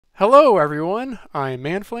Hello, everyone. I'm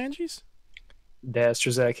Phalanges, Dazz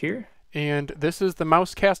here. and this is the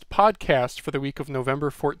MouseCast podcast for the week of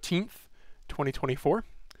November 14th, 2024.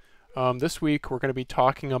 This week, we're going to be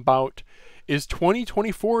talking about, is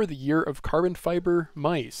 2024 the year of carbon fiber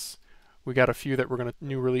mice? We got a few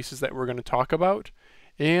new releases that we're going to talk about.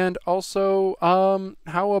 And also,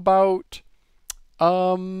 how about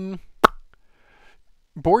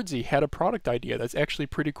Boardzy had a product idea that's actually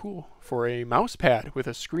pretty cool for a mouse pad with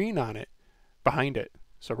a screen on it behind it.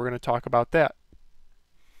 So we're going to talk about that.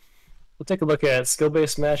 We'll take a look at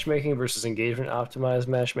skill-based matchmaking versus engagement-optimized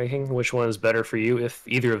matchmaking. Which one is better for you, if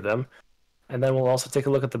either of them? And then we'll also take a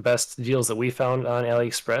look at the best deals that we found on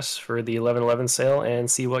AliExpress for the 11.11 sale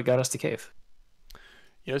and see what got us to cave.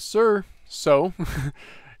 Yes, sir. So,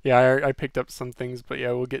 yeah, I picked up some things, but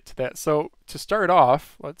yeah, we'll get to that. So to start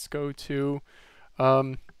off, let's go to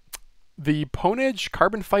the Pwnage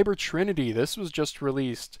Carbon Fiber Trinity. This was just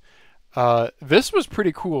released. This was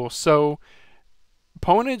pretty cool. So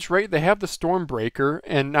Pwnage, right, they have the Stormbreaker,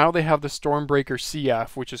 and now they have the Stormbreaker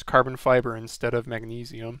CF, which is carbon fiber instead of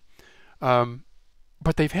magnesium.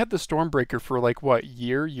 But they've had the Stormbreaker for like, what,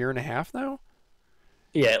 year and a half now?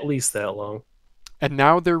 Yeah, at least that long. And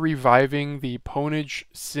now they're reviving the Pwnage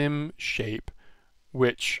Sim shape,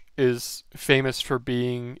 which is famous for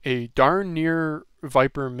being a darn near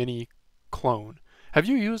Viper Mini clone. Have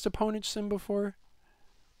you used a Pwnage Sim before?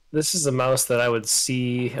 This is a mouse that I would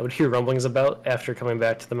hear rumblings about after coming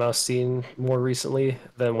back to the mouse scene more recently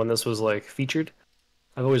than when this was like featured.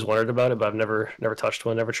 I've always wondered about it, but I've never touched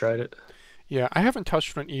one, never tried it. Yeah, I haven't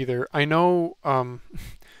touched one either. I know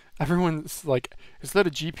everyone's like, is that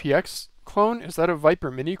a GPX clone? Is that a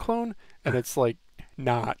Viper Mini clone? And it's like,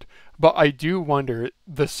 not. But I do wonder,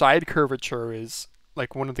 the side curvature is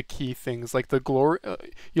like one of the key things. Like the glory,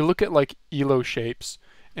 you look at like ELO shapes,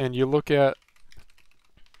 and you look at,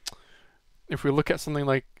 if we look at something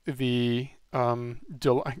like the,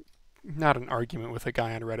 not an argument with a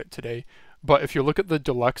guy on Reddit today, but if you look at the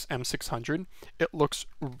Deluxe M600, it looks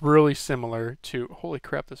really similar to, holy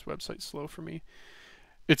crap, this website's slow for me.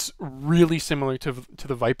 It's really similar to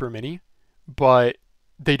the Viper Mini, but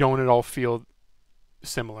they don't at all feel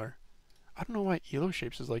similar. I don't know why Elo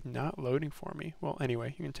Shapes is like not loading for me. Well,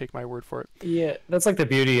 anyway, you can take my word for it. Yeah, that's like the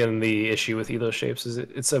beauty and the issue with Helios shapes is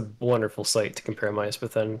it's a wonderful site to compare mice,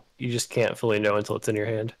 but then you just can't fully know until it's in your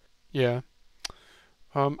hand. Yeah.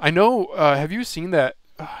 I know. Have you seen that?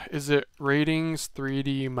 Is it Ratings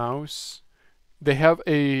 3D Mouse? They have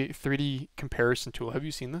a 3D comparison tool. Have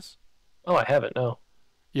you seen this? Oh, I haven't. No.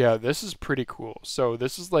 Yeah, this is pretty cool. So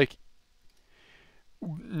this is like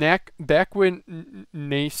back when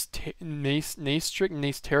Nastrick,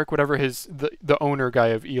 whatever the owner guy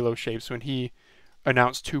of Elo Shapes, when he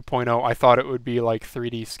announced 2.0, I thought it would be like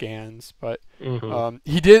 3D scans, but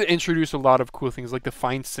he did introduce a lot of cool things, like the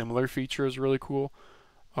find similar feature is really cool.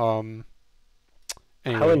 Anyway.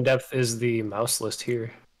 How in depth is the mouse list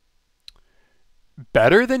here?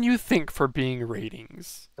 Better than you think for being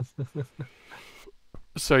Ratings.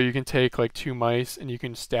 So you can take like two mice and you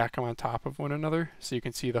can stack them on top of one another, so you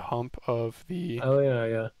can see the hump of the. Oh yeah,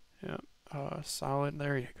 yeah. Yeah, solid.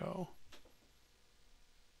 There you go.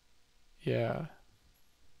 Yeah.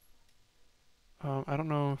 I don't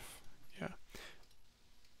know if. Yeah.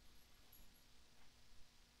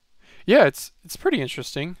 Yeah, it's pretty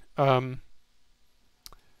interesting. They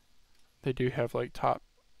do have like top.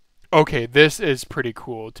 Okay, this is pretty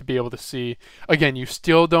cool to be able to see. Again, you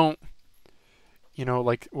still don't. You know,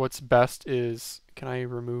 like what's best is, can I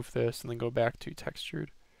remove this and then go back to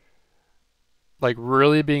textured? Like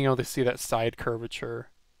really being able to see that side curvature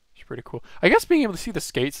is pretty cool. I guess being able to see the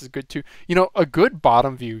skates is good too. You know, a good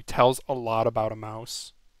bottom view tells a lot about a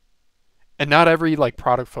mouse. And not every like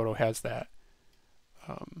product photo has that.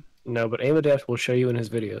 No, but Aim Adapt will show you in his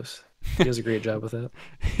videos. He does a great job with that.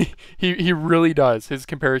 he really does. His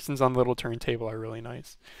comparisons on the little turntable are really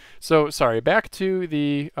nice. So sorry, back to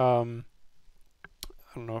the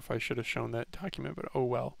I don't know if I should have shown that document, but oh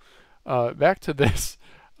well. Back to this.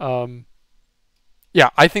 Yeah,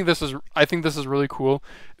 I think this is really cool.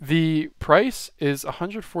 The price is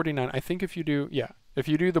 $149. I think if you do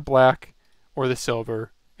the black or the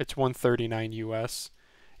silver, it's $139 US.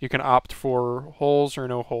 You can opt for holes or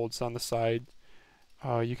no holds on the side.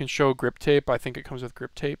 You can show grip tape. I think it comes with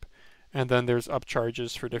grip tape, and then there's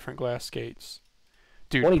upcharges for different glass skates.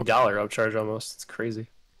 Dude, $20 upcharge almost. It's crazy.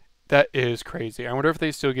 That is crazy. I wonder if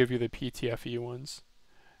they still give you the PTFE ones.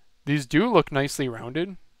 These do look nicely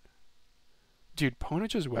rounded. Dude,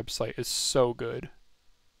 Pwnage's website is so good.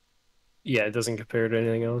 Yeah, it doesn't compare to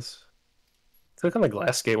anything else. Click on the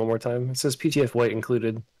glass skate one more time. It says PTF white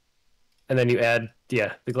included. And then you add,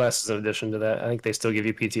 yeah, the glasses in addition to that. I think they still give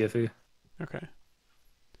you PTFE. Okay.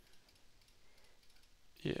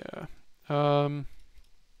 Yeah. Go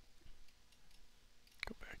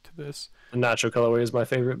back to this. The nacho colorway is my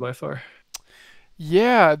favorite by far.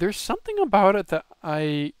 Yeah, there's something about it that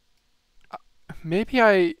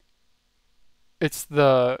maybe it's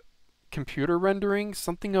the computer rendering.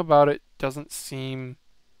 Something about it doesn't seem.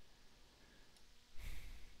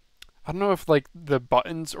 I don't know if like the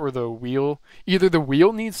buttons or the wheel, either the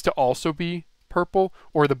wheel needs to also be purple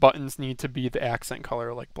or the buttons need to be the accent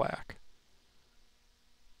color like black.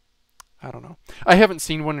 I don't know. I haven't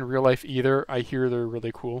seen one in real life either. I hear they're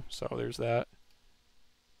really cool, so there's that.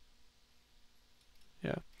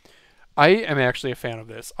 Yeah. I am actually a fan of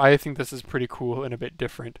this. I think this is pretty cool and a bit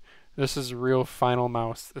different. This is real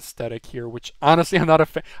Finalmouse aesthetic here, which honestly I'm not a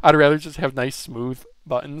fan. I'd rather just have nice smooth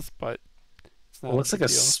buttons, but it's not It looks a like big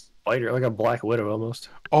a deal. spider, like a black widow almost.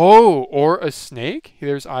 Oh, or a snake?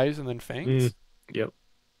 There's eyes and then fangs? Yep.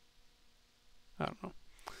 I don't know.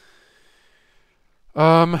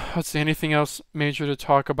 Let's see, anything else major to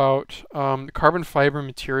talk about? Carbon fiber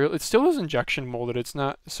material. It still is injection molded. It's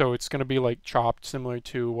not, so it's going to be like chopped, similar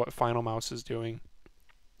to what Finalmouse is doing.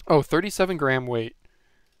 Oh, 37 gram weight.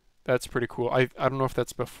 That's pretty cool. I don't know if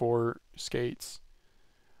that's before skates.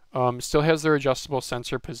 Still has their adjustable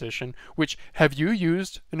sensor position, which, have you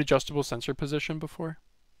used an adjustable sensor position before?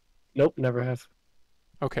 Nope, never have.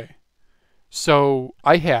 Okay. So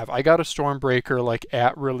I have. I got a Stormbreaker like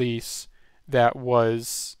at release that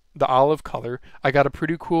was the olive color. I got a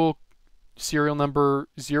pretty cool serial number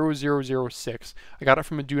 0006. I got it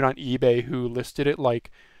from a dude on eBay who listed it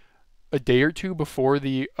like a day or two before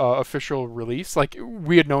the official release. Like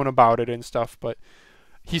we had known about it and stuff, but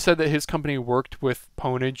he said that his company worked with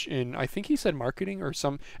Pwnage in, I think he said marketing or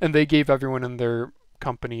some, and they gave everyone in their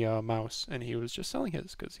company a mouse, and he was just selling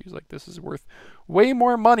his because he was like, this is worth way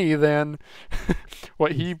more money than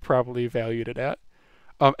what he probably valued it at.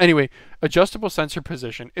 Anyway, adjustable sensor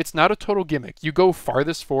position. It's not a total gimmick. You go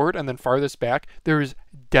farthest forward and then farthest back. There is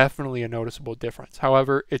definitely a noticeable difference.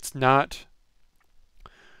 However, it's not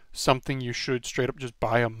something you should straight up just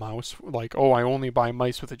buy a mouse. Like, oh, I only buy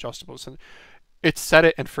mice with adjustable sensor. It's set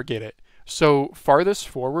it and forget it. So farthest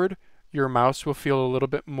forward, your mouse will feel a little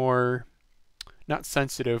bit more, not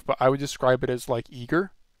sensitive, but I would describe it as like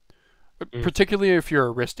eager. Particularly if you're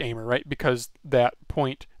a wrist aimer, right? Because that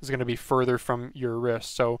point is going to be further from your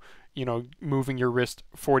wrist. So, you know, moving your wrist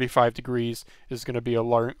 45 degrees is going to be a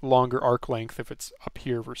longer arc length if it's up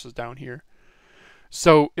here versus down here.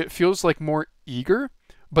 So it feels like more eager,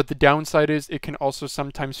 but the downside is it can also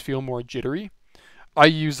sometimes feel more jittery. I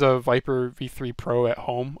use a Viper V3 Pro at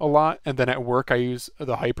home a lot, and then at work I use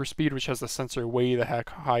the Hyperspeed, which has the sensor way the heck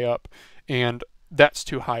high up, and that's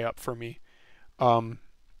too high up for me.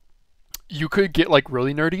 You could get like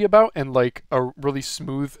really nerdy about and like a really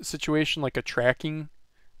smooth situation, like a tracking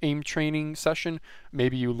aim training session.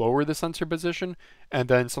 Maybe you lower the sensor position, and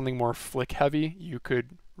then something more flick heavy, you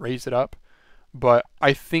could raise it up. But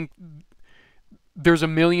I think there's a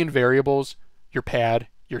million variables: your pad,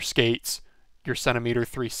 your skates, your centimeter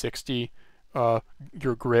 360,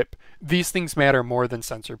 your grip. These things matter more than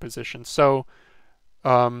sensor position. So,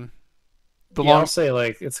 I'll say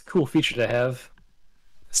like it's a cool feature to have.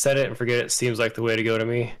 Set it and forget it seems like the way to go to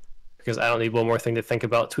me, because I don't need one more thing to think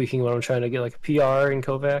about tweaking when I'm trying to get like a PR in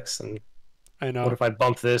Kovacs. And I know. what if I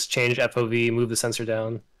bump this, change FOV, move the sensor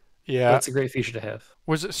down? Yeah. That's a great feature to have.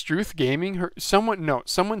 Was it Struth Gaming?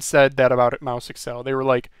 Someone said that about it, Mouse Excel. They were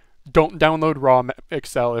like, don't download raw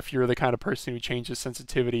Excel if you're the kind of person who changes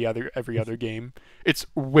sensitivity every other game. It's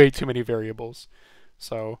way too many variables.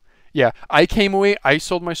 So, yeah, I came away, I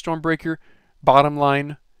sold my Stormbreaker. Bottom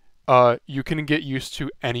line, you can get used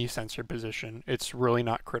to any sensor position. It's really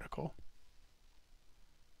not critical.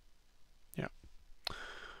 Yeah.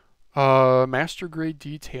 Master grade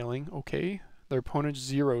detailing. Okay. Their Pwnage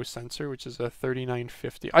Zero sensor, which is a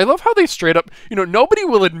 3950. I love how they straight up, nobody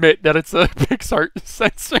will admit that it's a PixArt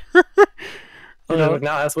sensor. No,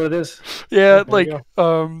 that's what it is. Yeah, like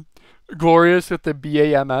Glorious with the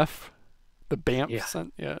BAMF, the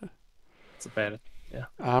BAMF. Yeah. It's a bad. Yeah.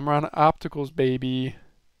 Omron Opticals, baby.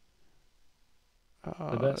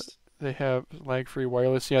 The best. They have lag-free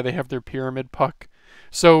wireless. Yeah, they have their Pyramid Puck.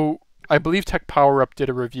 So I believe Tech Power Up did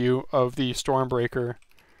a review of the Stormbreaker,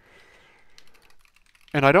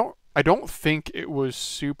 and I don't think it was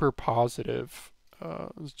super positive.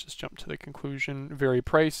 Let's just jump to the conclusion. Very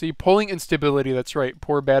pricey. Pulling instability. That's right.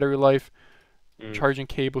 Poor battery life. Charging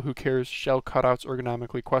cable. Who cares? Shell cutouts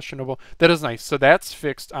ergonomically questionable. That is nice. So that's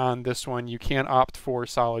fixed on this one. You can opt for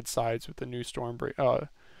solid sides with the new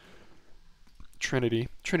Trinity.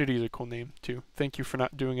 Trinity is a cool name too. Thank you for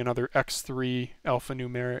not doing another X3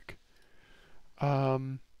 alphanumeric.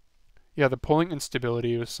 Yeah, the pulling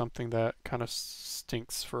instability was something that kind of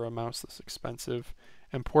stinks for a mouse this expensive.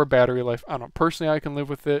 And poor battery life. I don't know. Personally, I can live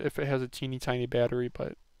with it if it has a teeny tiny battery,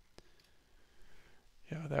 but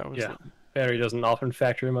yeah, that was. Yeah, battery doesn't often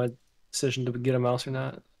factor in my decision to get a mouse or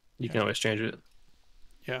not. You can always change it.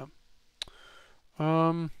 Yeah.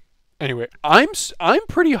 Anyway, I'm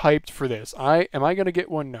pretty hyped for this. Am I gonna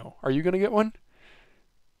get one? No. Are you gonna get one?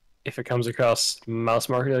 If it comes across Mouse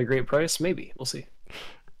Market at a great price, maybe. We'll see.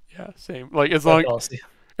 Yeah, same. Like as long I'll see.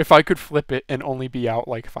 if I could flip it and only be out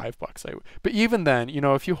like $5, I would. But even then, you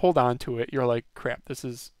know, if you hold on to it, you're like, crap. This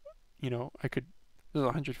is, you know, this is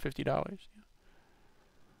 $150.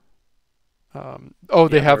 Oh,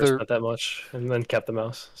 they have their not that much, and then kept the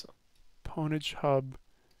mouse. So. Pwnage Hub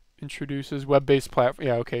introduces web-based platform.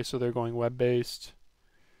 Yeah, okay, so they're going web-based.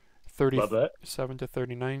 37 to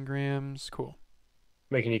 39 grams. Cool.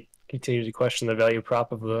 Making you continue to question the value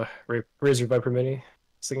prop of the Razer Viper Mini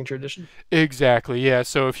Signature Edition. Exactly. Yeah.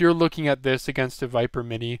 So if you're looking at this against a Viper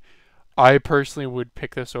Mini, I personally would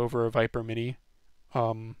pick this over a Viper Mini.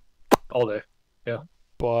 All day. Yeah.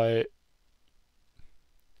 But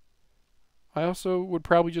I also would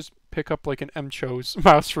probably just pick up like an M-Chose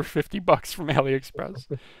mouse for $50 from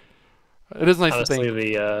AliExpress. It is nice Honestly, to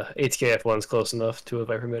think. the ATK X1's close enough to a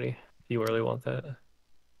Viper Mini. You really want that.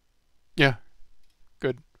 Yeah.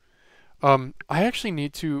 Good. I actually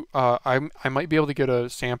need to. I might be able to get a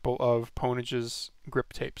sample of Pwnage's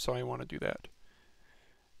grip tape, so I want to do that.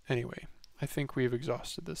 Anyway, I think we've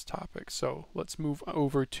exhausted this topic, so let's move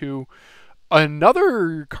over to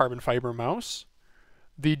another carbon fiber mouse.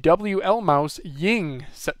 The WLMouse Ying,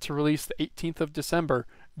 set to release the 18th of December.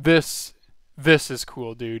 This is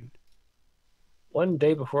cool, dude. One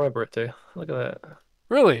day before my birthday. Look at that.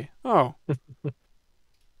 Really? Oh.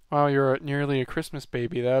 Wow, you're nearly a Christmas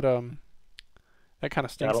baby. That kind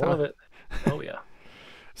of stinks. Gotta love it. Oh yeah.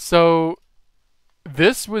 So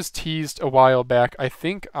this was teased a while back. I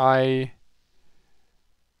think I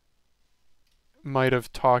might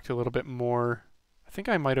have talked a little bit more. I think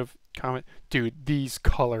I might have commented. Dude, these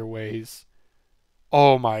colorways.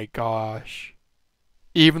 Oh my gosh.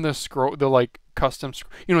 Even the like custom,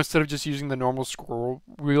 instead of just using the normal scroll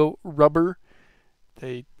wheel rubber,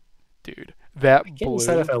 dude, that I can't blue.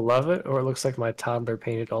 decide if I love it or it looks like my toddler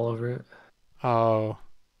painted all over it. Oh.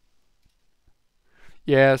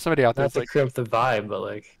 Yeah, somebody out there. Not to crimp the vibe, but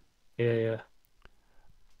like, yeah.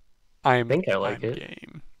 I think I like it.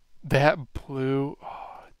 Game. That blue,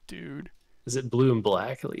 oh, dude. Is it blue and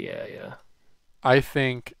black? Yeah. I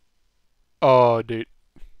think, oh, dude.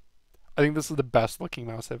 I think this is the best looking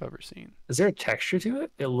mouse I've ever seen. Is there a texture to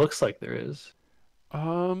it? It looks like there is.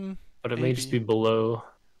 But it may just be below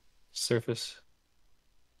surface.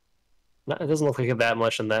 No, it doesn't look like it that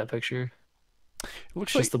much in that picture. It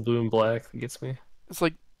looks it's just the blue and black that gets me. It's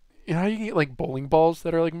like, you know how you can get like bowling balls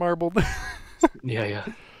that are like marbled? Yeah.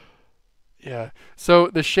 Yeah. So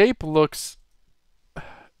the shape looks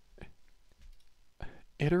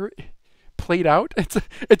played out.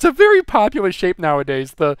 It's a very popular shape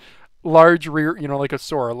nowadays. The large rear, like a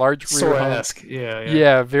Sora, large rear. Sora-esque. Yeah.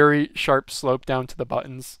 Yeah, very sharp slope down to the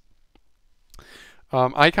buttons.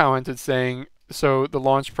 I commented saying, so the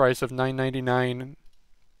launch price of 999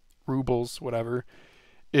 rubles, whatever,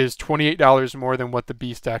 is $28 more than what the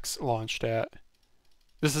Beast X launched at.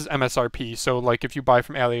 This is MSRP, so like if you buy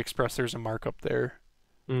from AliExpress, there's a markup there.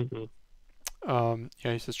 Mm-hmm.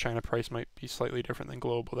 Yeah, he says China price might be slightly different than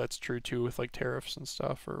global. That's true too, with like tariffs and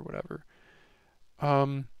stuff or whatever.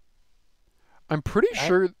 I'm pretty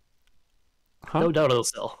sure. No doubt it'll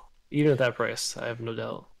sell, even at that price. I have no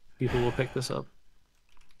doubt people will pick this up.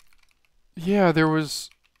 Yeah, there were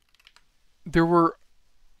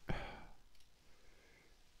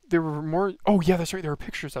more. Oh yeah, that's right. There were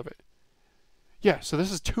pictures of it. Yeah, so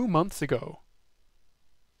this is 2 months ago.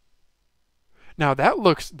 Now that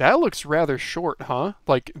looks rather short, huh?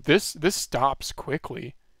 Like this stops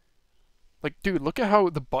quickly. Like, dude, look at how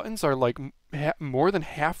the buttons are like more than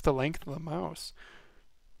half the length of the mouse.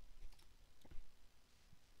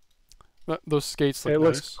 Those skates look nice. It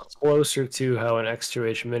looks closer to how an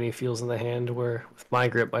X2H Mini feels in the hand, where with my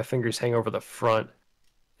grip, my fingers hang over the front,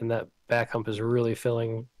 and that back hump is really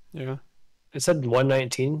filling. Yeah. It said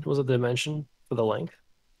 119 was the dimension for the length.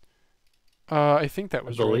 I think that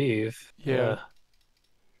was I believe. Right. Yeah.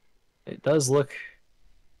 It does look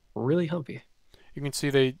really humpy. You can see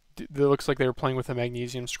it looks like they were playing with a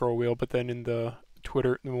magnesium scroll wheel, but then in the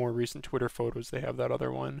more recent Twitter photos, they have that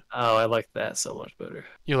other one. Oh, I like that so much better.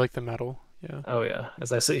 You like the metal? Yeah. Oh yeah.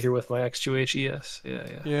 As I sit here with my X2H ES.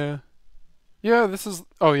 Yeah. Yeah. Yeah, this is.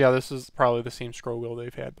 Oh yeah, this is probably the same scroll wheel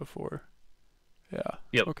they've had before. Yeah.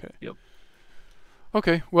 Yep. Okay. Yep.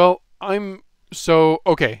 Okay. Well,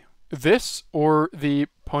 okay. This or the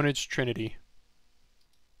Pwnage Trinity.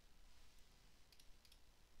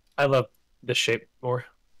 I love this shape more.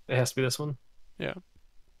 It has to be this one. Yeah.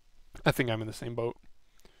 I think I'm in the same boat.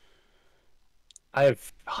 I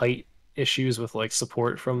have height issues with like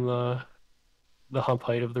support from the hump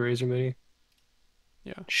height of the Razer Mini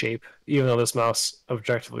Yeah. shape. Even though this mouse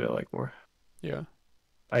objectively I like more. Yeah.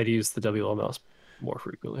 I'd use the WLMouse more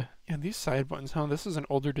frequently. Yeah, these side buttons, huh? This is an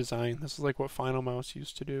older design. This is like what Finalmouse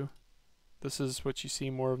used to do. This is what you see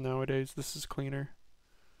more of nowadays. This is cleaner.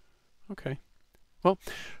 Okay. Well,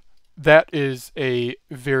 that is a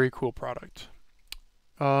very cool product.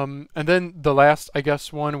 And then the last, I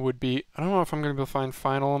guess, one would be, I don't know if I'm going to be able to find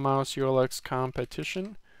Finalmouse ULX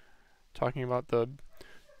Competition. Talking about the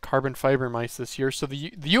carbon fiber mice this year. So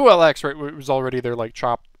the ULX, right, it was already their like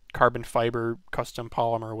chopped carbon fiber custom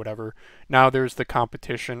polymer or whatever. Now there's the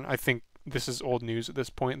competition. I think this is old news at this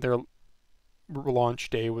point. Their launch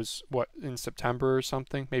day was what, in September or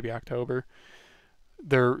something, maybe October.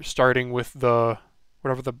 They're starting with the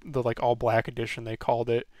whatever the like all black edition they called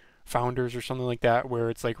it, Founders or something like that, where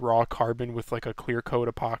it's like raw carbon with like a clear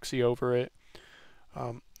coat epoxy over it.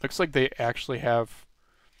 Looks like they actually have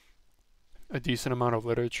a decent amount of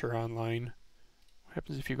literature online. What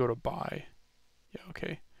happens if you go to buy? Yeah,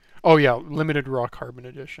 okay. Oh yeah, limited raw carbon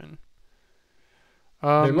edition.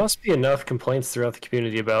 There must be enough complaints throughout the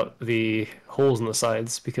community about the holes in the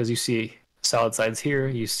sides because you see solid sides here,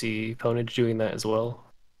 you see Pwnage doing that as well.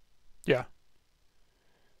 Yeah.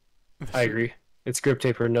 I agree. It's grip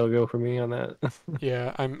tape or no go for me on that.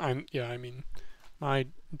 Yeah, I mean my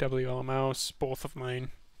WLMouse, both of mine.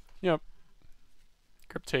 Yep.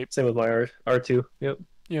 Grip tape. Same with my R2. Yep.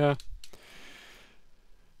 Yeah.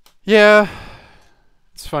 Yeah.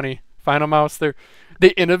 It's funny. Finalmouse, they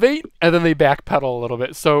innovate and then they backpedal a little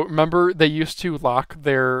bit. So remember they used to lock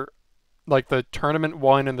their, like the tournament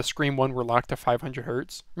one and the Scream one were locked to 500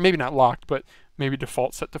 hertz. Maybe not locked, but maybe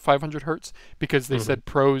default set to 500 hertz because they said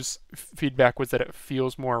pros feedback was that it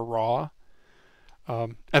feels more raw.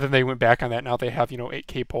 And then they went back on that. Now they have,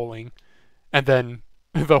 8K polling. And then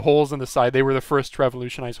the holes in the side, they were the first to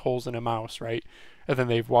revolutionize holes in a mouse, right? And then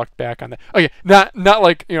they've walked back on that. Okay, not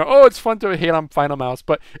like, oh, it's fun to hate on Finalmouse,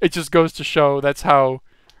 but it just goes to show that's how,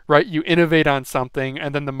 right, you innovate on something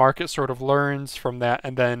and then the market sort of learns from that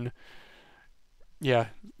and then, yeah,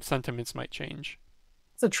 sentiments might change.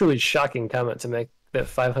 It's a truly shocking comment to make that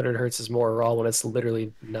 500 hertz is more raw when it's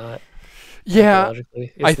literally not. Yeah,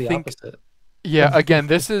 it's I the think, opposite. yeah, again,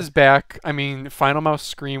 this is back, I mean, Finalmouse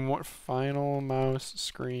Scream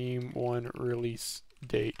 1 release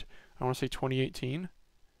date. I want to say 2018?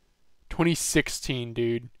 2016,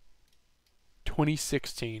 dude.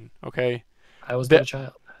 2016, okay? I was a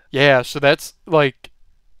child. Yeah, so that's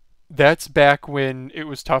back when it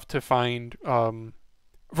was tough to find,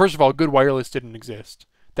 first of all, good wireless didn't exist.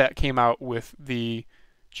 That came out with the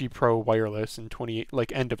G Pro wireless in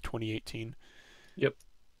end of 2018. Yep.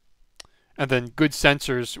 And then good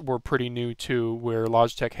sensors were pretty new too, where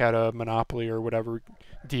Logitech had a monopoly or whatever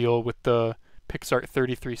deal with the PixArt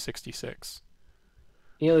 3366.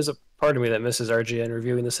 There's a part of me that misses RGN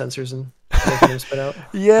reviewing the sensors and making them spit out.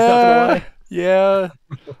 Yeah, yeah.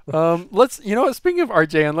 Let's, speaking of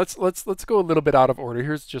RJN, let's go a little bit out of order.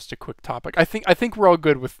 Here's just a quick topic. I think we're all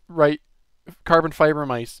good with, right, carbon fiber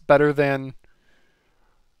mice better than,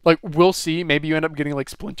 like, we'll see. Maybe you end up getting like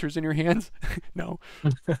splinters in your hands. No,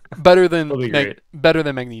 better than better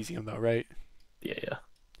than magnesium though, right? Yeah.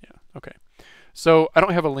 Okay. So I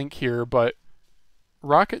don't have a link here, but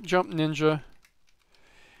Rocket Jump Ninja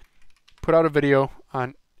put out a video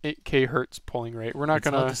on 8K hertz polling rate. We're not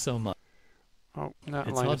gonna. So much. Oh,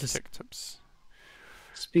 not Linus Tech Tips.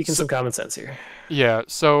 Speaking some common sense here. Yeah,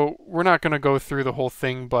 so we're not gonna go through the whole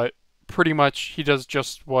thing, but pretty much he does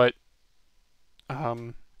just what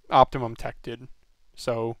Optimum Tech did.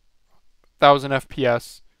 So 1000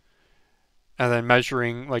 FPS, and then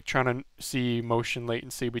measuring, like trying to see motion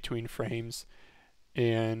latency between frames,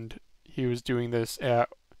 and he was doing this at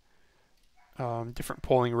different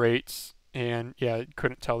polling rates, and yeah,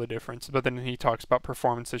 couldn't tell the difference. But then he talks about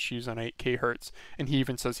performance issues on 8K hertz, and he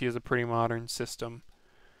even says he has a pretty modern system.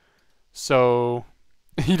 So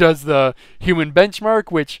he does the human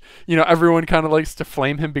benchmark, which, everyone kind of likes to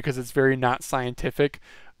flame him because it's very not scientific.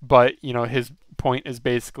 But, his point is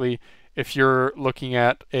basically if you're looking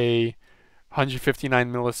at a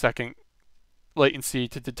 159 millisecond latency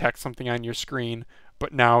to detect something on your screen,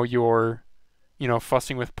 but now you're,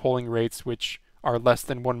 fussing with polling rates which are less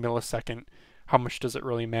than 1 millisecond, how much does it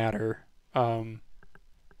really matter?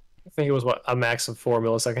 I think it was what, a max of 4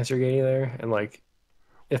 milliseconds you're getting there, and like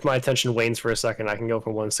if my attention wanes for a second, I can go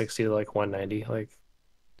from 160 to like 190. Like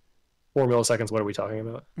 4 milliseconds. What are we talking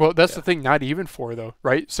about? Well, that's the Yeah. thing. Not even 4 though,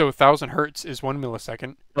 right? So 1,000 hertz is 1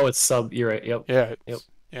 millisecond. Oh, it's sub. You're right. Yep. Yeah. Yep.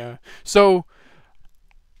 Yeah. So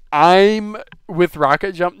I'm with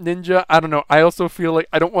Rocket Jump Ninja. I don't know. I also feel like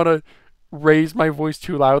I don't want to raise my voice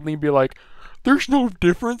too loudly and be like, "There's no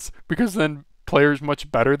difference," because then players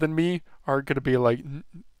much better than me are gonna be like,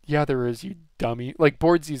 "Yeah, there is, you dummy." Like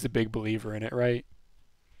Boardzy's a big believer in it, right?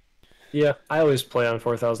 Yeah. I always play on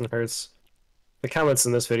 4,000 hertz. The comments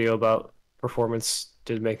in this video about performance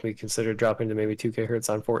did make me consider dropping to maybe 2K hertz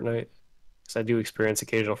on Fortnite, because I do experience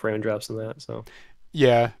occasional frame drops in that. So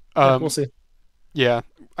Yeah. yeah, we'll see. Yeah.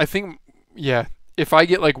 I think. Yeah. If I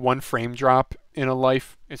get like one frame drop in a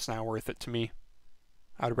life, it's not worth it to me.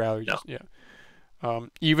 I'd rather No.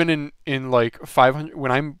 just even in like 500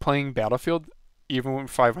 when I'm playing Battlefield, even when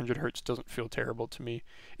 500 hertz doesn't feel terrible to me.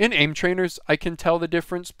 In aim trainers, I can tell the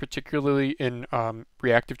difference, particularly in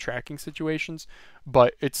reactive tracking situations,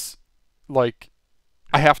 but it's like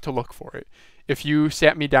I have to look for it. If you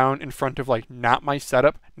sat me down in front of like not my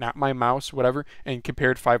setup, not my mouse, whatever, and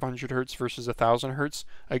compared 500 hertz versus 1,000 hertz,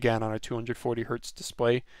 again on a 240 hertz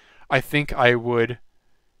display, I think I would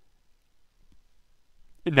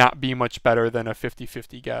not be much better than a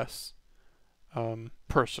 50-50 guess,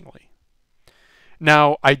 personally.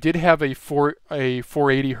 Now, I did have a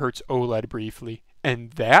 480 hertz OLED briefly,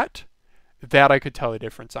 and that I could tell a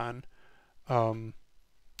difference on.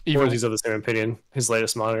 Even He's of the same opinion. His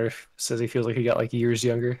latest monitor says he feels like he got like years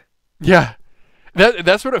younger. yeah,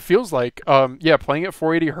 that's what it feels like. Yeah, playing at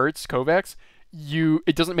 480 hertz Kovacs,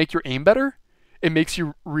 it doesn't make your aim better. It makes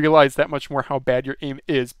you realize that much more how bad your aim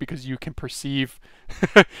is because you can perceive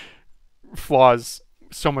flaws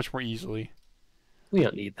so much more easily. We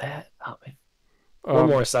don't need that. Oh, man. One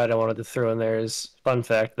more side I wanted to throw in there is fun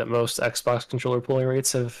fact that most Xbox controller pulling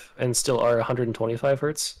rates have and still are 125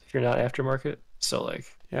 hertz if you're not aftermarket. So like,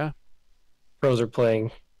 yeah, pros are playing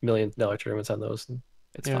 $1 million tournaments on those, and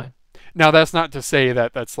it's fine. Now that's not to say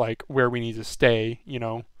that that's like where we need to stay. You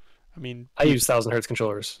know, I mean, I use 1,000 hertz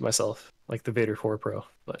controllers myself, like the Vader 4 Pro.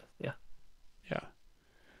 But yeah, yeah.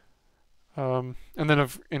 And then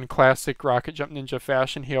in classic Rocket Jump Ninja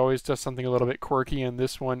fashion, he always does something a little bit quirky. And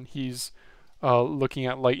this one, he's looking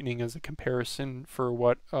at lightning as a comparison for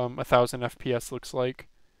what 1,000 FPS looks like.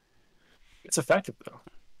 it's effective though.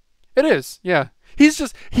 It is, yeah. He's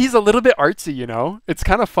a little bit artsy, you know. It's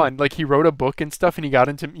kind of fun. Like he wrote a book and stuff, and he got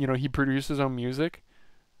into, he produced his own music.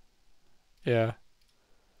 Yeah.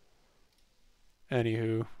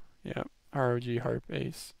 Anywho, yeah. ROG Harp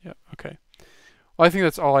Ace. Yeah. Okay. Well, I think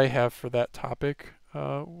that's all I have for that topic.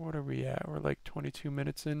 What are we at? We're like 22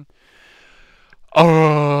 minutes in.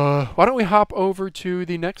 Why don't we hop over to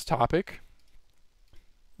the next topic?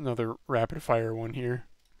 Another rapid fire one here.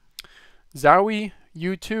 Zowie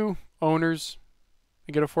U2 owners,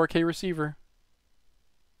 they get a 4K receiver.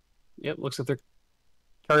 Yep, looks like they're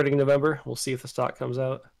targeting November. We'll see if the stock comes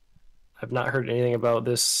out. I've not heard anything about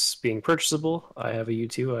this being purchasable. I have a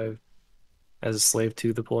U2. As a slave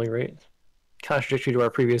to the pulling rate. Contradictory to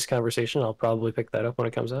our previous conversation, I'll probably pick that up when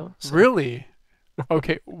it comes out. So. Really?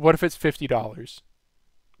 Okay, what if it's $50?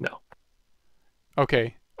 No.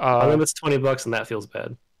 Okay. I mean, it's $20 and that feels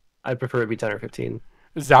bad. I'd prefer it be 10 or 15.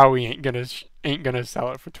 Zowie ain't gonna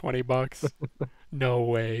sell it for $20. No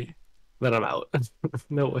way. Then I'm out.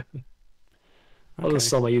 No way. I'll Okay. just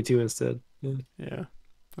sell my U2 instead. Yeah.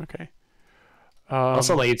 Okay. I'll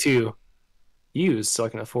sell my U2 used so I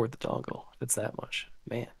can afford the dongle. If it's that much,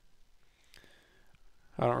 man.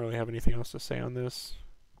 I don't really have anything else to say on this.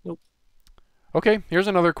 Nope. Okay, here's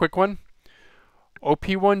another quick one.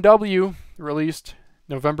 OP1W released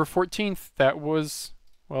November 14th. That was,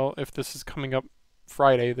 well, if this is coming up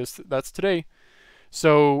Friday, that's today.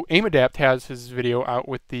 So AimAdapt has his video out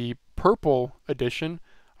with the purple edition.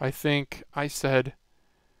 I think I said,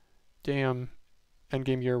 damn,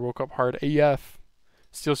 Endgame Gear woke up hard. AF.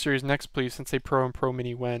 Steelseries next, please, Sensei Pro and Pro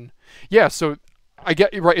Mini when. Yeah, so I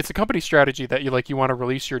get right. It's a company strategy that you want to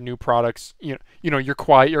release your new products. You're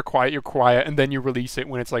quiet, and then you release it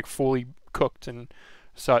when it's like fully cooked and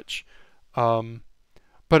such.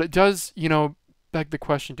 But it does, beg the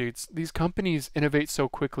question, dudes. These companies innovate so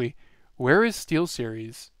quickly. Where is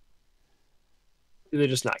Steelseries? Do they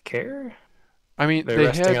just not care? I mean, They're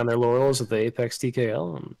resting on their laurels with the Apex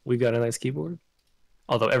TKL, and we've got a nice keyboard.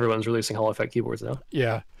 Although everyone's releasing Hall Effect keyboards now.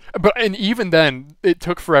 Yeah, and even then, it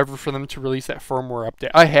took forever for them to release that firmware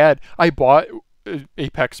update. I bought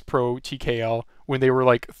Apex Pro TKL when they were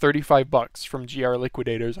like $35 from GR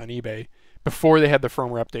Liquidators on eBay before they had the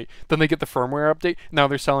firmware update. Then they get the firmware update. Now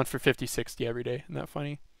they're selling for 50, 60 every day. Isn't that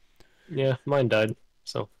funny? Yeah, mine died.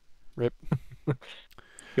 So Rip.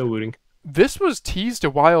 go looting. This was teased a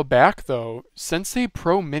while back, though. Sensei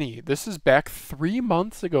Pro Mini. This is back 3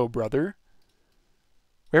 months ago, brother.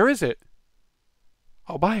 Where is it?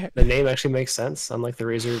 I'll buy it. The name actually makes sense, unlike the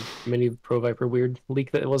Razer Mini Pro Viper weird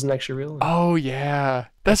leak that it wasn't actually real. Oh, yeah.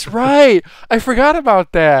 That's right. I forgot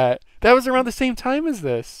about that. That was around the same time as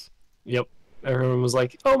this. Yep. Everyone was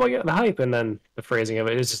like, "Oh my god, the hype!" And then the phrasing of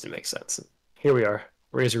it just didn't make sense. Here we are.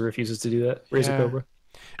 Razer refuses to do that. Razer Yeah. Cobra.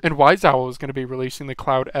 And Wise Owl is going to be releasing the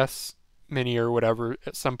Cloud S Mini or whatever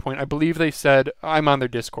at some point. I believe they said, I'm on their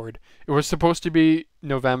Discord. It was supposed to be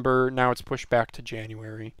November. Now it's pushed back to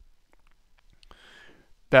January.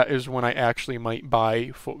 That is when I actually might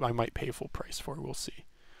buy I might pay full price for. We'll see.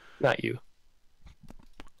 Not you.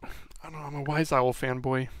 I don't know. I'm a Wise Owl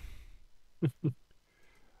fanboy.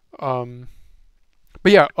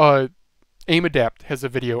 But yeah, Aim Adapt has a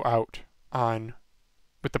video out on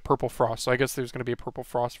with the Purple Frost. So I guess there's going to be a Purple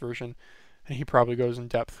Frost version, and he probably goes in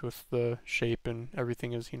depth with the shape and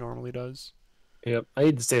everything as he normally does. Yep. I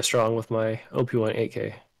need to stay strong with my OP1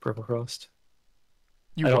 8K Purple Frost.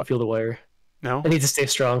 You I don't what? feel the wire. No? I need to stay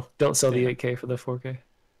strong. Don't sell the Yeah. 8K for the 4K.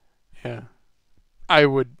 Yeah. I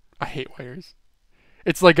hate wires.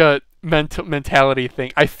 It's like a mentality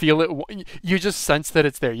thing. I feel it. You just sense that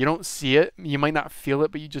it's there. You don't see it. You might not feel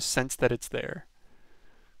it, but you just sense that it's there.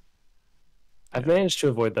 I've managed to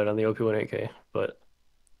avoid that on the OP1 8K, but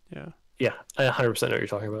yeah, I 100% know what you're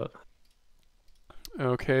talking about.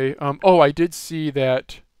 Okay. Oh, I did see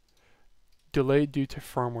that delayed due to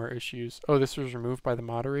firmware issues. Oh, this was removed by the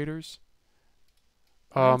moderators.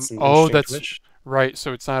 That's an Oh, interesting that's twitch. right.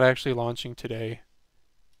 So it's not actually launching today.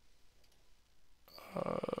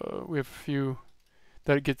 We have a few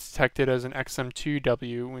that it gets detected as an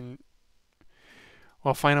XM2W when,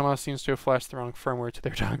 well, Finalmouse seems to have flashed the wrong firmware to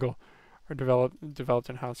their dongle, or developed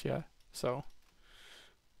in house. Yeah. So.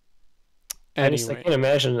 I Anyway. can't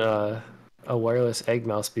imagine a wireless egg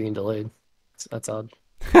mouse being delayed. That's odd.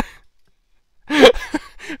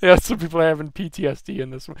 Yeah, some people are having PTSD in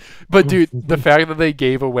this one. But dude, the fact that they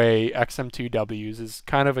gave away XM2Ws is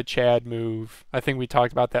kind of a Chad move. I think we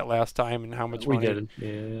talked about that last time and how much We money did.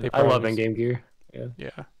 Yeah. they I love promised. in-game gear.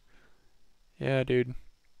 Yeah. Yeah, dude.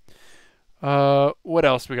 What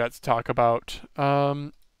else we got to talk about?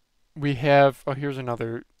 We have, oh, here's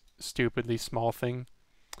another stupidly small thing.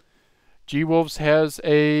 G-Wolves has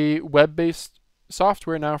a web-based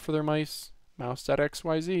software now for their mice,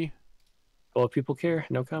 mouse.xyz. Well, if people care,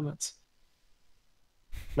 no comments.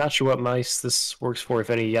 Not sure what mice this works for, if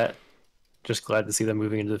any, yet. Just glad to see them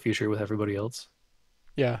moving into the future with everybody else.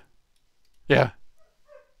 Yeah. Yeah.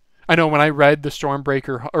 I know when I read the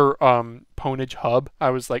Stormbreaker or Pwnage Hub, I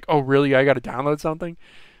was like, oh, really? I got to download something?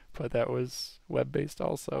 But that was web-based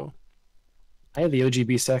also. I had the OG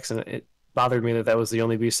BSEX, and it bothered me that that was the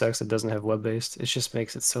only BSEX that doesn't have web-based. It just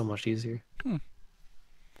makes it so much easier.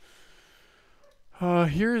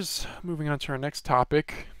 Here's moving on to our next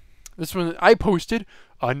topic. This one I posted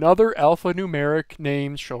another alphanumeric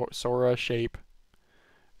named Sora shape.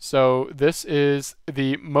 So this is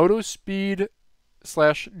the Motospeed /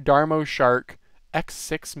 Darmoshark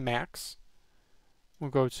X6 Max.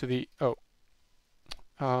 We'll go to the Does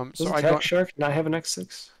so I Attack Shark not have an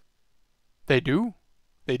X6? They do.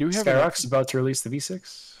 They do have Skyrox is about to release the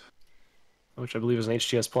V6, which I believe is an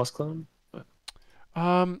HGS Plus clone. But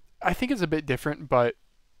I think it's a bit different, but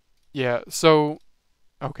yeah. So,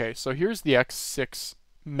 okay. So here's the X6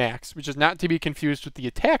 Max, which is not to be confused with the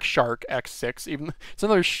Attack Shark X6. Even it's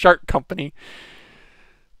another shark company.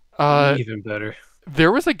 even better.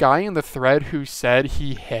 There was a guy in the thread who said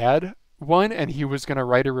he had one and he was going to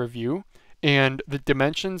write a review, and the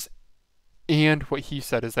dimensions and what he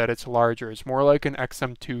said is that it's larger. It's more like an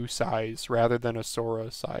XM2 size rather than a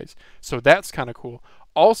Sora size. So that's kind of cool.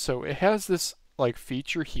 Also, it has this like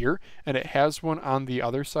feature here, and it has one on the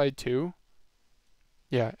other side too.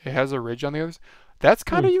 Yeah, it has a ridge on the other side. That's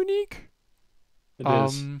kind of unique. It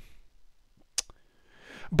is.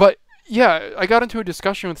 But yeah, I got into a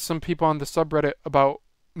discussion with some people on the subreddit about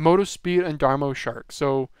Motospeed and Darmoshark.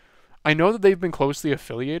 So I know that they've been closely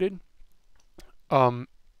affiliated.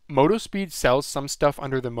 Motospeed sells some stuff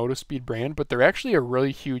under the Motospeed brand, but they're actually a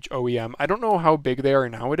really huge OEM. I don't know how big they are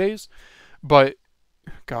nowadays, but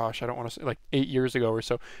gosh, I don't want to say like 8 years ago or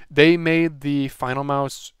so, they made the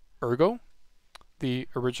Finalmouse Ergo, the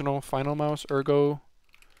original Finalmouse Ergo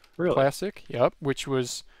Really? Classic, yep, which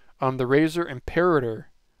was the Razer Imperator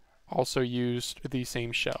also used the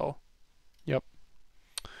same shell. Yep.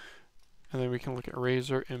 And then we can look at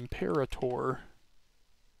Razer Imperator,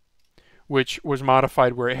 which was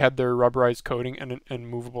modified where it had their rubberized coating and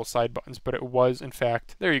movable side buttons, but it was, in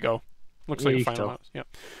fact, there you go. Looks like a Finalmouse. Yep.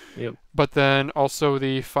 Yep. But then also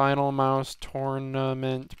the Finalmouse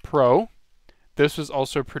Tournament Pro. This was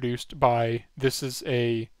also produced by, this is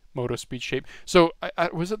a Motospeed shape. So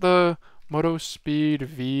was it the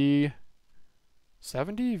Motospeed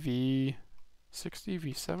V70, V60,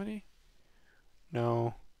 V70?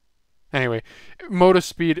 No. Anyway,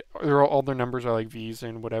 Motospeed, all their numbers are like V's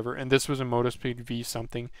and whatever, and this was a Motospeed V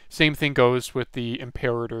something. Same thing goes with the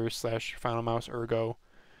Imperator / Finalmouse Ergo.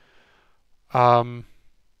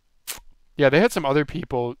 Yeah, they had some other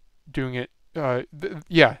people doing it.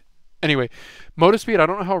 Yeah. Anyway, Motospeed, I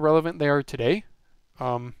don't know how relevant they are today.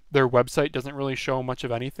 Their website doesn't really show much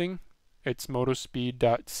of anything. It's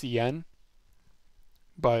motospeed.cn,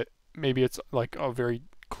 but maybe it's like a very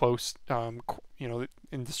close,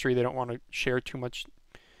 industry. They don't want to share too much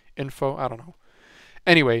info. I don't know.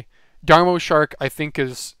 Anyway, Darmoshark, I think,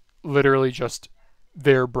 is literally just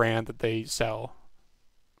their brand that they sell.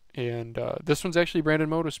 And this one's actually branded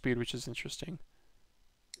Motospeed, which is interesting.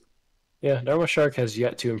 Yeah, Darmoshark has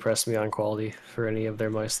yet to impress me on quality for any of their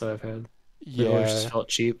mice that I've had. Yeah, They always just felt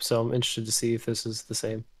cheap, so I'm interested to see if this is the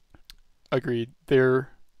same. agreed. They're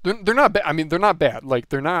not bad. I mean, they're not bad. Like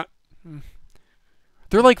they're not.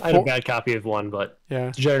 They're like I had a bad copy of one, but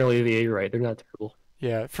yeah, generally you're right. They're not terrible.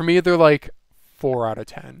 yeah. For me, they're like 4 out of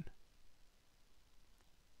 10.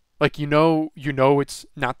 Like you know it's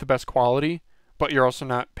not the best quality, but you're also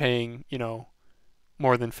not paying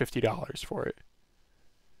more than $50 for it.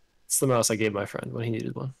 It's the mouse I gave my friend when he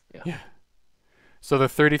needed one. Yeah. Yeah. So the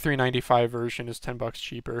 3395 version is $10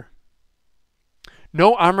 cheaper.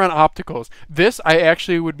 No Omron opticals. This I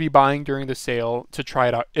actually would be buying during the sale to try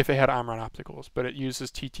it out if it had Omron opticals, but it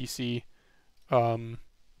uses TTC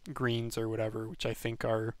greens or whatever, which I think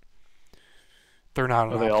they're not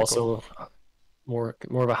an Are they optical. also more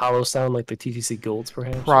of a hollow sound like the TTC Golds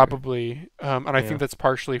perhaps? Probably. And I Yeah. think that's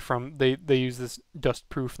partially from they use this dust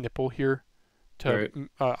proof nipple here to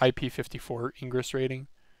IP54 ingress rating.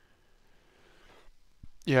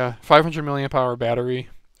 Yeah, 500 milliamp hour battery.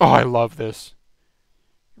 Oh, I love this.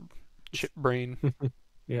 Chip brain.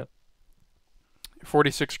 Yeah.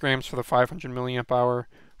 46 grams for the 500 milliamp hour,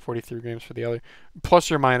 43 grams for the other.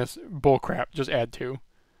 Plus or minus bull crap, just add 2.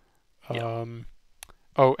 Yeah.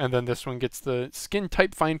 Oh, and then this one gets the skin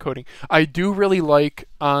type fine coating. I do really like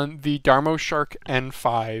on the Darmoshark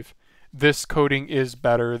N5, this coating is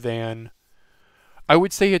better than, I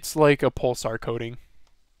would say it's like a Pulsar coating.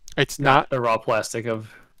 It's not the raw plastic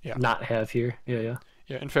of Yeah. not have here. Yeah.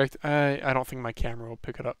 Yeah, in fact, I don't think my camera will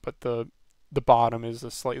pick it up, but the bottom is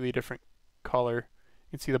a slightly different color.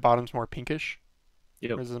 You can see the bottom's more pinkish.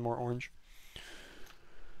 Yep. This is more orange.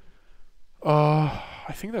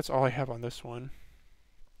 I think that's all I have on this one.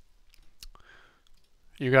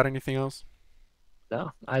 You got anything else?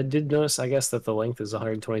 No, I did notice, I guess, that the length is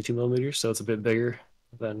 122 millimeters, so it's a bit bigger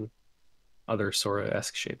than other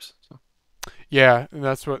Sora-esque shapes. So. Yeah, and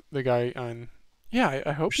that's what the guy on. Yeah,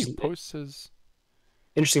 I hope he posts his.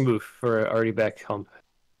 Interesting move for an already back hump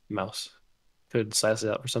mouse. Could size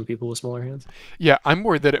it out for some people with smaller hands. Yeah, I'm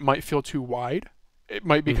worried that it might feel too wide. It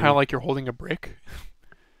might be kind of like you're holding a brick.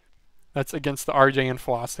 That's against the RJN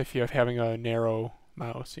philosophy of having a narrow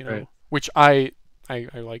mouse, Right. Which I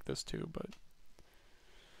like this too, but.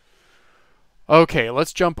 Okay,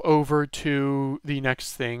 let's jump over to the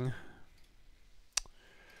next thing.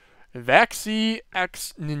 Vaxee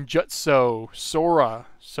X Ninjutso Sora.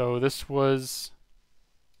 So this was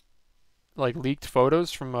like leaked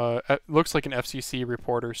photos from looks like an FCC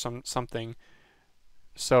report or something.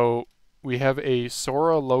 So we have a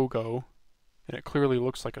Sora logo, and it clearly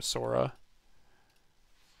looks like a Sora.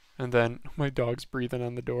 And then my dog's breathing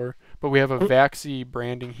on the door. But we have a Vaxee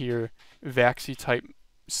branding here, Vaxee type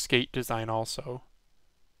skate design also.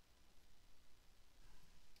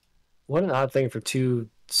 What an odd thing for two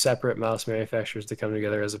separate mouse manufacturers to come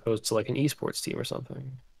together as opposed to like an esports team or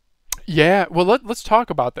something. Yeah, well let's talk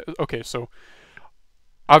about that. Okay, so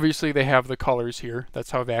obviously they have the colors here.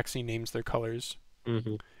 That's how Vaxee names their colors.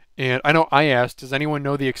 Mm-hmm. And I know I asked, does anyone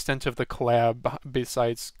know the extent of the collab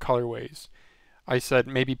besides colorways? I said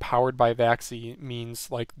maybe powered by Vaxee means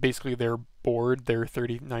like basically their board, their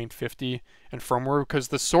 3950 and firmware, because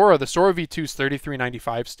the Sora V2 is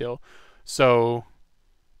 3395 still. So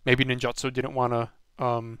maybe Ninjutso didn't want to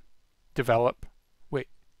develop. Wait.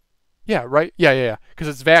 Yeah, right? Yeah. Because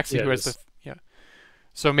it's Vaxee who has the... Yeah.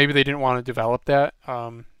 So maybe they didn't want to develop that.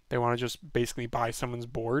 They want to just basically buy someone's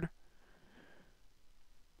board.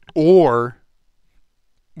 Or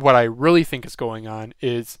what I really think is going on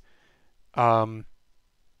is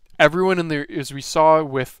everyone in there, as we saw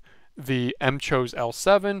with the MCHO's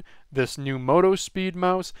L7, this new Motospeed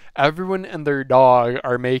mouse. Everyone and their dog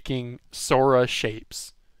are making Sora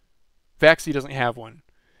shapes. Vaxee doesn't have one.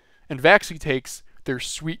 And Vaxee takes their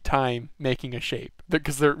sweet time making a shape.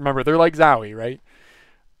 Because remember, they're like Zowie, right?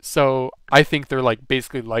 So I think they're like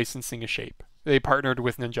basically licensing a shape. They partnered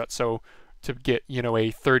with Ninjutso to get,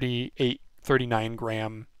 a 39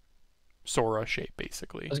 gram Sora shape,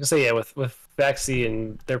 basically. I was gonna say, yeah, with Vaxee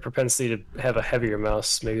and their propensity to have a heavier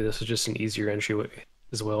mouse, maybe this was just an easier entryway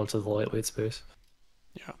as well into the lightweight space.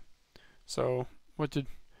 Yeah. So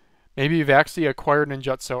maybe Vaxee acquired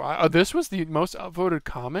Ninjutso? This was the most upvoted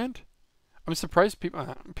comment. I'm surprised people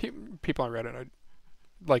on Reddit. I'd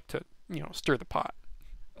like to stir the pot.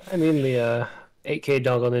 I mean, the 8K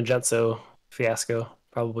dongle Ninjutso fiasco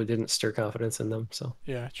probably didn't stir confidence in them. So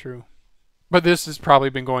yeah, true. But this has probably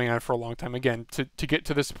been going on for a long time. Again, to get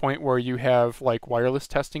to this point where you have like wireless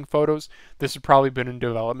testing photos, this has probably been in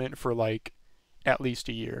development for like at least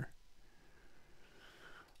a year.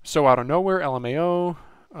 So out of nowhere, LMAO.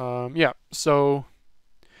 Yeah. So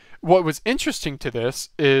what was interesting to this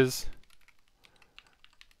is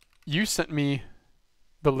you sent me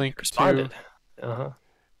the link responded. to.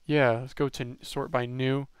 Yeah. Let's go to sort by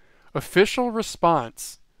new. Official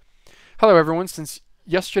response. Hello, everyone. Since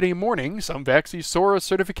yesterday morning, some Vaxee Sora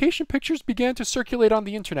certification pictures began to circulate on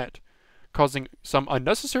the internet, causing some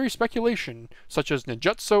unnecessary speculation, such as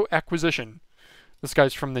Ninjutso acquisition. This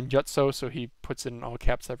guy's from Ninjutso, so he puts it in all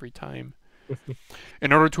caps every time.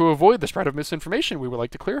 In order to avoid the spread of misinformation, we would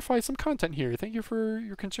like to clarify some content here. Thank you for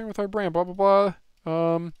your concern with our brand, blah, blah,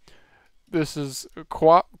 blah. This is a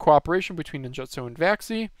cooperation between Ninjutso and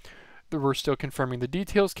Vaxee. We're still confirming the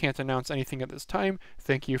details. Can't announce anything at this time.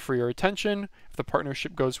 Thank you for your attention. If the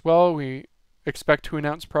partnership goes well, we expect to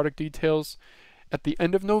announce product details at the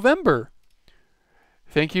end of November.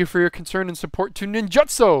 Thank you for your concern and support to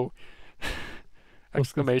Ninjutso!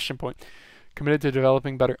 Exclamation point. Committed to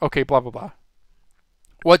developing better. Okay, blah, blah, blah.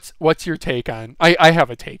 What's your take on... I have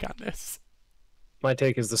a take on this. My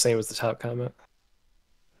take is the same as the top comment.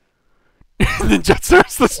 Ninjutso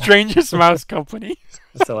is the strangest mouse company.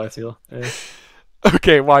 That's how I feel. Yeah.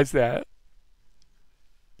 Okay, why's that?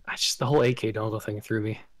 The whole 8K dongle thing threw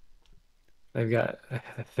me. They've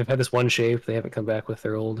had this one shape. They haven't come back with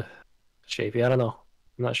their old shape. Yeah, I don't know.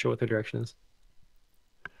 I'm not sure what their direction is.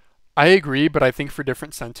 I agree, but I think for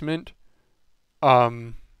different sentiment,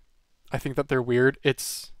 I think that they're weird.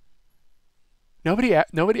 It's nobody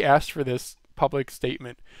asked for this public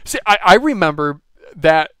statement. See, I remember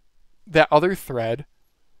that other thread.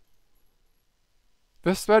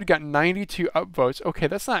 This thread got 92 upvotes. Okay,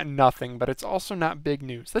 that's not nothing, but it's also not big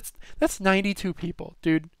news. That's 92 people,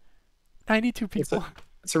 dude. 92 people.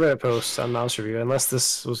 It's a Reddit post on Mouse Review, unless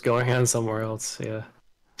this was going on somewhere else. Yeah.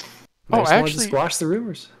 Oh, actually, squash the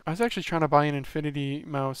rumors. I was actually trying to buy an Infinity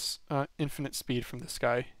mouse, infinite speed from this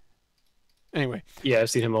guy. Anyway. Yeah, I've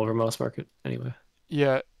seen him over Mouse Market. Anyway.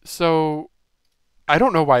 Yeah, so I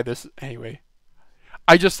don't know why this. Anyway,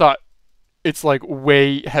 I just thought it's like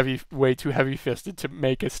way too heavy-fisted to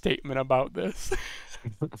make a statement about this.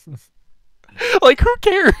 Like, who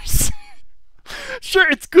cares? Sure,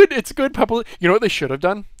 it's good. It's good publicity. You know what they should have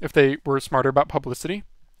done if they were smarter about publicity?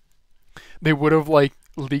 They would have like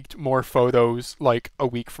leaked more photos like a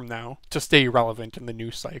week from now to stay relevant in the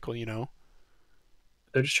news cycle.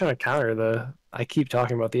 They're just trying to counter I keep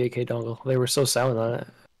talking about the 8K dongle. They were so silent on it.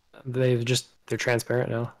 They're transparent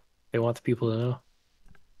now. They want the people to know.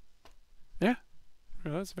 Yeah,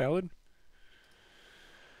 well, that's valid.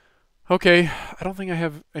 Okay, I don't think I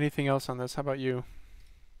have anything else on this. How about you?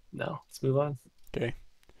 No, let's move on. Okay.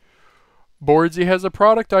 Boardzy has a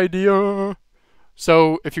product idea.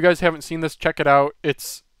 So if you guys haven't seen this, check it out.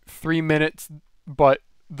 It's 3 minutes, but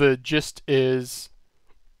the gist is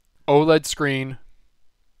OLED screen,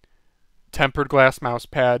 tempered glass mouse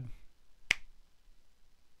pad,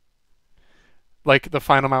 like the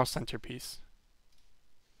Finalmouse centerpiece.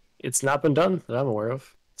 It's not been done that I'm aware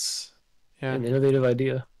of. It's an innovative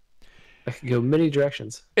idea. I could go many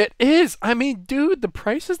directions. It is. I mean, dude, the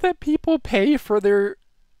prices that people pay for their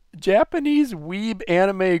Japanese weeb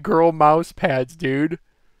anime girl mouse pads, dude.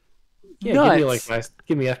 Yeah, nuts.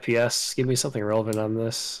 Give me FPS. Give me something relevant on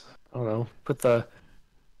this. I don't know.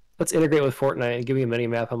 Let's integrate with Fortnite and give me a mini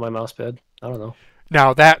map on my mouse pad. I don't know.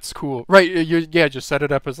 Now that's cool, right? Just set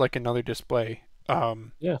it up as like another display.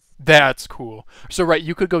 Yeah, that's cool. So right,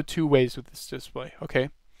 you could go two ways with this display. Okay,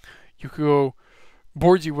 you could go.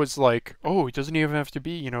 Boardzy was like, oh, it doesn't even have to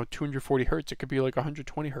be 240 hertz. It could be like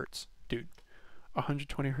 120 hertz, dude.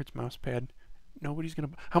 120 hertz mouse pad. Nobody's gonna.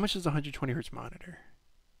 How much is a 120 hertz monitor?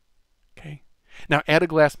 Okay. Now add a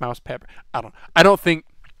glass mouse pad. I don't think.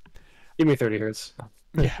 Give me 30 hertz.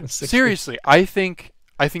 Yeah. 60. Seriously, I think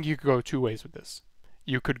you could go two ways with this.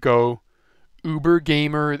 You could go Uber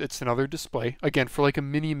Gamer, it's another display. Again, for like a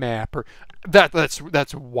mini map or that's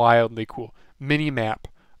wildly cool. Mini map.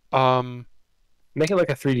 Make it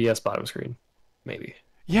like a 3DS bottom screen, maybe.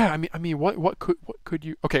 Yeah, I mean what could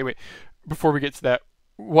you? Okay, wait. Before we get to that,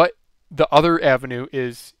 what the other avenue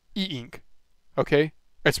is e-ink. Okay?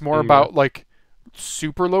 It's more about like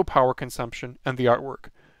super low power consumption and the artwork.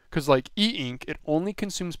 Cuz like e-ink, it only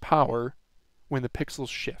consumes power when the pixels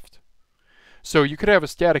shift. So you could have a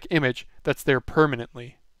static image that's there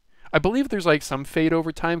permanently. I believe there's like some fade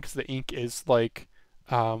over time because the ink is like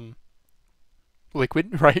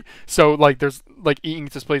liquid, right? So like there's like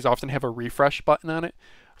e-ink displays often have a refresh button on it.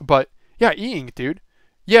 But yeah, e-ink, dude.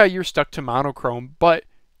 Yeah, you're stuck to monochrome, but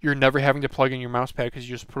you're never having to plug in your mouse pad because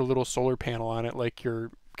you just put a little solar panel on it like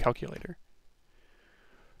your calculator.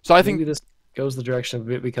 So I think maybe this goes the direction of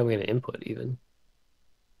it becoming an input even.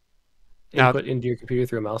 now, Input into your computer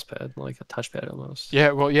through a mouse pad, like a touchpad almost.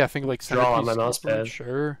 yeah, well, yeah, think like Draw on my centerpiece mouse keyboard, pad.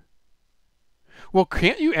 sure. Well,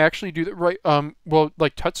 can't you actually do that right? Well,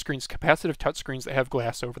 like touchscreens, capacitive touchscreens that have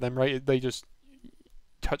glass over them, right? They just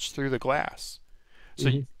touch through the glass. So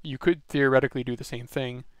you could theoretically do the same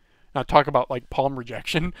thing. Not talk about like palm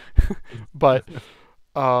rejection, but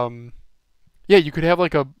yeah, you could have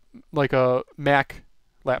like a Mac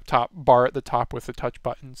laptop bar at the top with the touch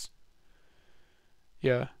buttons.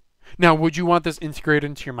 Yeah. Now, would you want this integrated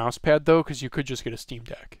into your mouse pad though? Because you could just get a Steam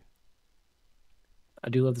Deck. I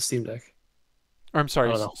do love the Steam Deck. Or I'm sorry,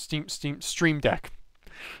 I don't know. Stream Deck.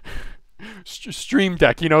 Stream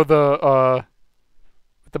Deck. You know the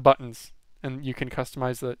with the buttons, and you can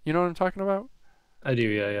customize the. You know what I'm talking about? I do,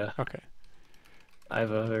 yeah. Okay. I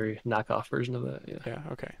have a very knockoff version of that, yeah. Yeah.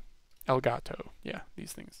 Okay. Elgato. Yeah.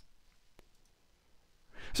 These things.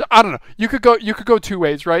 So I don't know. You could go two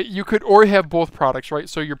ways, right? You could or have both products, right?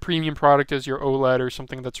 So your premium product is your OLED or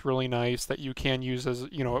something that's really nice that you can use as,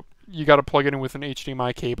 you know, you got to plug it in with an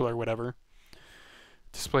HDMI cable or whatever.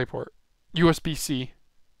 DisplayPort. USB-C.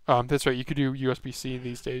 That's right. You could do USB-C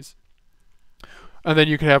these days. And then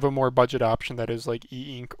you could have a more budget option that is like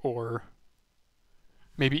e-ink or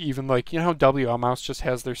maybe even like, you know how WLMouse just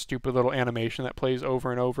has their stupid little animation that plays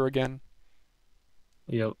over and over again?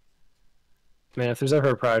 Yep. Man, if there's ever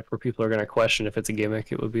a product where people are going to question if it's a gimmick,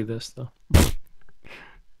 it would be this, though.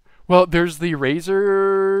 Well, there's the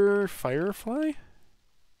Razer Firefly?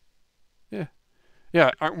 Yeah.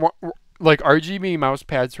 Yeah, like RGB mouse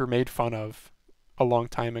pads were made fun of a long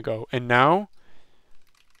time ago. And now,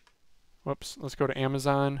 whoops, let's go to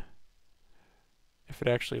Amazon. If it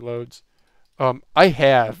actually loads. I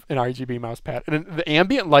have an RGB mouse pad. And the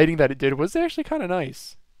ambient lighting that it did was actually kind of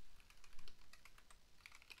nice.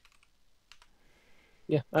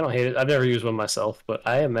 Yeah, I don't hate it. I've never used one myself, but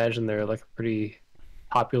I imagine they're like a pretty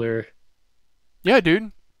popular Yeah,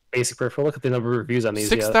 dude. basic peripheral. Look at the number of reviews on these.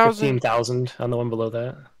 6,000? Yeah, 15,000 on the one below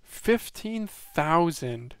that.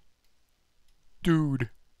 15,000. Dude.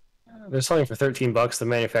 They're selling for $13. The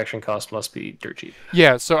manufacturing cost must be dirt cheap.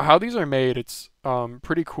 Yeah, so how these are made, it's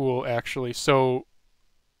pretty cool actually. So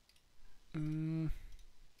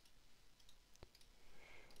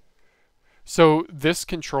so this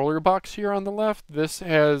controller box here on the left, this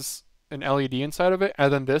has an LED inside of it,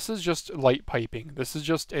 and then this is just light piping. This is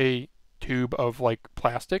just a tube of like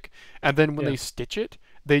plastic, and then when they stitch it,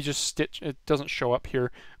 they just stitch. It doesn't show up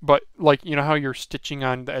here, but like, you know how you're stitching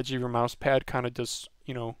on the edge of your mouse pad kind of just,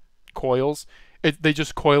 you know, coils. They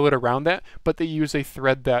just coil it around that, but they use a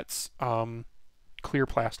thread that's clear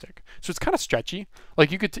plastic, so it's kind of stretchy.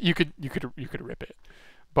 Like you could rip it,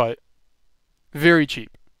 but very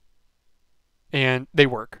cheap, and they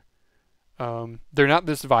work. They're not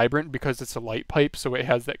this vibrant because it's a light pipe, so it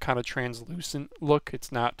has that kind of translucent look.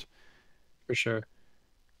 It's not. For sure.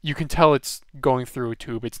 You can tell it's going through a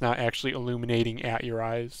tube. It's not actually illuminating at your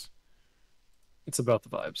eyes. It's about the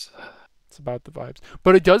vibes. It's about the vibes.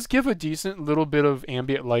 But it does give a decent little bit of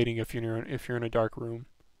ambient lighting if you're in a dark room.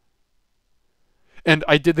 And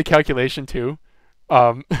I did the calculation too,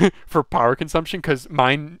 for power consumption, because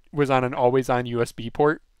mine was on an always-on USB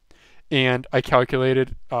port, and I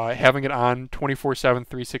calculated having it on 24/7,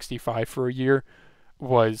 365 for a year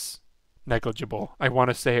was negligible. I want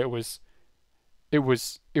to say it was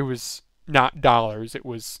not dollars, it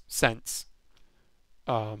was cents.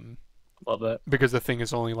 Love that. Because the thing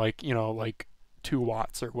is only like, you know, like 2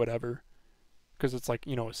 watts or whatever, because it's like,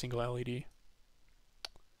 you know, a single LED.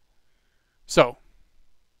 So,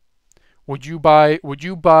 would you buy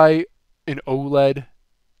an OLED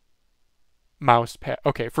mouse pad?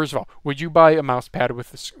 Okay, first of all, would you buy a mouse pad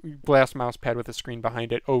with a glass mouse pad with a screen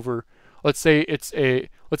behind it over let's say it's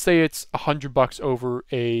 $100 over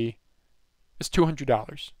it's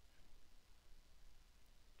 $200.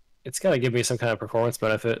 It's got to give me some kind of performance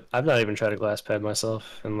benefit. I've not even tried a glass pad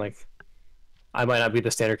myself, and like I might not be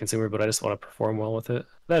the standard consumer, but I just want to perform well with it.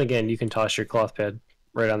 Then again, you can toss your cloth pad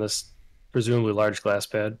right on this presumably large glass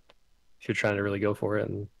pad if you're trying to really go for it,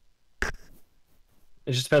 and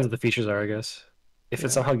it just depends what the features are, I guess. If it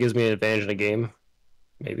somehow gives me an advantage in a game,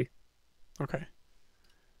 maybe. Okay.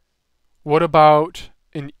 What about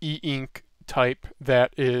an e-ink type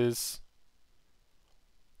that is,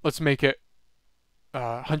 let's make it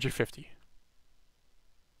 150?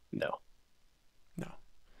 No. No.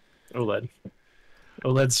 OLED.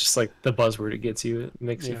 OLED's just like the buzzword. It gets you. It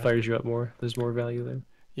makes you, fires you up more. There's more value there.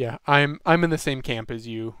 Yeah, I'm in the same camp as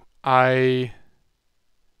you. I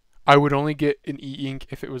would only get an e-ink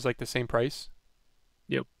if it was like the same price.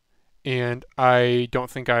 Yep. And I don't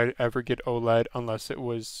think I'd ever get OLED unless it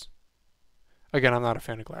was, again, I'm not a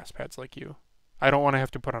fan of glass pads like you. I don't want to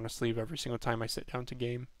have to put on a sleeve every single time I sit down to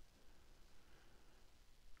game.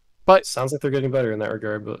 But sounds like they're getting better in that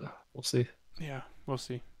regard, but we'll see. Yeah, we'll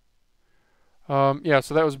see. Yeah,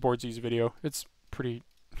 so that was Boardzy's video. It's pretty,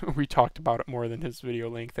 we talked about it more than his video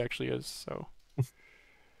length actually is, so.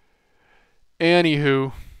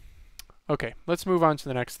 Anywho, okay, let's move on to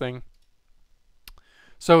the next thing.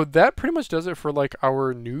 So that pretty much does it for like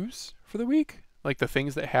our news for the week, like the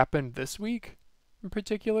things that happened this week in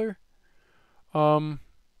particular. Do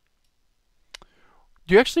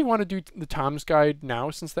you actually want to do the Tom's Guide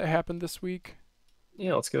now since that happened this week?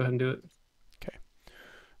 Yeah, let's go ahead and do it. Okay.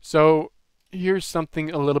 So here's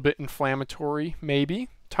something a little bit inflammatory, maybe.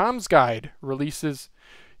 Tom's Guide releases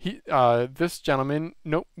this gentleman,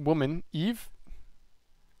 no, woman, Eve,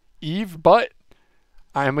 but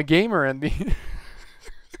I'm a gamer and the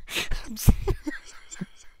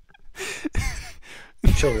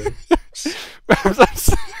Children.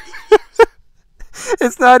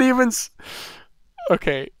 It's not even.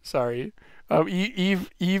 Okay, sorry.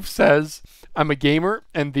 Eve says, I'm a gamer,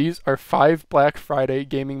 and these are 5 Black Friday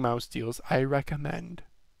gaming mouse deals I recommend.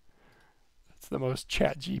 That's the most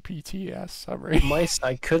ChatGPT-ass summary. Mice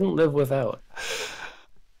I couldn't live without.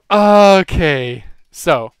 Okay,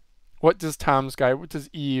 so what does Tom's Guide? What does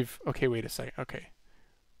Eve? Okay, wait a second. Okay,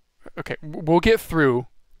 we'll get through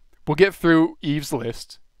Eve's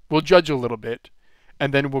list. We'll judge a little bit,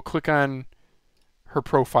 and then we'll click on her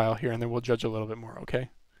profile here, and then we'll judge a little bit more. Okay.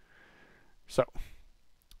 So,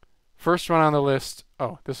 first one on the list.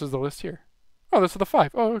 Oh, this is the list here. Oh, this is the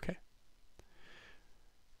 5. Oh, okay.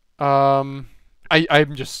 I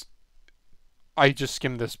just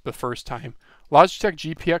skimmed this the first time. Logitech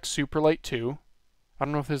GPX Superlight 2. I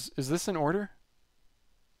don't know if is this in order?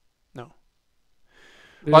 No.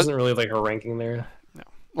 There isn't really like a ranking there. No.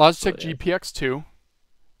 Logitech GPX 2.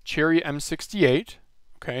 Cherry M68.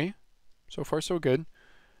 Okay. So far so good.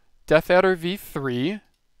 Death Adder V3.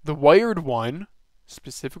 The wired one,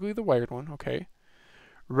 specifically the wired one, okay.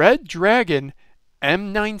 Red Dragon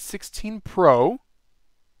M916 Pro,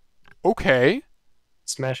 okay.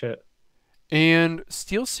 Smash it. And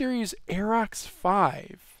SteelSeries Aerox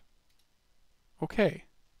 5, okay.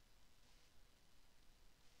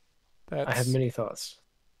 I have many thoughts.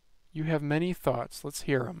 You have many thoughts. Let's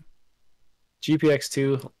hear them.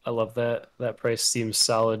 GPX2, I love that. That price seems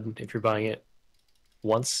solid if you're buying it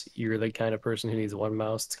once. You're the kind of person who needs one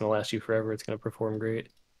mouse. It's going to last you forever. It's going to perform great.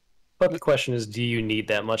 But the question is, do you need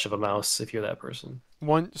that much of a mouse if you're that person?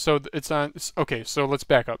 It's on. Okay, so let's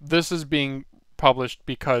back up. This is being published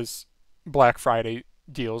because Black Friday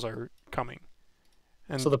deals are coming.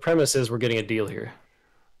 And so the premise is we're getting a deal here.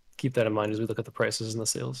 Keep that in mind as we look at the prices and the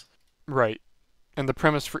sales. Right. And the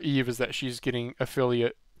premise for Eve is that she's getting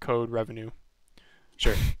affiliate code revenue.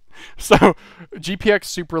 Sure. So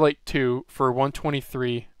GPX Superlight 2 for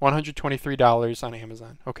 $123 on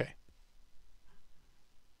Amazon. Okay.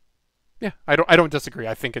 Yeah, I don't disagree.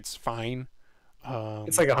 I think it's fine.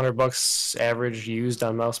 It's like $100 average used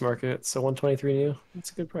on Mouse Market, so $123 new.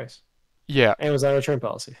 It's a good price. Yeah. Amazon return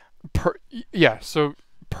policy. Yeah. So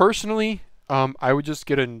personally, I would just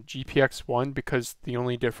get a GPX 1 because the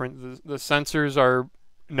only difference the sensors are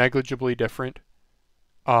negligibly different.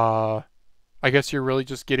 I guess you're really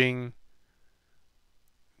just getting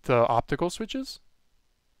the optical switches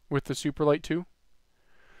with the Superlight 2.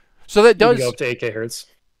 So that does go up to 8K hertz.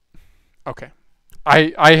 Okay.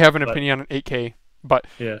 I have an opinion on 8K, but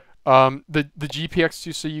yeah. The GPX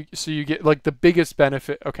 2, so you get like the biggest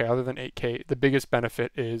benefit, okay, other than 8K, the biggest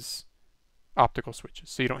benefit is optical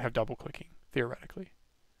switches. So you don't have double clicking theoretically.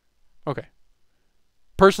 Okay.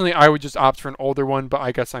 personally, I would just opt for an older one, but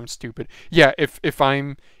I guess I'm stupid. Yeah, if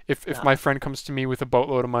Yeah. my friend comes to me with a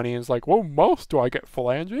boatload of money and is like, "Whoa, mouse, do I get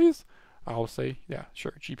phalanges?" I'll say, "Yeah,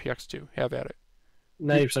 sure, GPX2, have at it." You,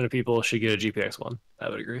 90% of people should get a GPX1. I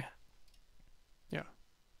would agree. yeah,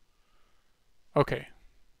 okay,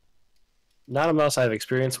 Not a mouse I have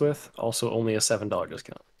experience with. Also, only a $7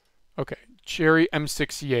 discount. okay. Cherry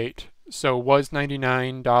M68. So was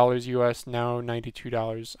 $99 US, now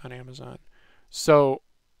 $92 on Amazon. So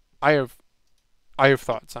I have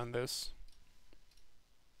thoughts on this.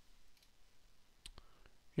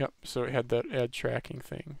 Yep. So it had that ad tracking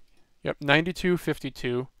thing. Yep.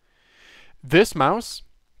 9252. This mouse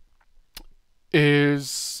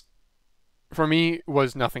is, for me,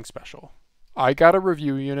 was nothing special. I got a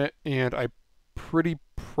review unit and I pretty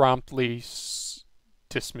promptly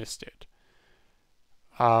dismissed it.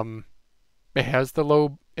 Um, it has the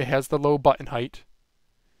low button height.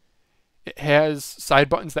 It has side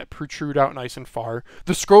buttons that protrude out nice and far.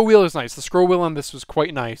 The scroll wheel is nice. The scroll wheel on this was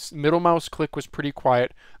quite nice. Middle mouse click was pretty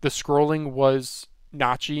quiet. The scrolling was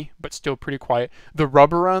notchy, but still pretty quiet. The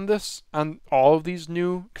rubber on this, on all of these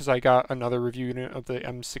new, because I got another review unit of the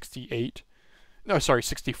M68. No, sorry,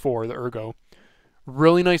 64, the Ergo.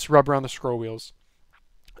 Really nice rubber on the scroll wheels.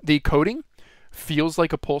 The coating feels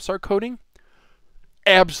like a Pulsar coating.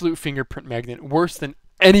 Absolute fingerprint magnet. Worse than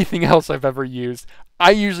anything else I've ever used.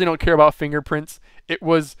 I usually don't care about fingerprints. It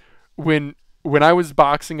was when I was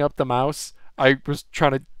boxing up the mouse, I was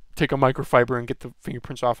trying to take a microfiber and get the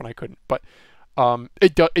fingerprints off and I couldn't. But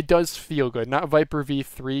it does feel good. Not Viper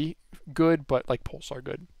V3 good, but like Pulsar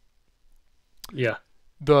good. Yeah.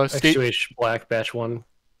 The skate X2H Black Batch 1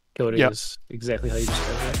 coating is exactly how you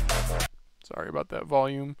describe it. Sorry about that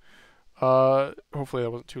volume. Hopefully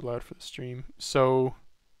that wasn't too loud for the stream. So,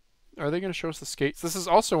 are they going to show us the skates? This is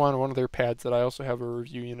also on one of their pads that I also have a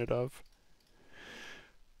review unit of.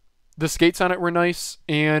 The skates on it were nice,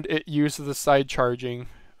 and it uses the side charging.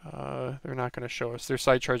 They're not going to show us. They're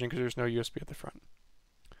side charging because there's no USB at the front.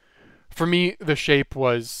 For me, the shape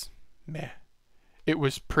was meh. It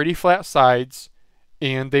was pretty flat sides,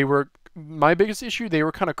 and they were, my biggest issue, they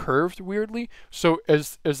were kind of curved weirdly. So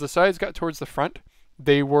as the sides got towards the front,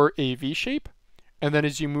 they were a V shape, and then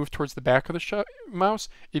as you move towards the back of the mouse,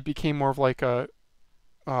 it became more of like a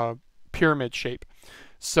pyramid shape.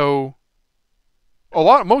 So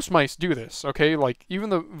most mice do this, okay? Like even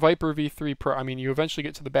the Viper V3 Pro, I mean, you eventually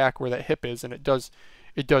get to the back where that hip is, and it does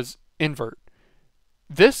invert.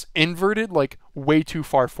 This inverted like way too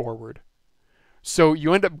far forward. So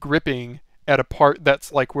you end up gripping at a part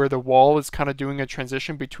that's like where the wall is kind of doing a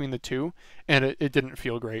transition between the two, and it didn't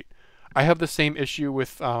feel great. I have the same issue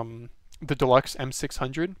with the Deluxe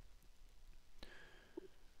M600.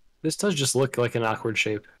 This does just look like an awkward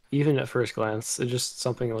shape, even at first glance. It just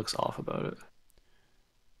something looks off about it.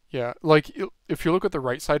 Yeah, like if you look at the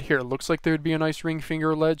right side here, it looks like there would be a nice ring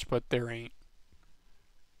finger ledge, but there ain't.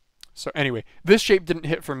 So anyway, this shape didn't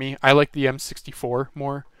hit for me. I like the M64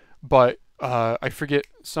 more, but I forget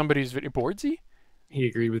somebody's video. Boardzy? He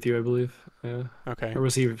agreed with you, I believe. Yeah. Okay. Or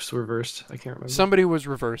was he reversed? I can't remember. Somebody was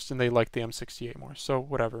reversed and they liked the M68 more. So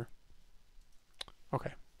whatever.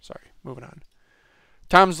 Okay. Sorry. Moving on.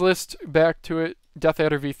 Tom's list. Back to it. Death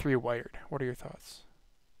Adder V3 wired. What are your thoughts?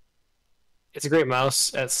 It's a great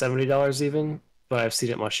mouse at $70 even, but I've seen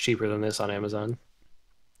it much cheaper than this on Amazon.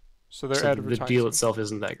 So they're So advertising. the deal itself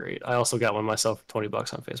isn't that great. I also got one myself, $20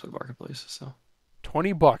 on Facebook Marketplace. So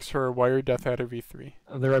 $20 for a wired Death Adder V3.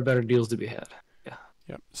 there are better deals to be had. Yeah.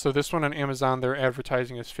 Yep. So this one on Amazon, they're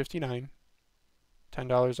advertising as $59,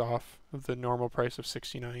 $10 off of the normal price of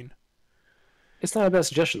 $69. It's not a bad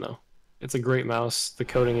suggestion though. It's a great mouse. The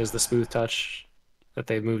coating is the smooth touch that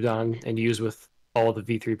they've moved on and use with all the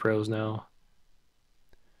V3 Pros now.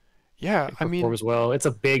 Yeah, It performs well. It's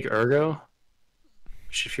a big ergo,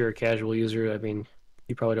 which if you're a casual user, I mean,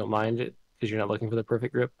 you probably don't mind it because you're not looking for the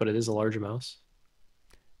perfect grip, but it is a larger mouse.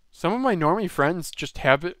 some of my normie friends just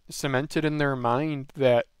have it cemented in their mind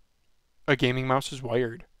that a gaming mouse is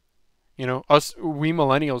wired. You know, we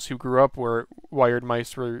millennials who grew up where wired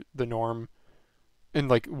mice were the norm, and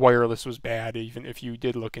like wireless was bad, even if you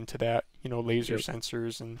did look into that, you know, laser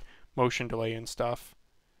sensors and motion delay and stuff.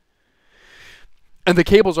 And the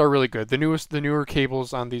cables are really good. The newer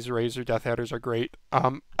cables on these Razer Death Adders are great.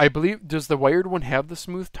 I believe, does the wired one have the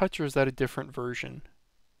smooth touch, or is that a different version?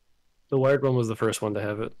 The wired one was the first one to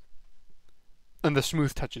have it. And the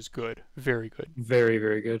smooth touch is good, very good. Very,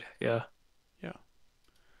 very good. Yeah. Yeah.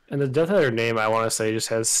 And the Death Adder name, I want to say, just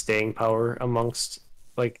has staying power amongst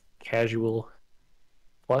like casual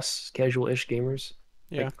plus casual-ish gamers.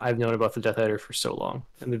 Yeah. Like, I've known about the Death Adder for so long,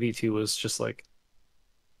 and the V2 was just like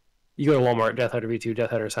You go to Walmart, Death Adder V2,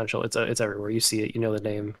 Death Adder Essential. It's everywhere. You see it. You know the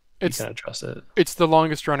name. You It's kind of trust it. it's the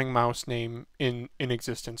longest running mouse name in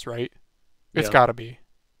existence, right? It's Yeah. got to be.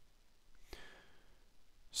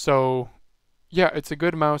 So, yeah, it's a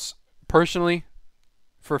good mouse. Personally,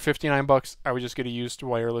 for 59 bucks, I would just get a used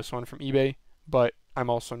wireless one from eBay, but I'm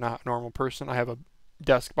also not a normal person. I have a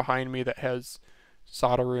desk behind me that has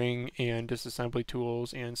soldering and disassembly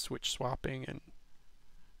tools and switch swapping and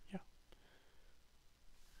yeah.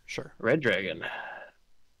 Sure. Red Dragon.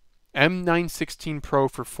 M916 Pro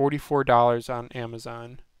for $44 on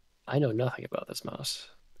Amazon. I know nothing about this mouse.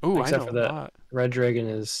 Ooh, I Except know for a that, lot. Red Dragon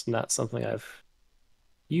is not something I've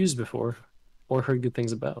used before or heard good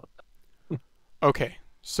things about. Okay,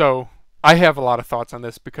 so I have a lot of thoughts on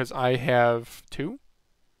this because I have two.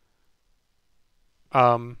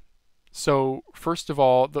 So first of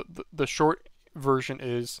all, the short version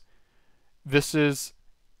is this is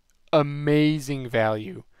amazing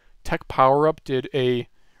value. Tech Power Up did a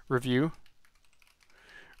review.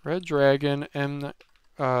 Red Dragon M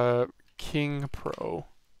King Pro.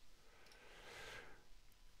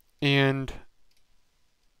 And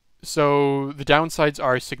so the downsides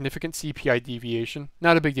are significant CPI deviation.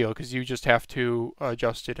 Not a big deal because you just have to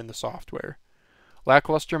adjust it in the software.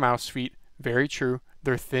 Lackluster mouse feet. Very true.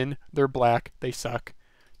 They're thin. They're black. They suck.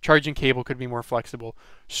 Charging cable could be more flexible.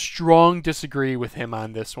 Strong disagree with him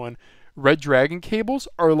on this one. Red Dragon cables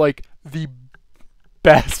are like the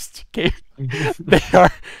best cable. They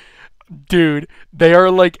are, dude, they are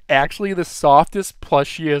like actually the softest,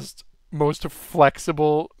 plushiest, most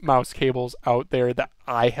flexible mouse cables out there that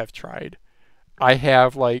I have tried. I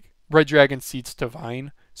have like Red Dragon seats to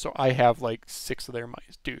Vine, so I have like 6 of their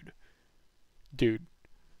mice. Dude.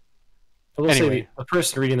 I will Anyway. say the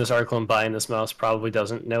person reading this article and buying this mouse probably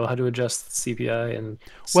doesn't know how to adjust CPI and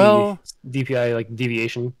Well, DPI like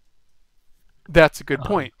deviation. that's a good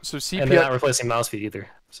point. So And they're not CPI, replacing mouse feet either.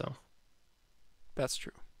 So that's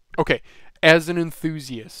true. Okay, as an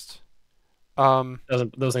enthusiast,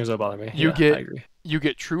 those things don't bother me. you Yeah, get I agree. you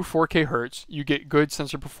get true 4K hertz. You get good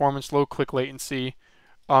sensor performance, low click latency.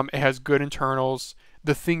 It has good internals.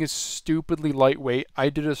 The thing is stupidly lightweight. I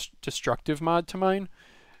did a destructive mod to mine.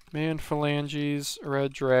 Man, Phalanges,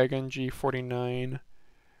 Red Dragon, G49,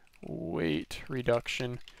 weight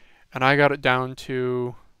reduction. And I got it down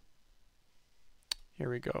to, here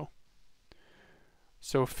we go.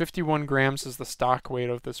 So 51 grams is the stock weight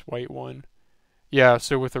of this white one. Yeah,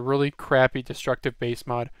 so with a really crappy destructive base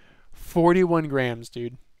mod, 41 grams,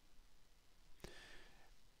 dude.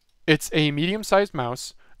 It's a medium-sized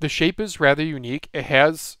mouse. The shape is rather unique.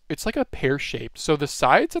 It's like a pear shape. So the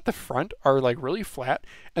sides at the front are like really flat,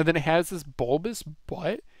 and then it has this bulbous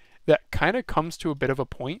butt that kind of comes to a bit of a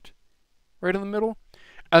point right in the middle.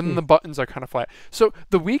 And then the buttons are kind of flat. So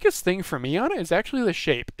the weakest thing for me on it is actually the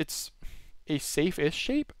shape. It's a safe-ish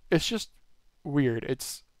shape. It's just weird.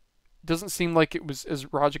 Doesn't seem like it was,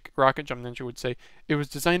 as Rocket Jump Ninja would say, it was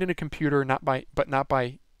designed in a computer, not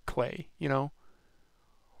by clay, you know?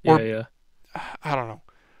 Or, Yeah. I don't know.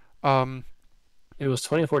 It was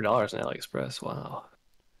 $24 on AliExpress. Wow.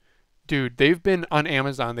 Dude, they've been on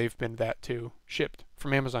Amazon. They've been that too. Shipped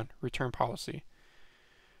from Amazon. Return policy.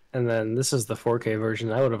 And then this is the 4K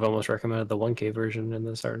version. I would have almost recommended the 1K version in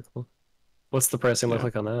this article. What's the pricing look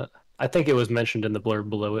like on that? I think it was mentioned in the blurb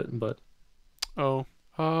below it, but Oh,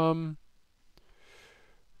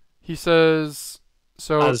 he says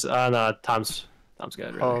so. as on Tom's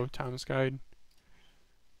guide. Rather. Oh, Tom's guide.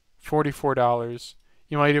 $44.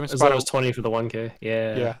 You might even As spot low as 20 for the 1K.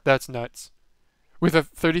 Yeah. Yeah, that's nuts. With a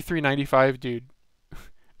 33.95, dude.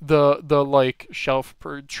 The like shelf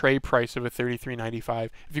per tray price of a 33.95.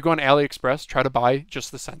 If you go on AliExpress, try to buy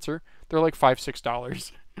just the sensor, they're like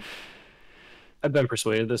 $5-6. I've been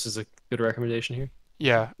persuaded. This is a good recommendation here.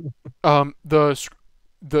 Yeah. So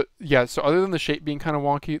other than the shape being kind of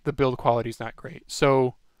wonky, the build quality is not great.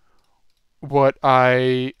 So what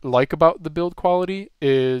I like about the build quality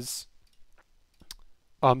is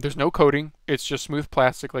there's no coating. It's just smooth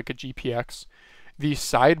plastic like a GPX. These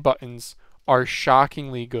side buttons are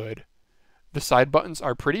shockingly good. The side buttons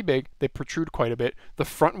are pretty big. They protrude quite a bit. The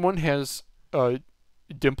front one has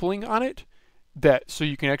dimpling on it so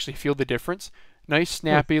you can actually feel the difference. Nice,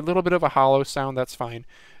 snappy, a little bit of a hollow sound, that's fine.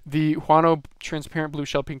 The Huano transparent blue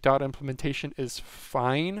shell pink dot implementation is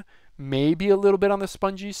fine. Maybe a little bit on the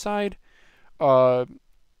spongy side. And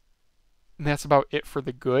that's about it for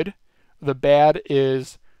the good. The bad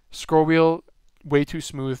is scroll wheel way too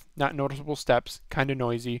smooth, not noticeable steps, kind of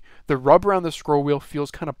noisy. The rubber on the scroll wheel feels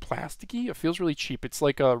kind of plasticky. It feels really cheap. It's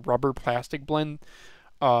like a rubber plastic blend.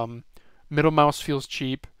 Middle mouse feels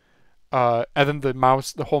cheap. and then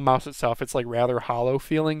the whole mouse itself, it's like rather hollow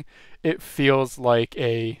feeling. It feels like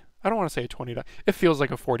I don't want to say a $20. It feels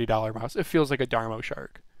like a $40 mouse. It feels like a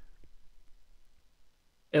Darmoshark.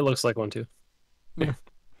 It looks like one too. Yeah.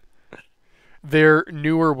 Their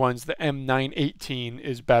newer ones, the M918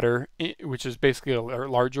 is better, which is basically a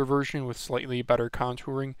larger version with slightly better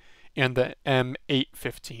contouring, and the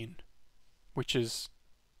M815, which is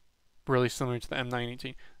really similar to the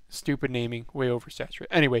M918. Stupid naming, way oversaturated.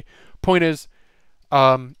 Anyway, point is,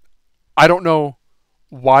 I don't know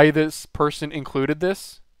why this person included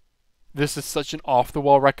this. This is such an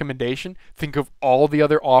off-the-wall recommendation. Think of all the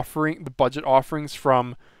other the budget offerings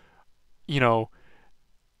from,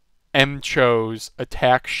 M-Chose,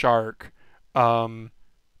 Attack Shark,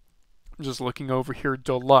 just looking over here,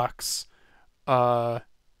 Deluxe, Philena,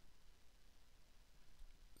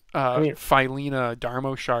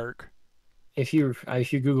 Darmoshark. If you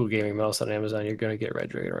Google gaming mouse on Amazon, you're going to get Red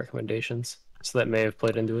Dragon recommendations. So that may have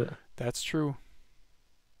played into it. That's true.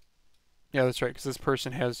 Yeah, that's right. Because this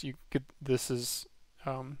person has this is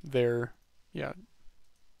their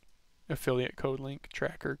affiliate code link,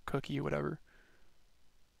 tracker, cookie, whatever.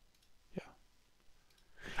 Yeah.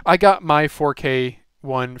 I got my 4K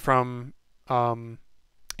one from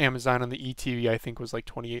Amazon on the ETV. I think was like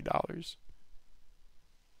 $28.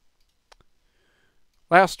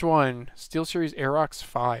 Last one, SteelSeries Aerox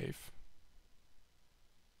 5.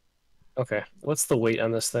 Okay, what's the weight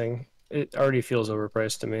on this thing? It already feels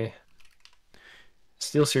overpriced to me.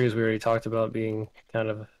 SteelSeries we already talked about being kind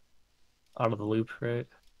of out of the loop, right?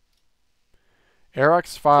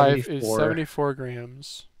 Aerox 5 74. is 74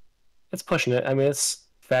 grams. It's pushing it. I mean, it's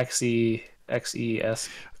Vaxee XES.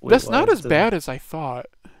 That's not as bad as I thought.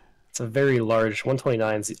 It's a very large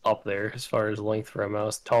 129 is up there as far as length for a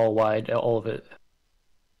mouse, tall, wide, all of it.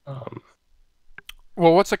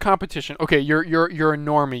 Well, what's a competition? Okay, you're a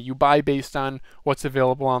normie. You buy based on what's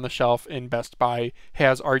available on the shelf, and Best Buy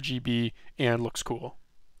has RGB and looks cool.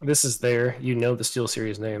 This is there. You know the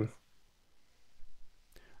SteelSeries name.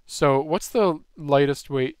 So, what's the lightest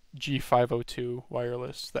weight G502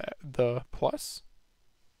 wireless? The Plus?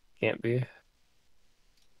 Can't be.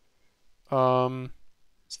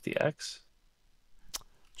 It's the X.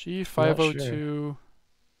 G502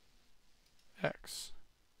 X.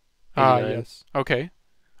 Yes. Okay.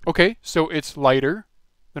 Okay, so it's lighter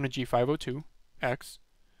than a G502 X.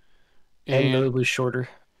 And notably shorter.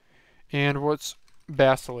 And what's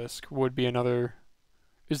Basilisk would be another...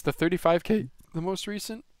 Is the 35K the most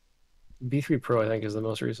recent? V3 Pro, I think, is the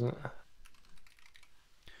most recent.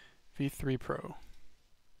 V3 Pro.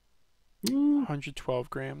 112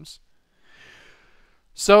 grams.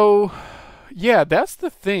 So, yeah, that's the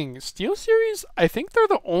thing. SteelSeries, I think they're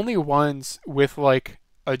the only ones with like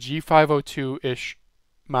a G502-ish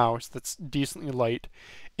mouse that's decently light,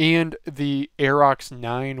 and the Aerox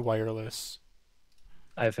 9 wireless.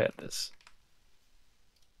 I've had this.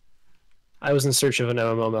 I was in search of an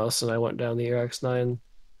MMO mouse, and I went down the Aerox 9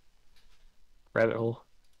 rabbit hole.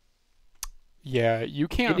 Yeah, you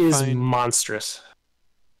can't It is find... monstrous.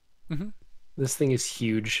 Mm-hmm. This thing is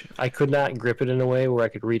huge. I could not grip it in a way where I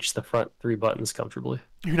could reach the front 3 buttons comfortably.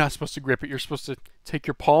 You're not supposed to grip it. You're supposed to take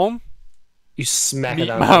your palm... You smack Meat it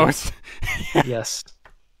on mouse. Yes.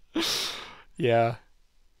 Yeah.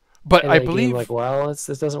 But and I game, believe... like, wow, this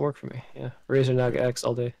doesn't work for me. Yeah. Razer Naga X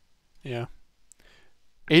all day. Yeah.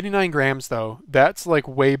 89 grams, though. That's, like,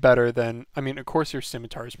 way better than... I mean, of course, your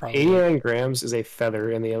Scimitar's probably... 89 grams is a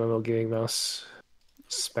feather in the MMO gaming mouse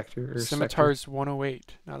specter. Scimitar's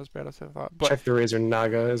 108. Not as bad as I thought. But check the Razer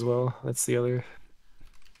Naga as well. That's the other...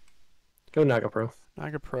 Go Naga Pro.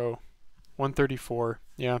 Naga Pro. 134.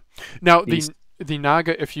 Yeah. Now, the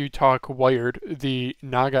Naga, if you talk wired, the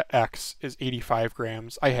Naga X is 85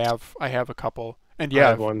 grams. I have a couple. And yeah. I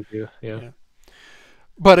have one too. Yeah.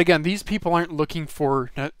 But again, these people aren't looking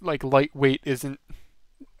for, like, lightweight isn't,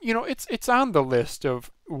 it's on the list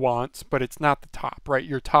of wants, but it's not the top, right?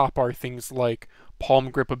 Your top are things like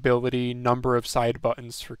palm grip ability, number of side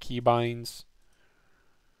buttons for keybinds.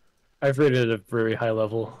 I've rated at a very high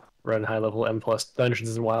level, run high level M+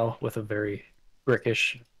 Dungeons and WoW with a very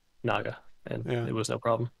brickish Naga, and it was no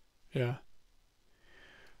problem. Yeah.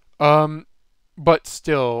 But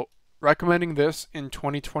still, recommending this in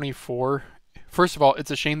 2024. First of all, it's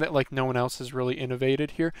a shame that like no one else has really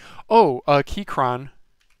innovated here. Oh, Keychron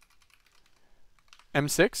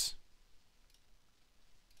M6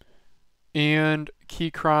 and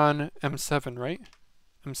Keychron M7, right?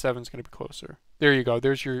 M7 is going to be closer. There you go.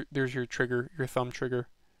 There's your trigger, your thumb trigger.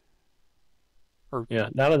 Or yeah,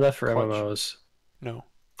 not enough for clutch. MMOs. No.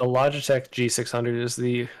 The Logitech G600 is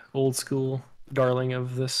the old school darling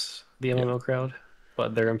of the MMO crowd.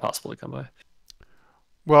 but they're impossible to come by.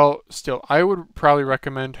 Well, still, I would probably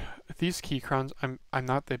recommend these Keychrons. I'm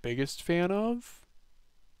not the biggest fan of.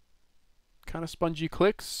 Kind of spongy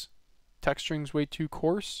clicks. Texturing's way too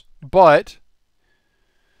coarse. But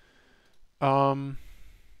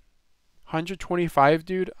 125,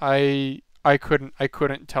 dude, I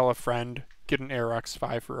couldn't tell a friend get an Aerox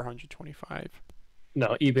 5 for 125.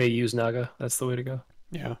 No, eBay use Naga. That's the way to go.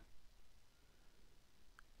 Yeah.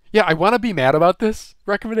 Yeah, I want to be mad about this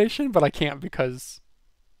recommendation, but I can't because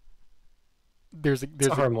there's It's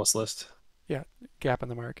a harmless list. yeah, gap in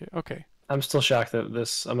the market. Okay. I'm still shocked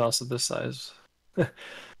that a mouse of this size. Like,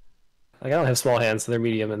 I don't have small hands, so they're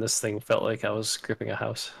medium, and this thing felt like I was gripping a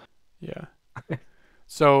house. Yeah.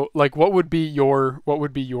 So, like, what would be your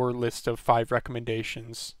list of 5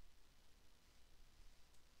 recommendations?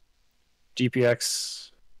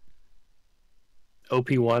 GPX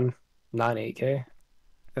OP1 non-8K.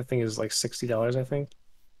 That thing is like $60, I think.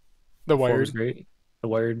 The Performs wired. great. The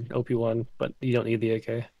wired OP1, but you don't need the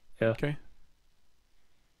 8K. Yeah. Okay.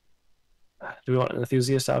 Do we want an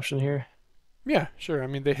enthusiast option here? Yeah, sure. I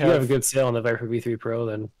mean, they If you have a have. good sale on the Viper V3 Pro,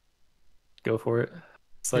 then go for it.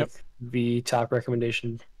 It's like the top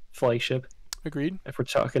recommendation flagship. Agreed. If we're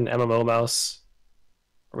talking MMO mouse,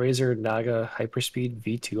 Razer Naga Hyperspeed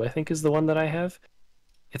V2, I think is the one that I have.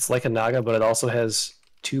 It's like a Naga, but it also has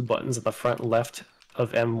 2 buttons at the front left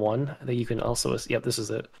of M1 that you can also. Yep, this is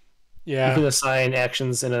it. You Yeah. can assign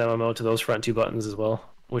actions in an MMO to those front 2 buttons as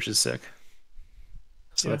well, which is sick.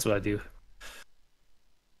 So Yeah. that's what I do.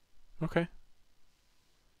 Okay.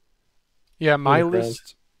 Yeah, my Really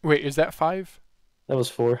list. Wait, is that 5? That was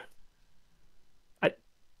 4.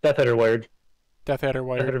 Death Header wired. Death Adder Death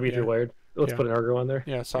wired. Header V3 Yeah. wired. Let's Yeah. put an Argo on there.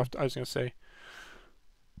 Yeah, soft. I was gonna say.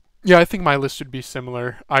 Yeah, I think my list would be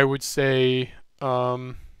similar. I would say,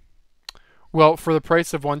 well, for the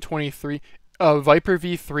price of 123, Viper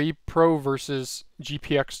V3 Pro versus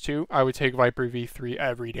GPX2, I would take Viper V3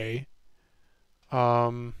 every day.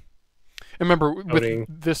 And remember, Coding.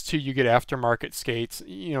 with this too, you get aftermarket skates,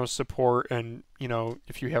 support, and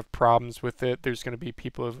if you have problems with it, there's going to be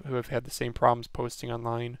people who have had the same problems posting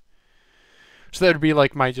online. So that would be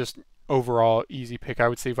like my just overall easy pick. I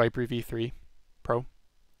would say Viper V3 Pro.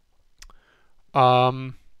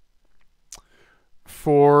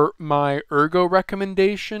 For my Ergo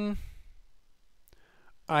recommendation,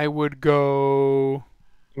 I would go.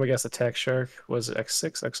 I guess Attack Shark was it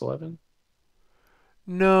X6, X11.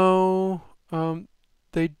 No,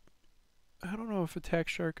 they. I don't know if Attack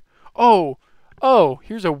Shark. Oh,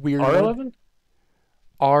 here's a weird one.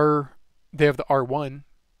 R11. They have the R1.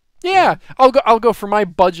 Yeah, I'll go for my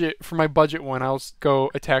budget. For my budget one, I'll go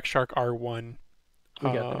Attack Shark R1.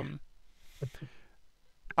 We got there.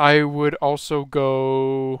 I would also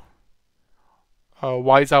go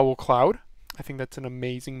Wise Owl Cloud. I think that's an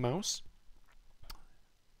amazing mouse.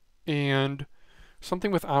 And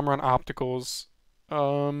something with Omron Opticals.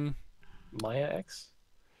 Maya X.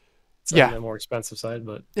 It's Yeah. on the more expensive side,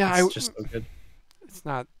 but Yeah, it's just so good. It's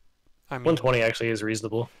not. I mean, 120 actually is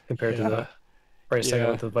reasonable compared to the price tag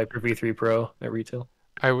on the Viper V3 Pro at retail.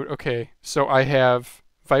 Okay, so I have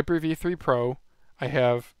Viper V3 Pro. I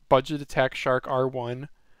have Budget Attack Shark R1.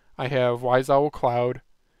 I have Wise Owl Cloud,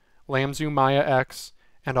 Lamzu Maya X,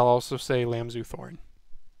 and I'll also say Lamzu Thorn.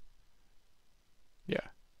 Yeah.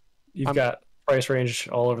 You've got price range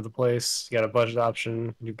all over the place. You got a budget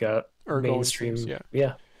option. You've got mainstream.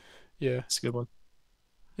 Yeah. It's a good one.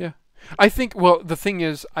 Yeah. I think, well, the thing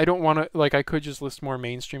is, I don't want to, like, I could just list more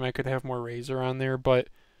mainstream. I could have more Razer on there, but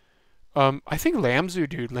I think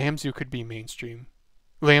Lamzu could be mainstream.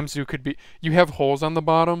 Lamzu could be, you have holes on the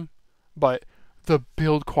bottom, but the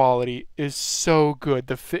build quality is so good.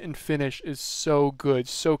 The fit and finish is so good,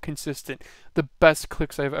 so consistent. The best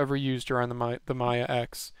clicks I've ever used are on the Maya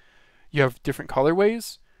X. You have different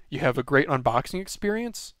colorways. You have a great unboxing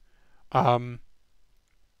experience. They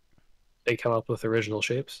come up with original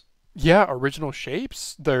shapes. Yeah, original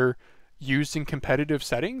shapes. They're used in competitive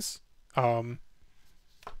settings. Lamzu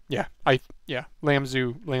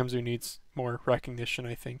needs more recognition,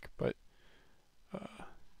 I think. But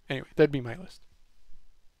anyway, that'd be my list.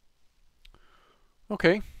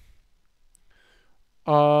 Okay.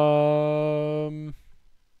 I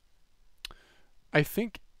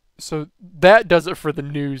think so. That does it for the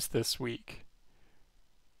news this week.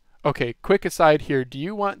 Okay, quick aside here. Do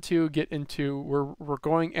you want to get into? We're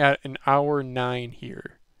going at an hour 9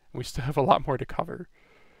 here. We still have a lot more to cover.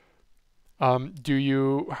 How do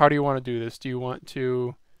you want to do this? Do you want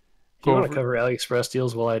to Do you want to cover AliExpress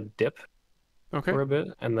deals while I dip a for bit,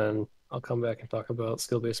 and then I'll come back and talk about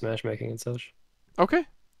skill-based matchmaking and such? Okay.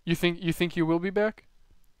 You think you will be back?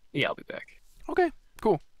 Yeah, I'll be back. Okay.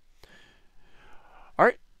 Cool. All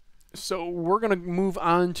right. So we're going to move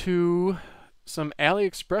on to some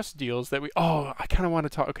AliExpress deals that I kind of want to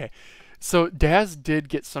talk. Okay. So Dazz did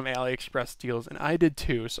get some AliExpress deals, and I did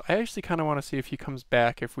too. So I actually kind of want to see if he comes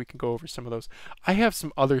back, if we can go over some of those. I have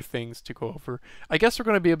some other things to go over. I guess we're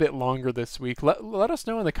going to be a bit longer this week. Let us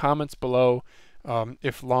know in the comments below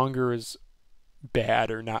if longer is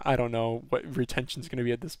bad or not. I don't know what retention is going to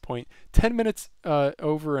be at this point. 10 minutes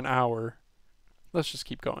over an hour. Let's just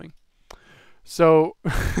keep going. So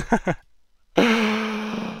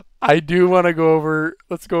I do want to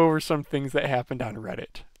let's go over some things that happened on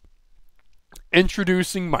Reddit.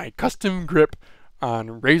 Introducing my custom grip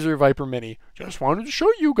on Razer Viper Mini. Just wanted to show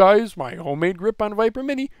you guys my homemade grip on Viper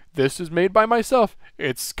Mini. This is made by myself.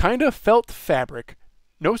 It's kind of felt fabric.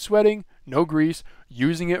 No sweating, no grease,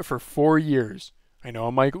 using it for 4 years. I know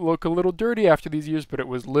it might look a little dirty after these years, but it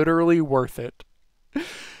was literally worth it.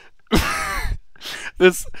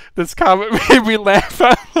 This comment made me laugh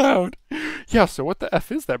out loud. Yeah, so what the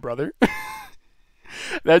F is that, brother?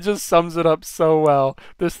 That just sums it up so well.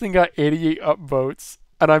 This thing got 88 upvotes,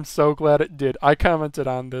 and I'm so glad it did. I commented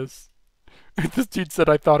on this. This dude said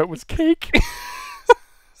I thought it was cake.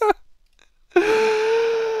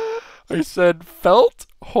 I said, felt?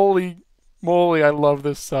 Holy moly, I love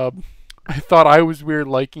this sub. I thought I was weird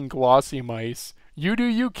liking glossy mice. You do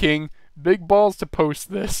you, King. Big balls to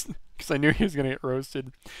post this. Because I knew he was going to get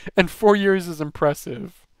roasted. And 4 years is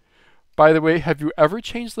impressive. By the way, have you ever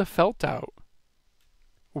changed the felt out?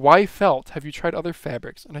 Why felt? Have you tried other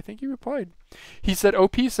fabrics? And I think he replied. He said,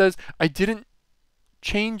 OP says, he didn't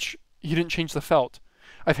change the felt.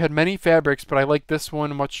 I've had many fabrics, but I like this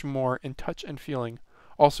one much more in touch and feeling.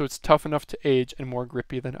 Also, it's tough enough to age and more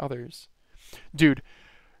grippy than others. Dude,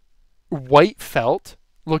 white felt,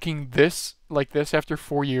 looking like this after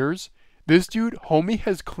 4 years. This dude, homie,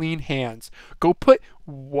 has clean hands. Go put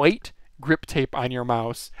white grip tape on your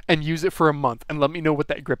mouse and use it for a month and let me know what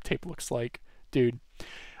that grip tape looks like. Dude,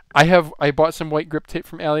 I bought some white grip tape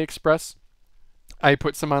from AliExpress. I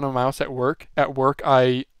put some on a mouse at work. At work,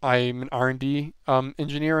 I'm an R&D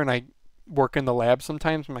engineer, and I work in the lab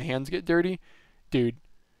sometimes when my hands get dirty. Dude,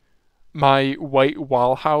 my white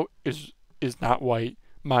Walhout is not white.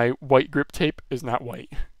 My white grip tape is not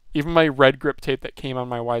white. Even my red grip tape that came on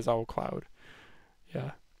my Wise Owl Cloud.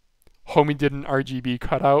 Yeah. Homie did an RGB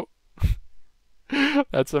cutout.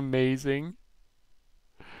 That's amazing.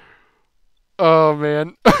 Oh,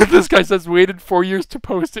 man. This guy says, waited 4 years to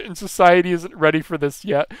post it and society isn't ready for this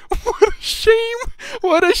yet. What a shame.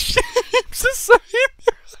 What a shame, society.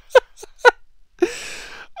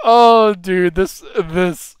 Oh, dude, this.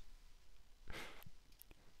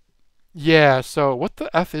 Yeah, so what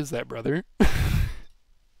the F is that, brother?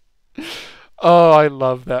 Oh, I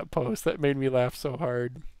love that post. That made me laugh so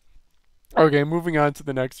hard. Okay, moving on to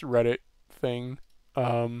the next Reddit thing.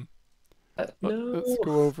 No. Let's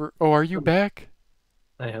go over. Oh, are you back?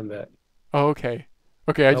 I am back. Oh, okay.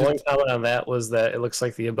 Okay, The only comment on that was that it looks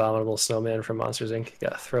like the abominable snowman from Monsters Inc.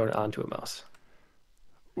 got thrown onto a mouse.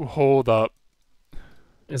 Hold up.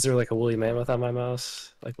 Is there like a woolly mammoth on my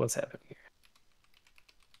mouse? Like, what's happening here?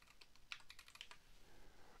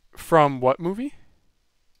 From what movie?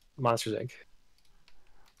 Monsters Inc.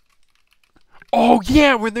 Oh,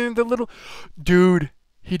 yeah, where they're in the little... Dude,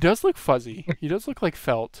 he does look fuzzy. He does look like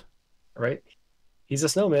felt. Right? He's a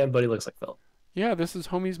snowman, but he looks like felt. Yeah, this is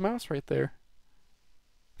homie's mouse right there.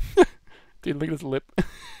 Dude, look at his lip.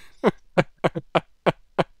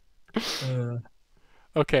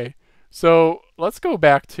 Okay, so let's go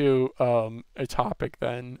back to a topic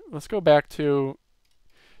then. Let's go back to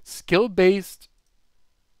skill-based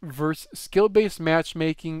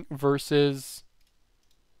matchmaking versus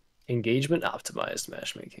engagement optimized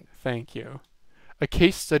matchmaking. Thank you. A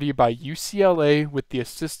case study by UCLA with the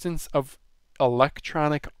assistance of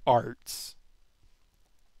Electronic Arts.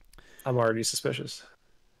 I'm already suspicious.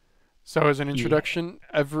 So as an introduction,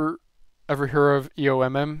 ever heard of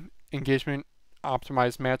EOMM, engagement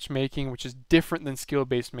optimized matchmaking, which is different than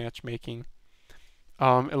skill-based matchmaking?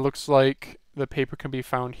 It looks like the paper can be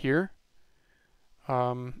found here.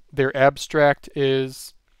 Their abstract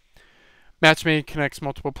is matchmaking connects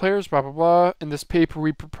multiple players, blah, blah, blah. In this paper,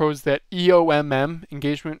 we propose that EOMM,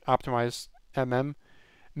 engagement optimized MM,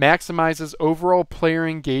 maximizes overall player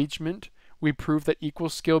engagement. We prove that equal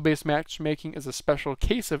skill-based matchmaking is a special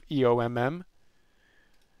case of EOMM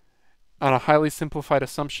on a highly simplified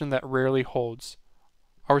assumption that rarely holds.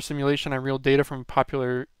 Our simulation on real data from a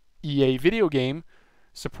popular EA video game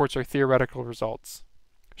supports our theoretical results,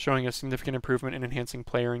 showing a significant improvement in enhancing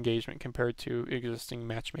player engagement compared to existing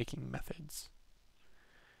matchmaking methods.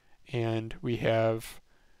 And we have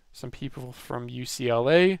some people from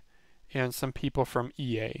UCLA, and some people from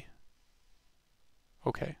EA.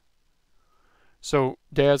 Okay. So,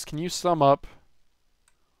 Dazz, can you sum up?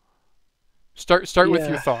 Start with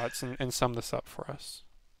your Yeah, thoughts and sum this up for us.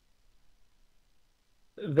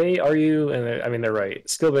 they argue, and I mean they're right.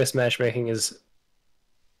 Skill-based matchmaking is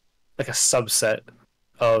like a subset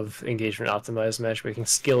of engagement optimized matchmaking.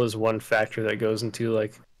 Skill is one factor that goes into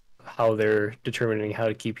like how they're determining how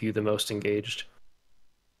to keep you the most engaged.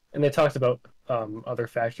 And they talked about other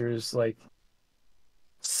factors like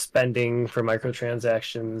spending for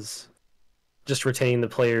microtransactions, just retaining the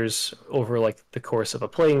players over like the course of a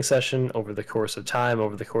playing session, over the course of time,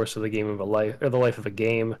 over the course of the game of a life or the life of a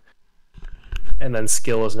game. And then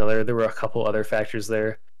skill is another. There were a couple other factors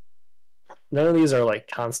there. None of these are like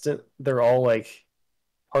constant. They're all like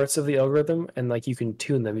parts of the algorithm, and like you can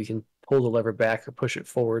tune them. You can pull the lever back or push it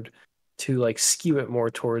forward to like skew it more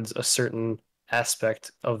towards a certain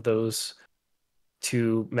aspect of those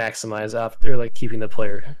to maximize or like keeping the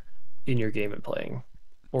player in your game and playing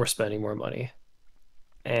or spending more money.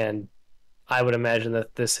 And I would imagine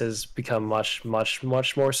that this has become much, much,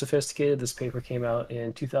 much more sophisticated. This paper came out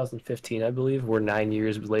in 2015, I believe. We're 9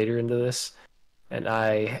 years later into this, and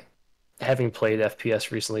I, having played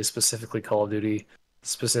FPS recently, specifically Call of Duty,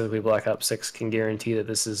 specifically Black Ops 6, can guarantee that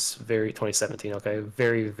this is very 2017. Okay,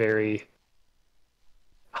 very, very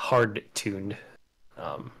hard tuned.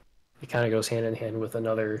 It kind of goes hand in hand with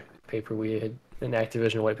another paper we had, an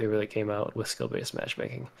Activision white paper that came out with skill-based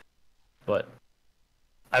matchmaking. But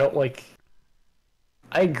I don't like.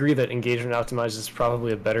 I agree that engagement optimized is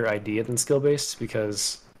probably a better idea than skill-based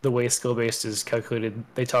because the way skill-based is calculated,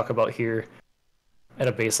 they talk about here at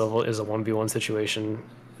a base level is a 1v1 situation.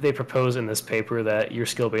 They propose in this paper that your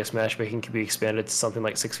skill-based matchmaking can be expanded to something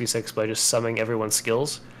like 6v6 by just summing everyone's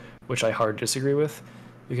skills, which I hard disagree with,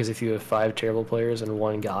 because if you have 5 terrible players and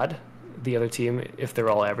 1 god, the other team, if they're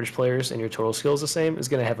all average players and your total skill is the same, is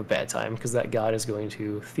going to have a bad time because that god is going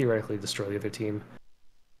to theoretically destroy the other team.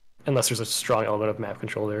 Unless there's a strong element of map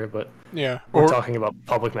control there, but Yeah. we're talking about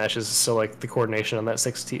public matches, so like the coordination on that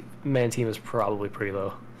 6-man team is probably pretty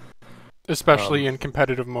low. Especially in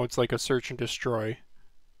competitive modes like a search and destroy.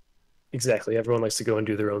 Exactly. Everyone likes to go and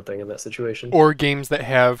do their own thing in that situation. Or games that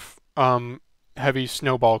have heavy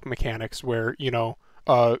snowball mechanics where,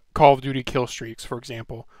 Call of Duty kill streaks, for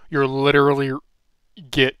example. You're literally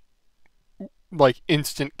get like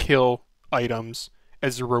instant kill items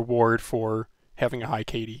as a reward for having a high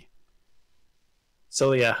KD.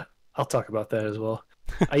 So yeah, I'll talk about that as well.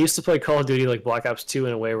 I used to play Call of Duty like Black Ops 2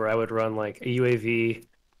 in a way where I would run like a UAV,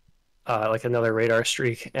 like another radar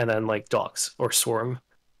streak, and then like dogs or swarm.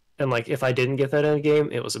 And like if I didn't get that in a game,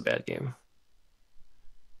 it was a bad game.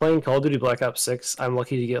 Playing Call of Duty Black Ops 6, I'm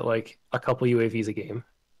lucky to get like a couple UAVs a game,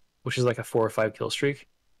 which is like a 4 or 5 kill streak.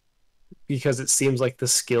 Because it seems like the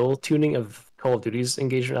skill tuning of Call of Duty's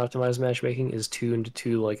engagement optimized matchmaking is tuned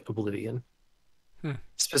to like oblivion.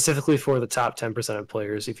 Specifically for the top 10% of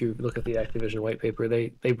players. If you look at the Activision white paper,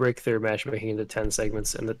 they break their matchmaking into 10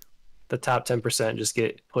 segments, and the top 10% just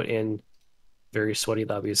get put in very sweaty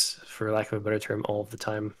lobbies, for lack of a better term, all of the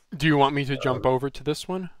time. Do you want me to jump over to this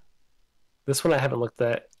one? This one I haven't looked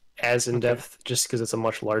at as in depth, just because it's a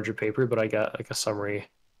much larger paper, but I got like a summary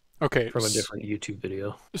from a different YouTube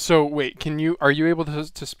video. So wait, are you able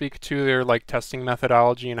to speak to their like testing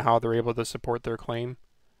methodology and how they're able to support their claim?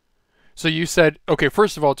 So you said, okay,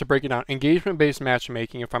 first of all, to break it down, engagement-based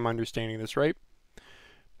matchmaking, if I'm understanding this right,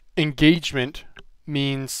 engagement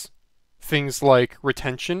means things like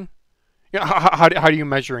retention. Yeah, how do you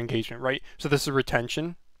measure engagement, right? So this is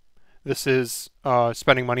retention. This is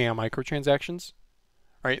spending money on microtransactions,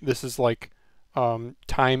 right? This is like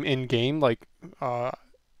time in game, like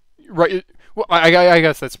right. Well, I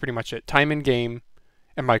guess that's pretty much it. Time in game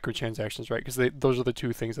and microtransactions, right? Because those are the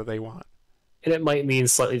two things that they want. And it might mean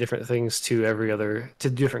slightly different things to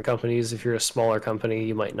different companies. If you're a smaller company,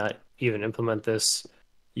 you might not even implement this.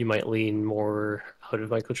 You might lean more out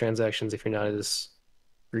of microtransactions if you're not as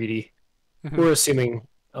greedy. We're assuming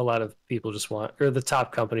a lot of people the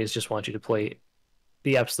top companies just want you to play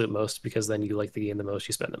the absolute most because then you like the game the most,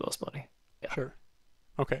 you spend the most money. Yeah. Sure.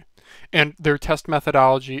 Okay. And their test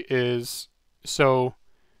methodology is, so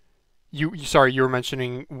you were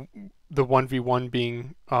mentioning the 1v1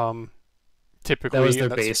 being typically. That was their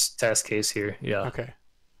base test case here. Yeah. Okay.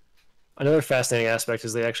 Another fascinating aspect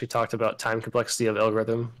is they actually talked about time complexity of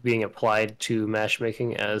algorithm being applied to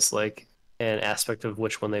matchmaking as like an aspect of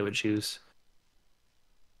which one they would choose.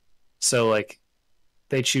 So like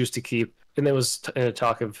they choose to keep, and there was in a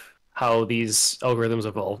talk of how these algorithms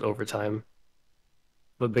evolved over time.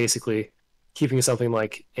 But basically keeping something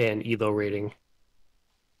like an ELO rating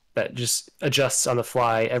that just adjusts on the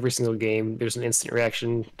fly every single game. There's an instant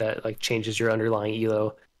reaction that like changes your underlying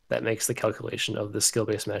elo that makes the calculation of the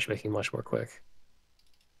skill-based matchmaking much more quick.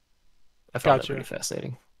 I found that pretty Gotcha.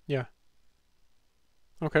 fascinating. Yeah.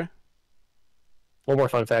 Okay. One more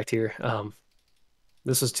fun fact here.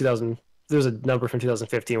 This was 2000. There's a number from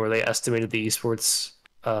 2015 where they estimated the esports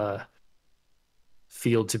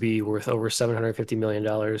field to be worth over $750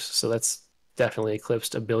 million. So that's definitely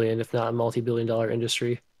eclipsed a billion, if not a multi-billion-dollar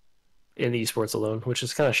industry in esports alone, which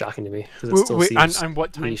is kind of shocking to me because it still Wait, seems on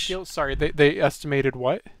what time niche. scale? Sorry, they estimated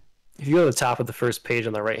what? If you go to the top of the first page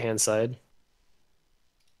on the right-hand side,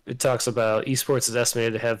 it talks about esports is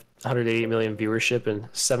estimated to have 188 million viewership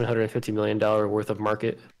and $750 million worth of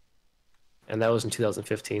market, and that was in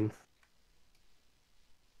 2015.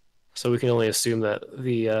 So we can only assume that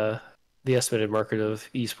the estimated market of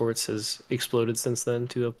esports has exploded since then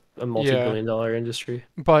to a Yeah, multi-billion-dollar industry.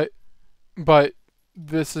 but but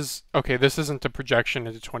this is okay. This isn't a projection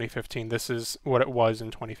into 2015. This is what it was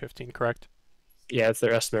in 2015, correct? Yeah, it's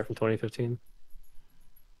their estimate from 2015.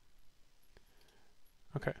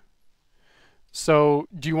 Okay. So,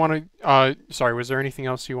 do you want to? Sorry, was there anything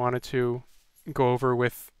else you wanted to go over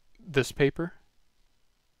with this paper?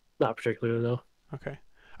 Not particularly, no. Okay.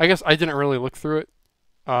 I guess I didn't really look through it.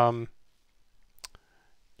 Um,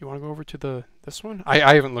 you want to go over to the this one?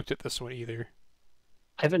 I haven't looked at this one either.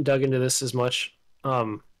 I haven't dug into this as much.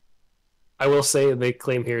 I will say they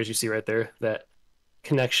claim here, as you see right there, that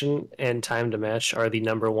connection and time to match are the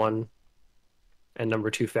number one and number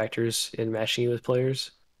two factors in matching with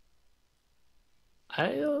players. I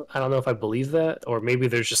don't know if I believe that, or maybe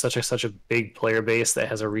there's just such a big player base that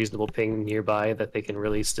has a reasonable ping nearby that they can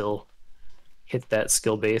really still hit that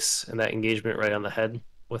skill base and that engagement right on the head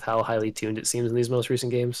with how highly tuned it seems in these most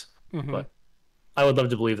recent games. Mm-hmm. But I would love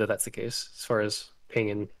to believe that that's the case as far as ping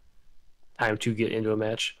and time to get into a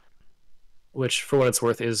match, which for what it's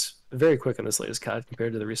worth is very quick in this latest COD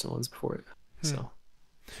compared to the recent ones before it. Hmm. So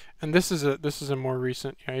And this is a more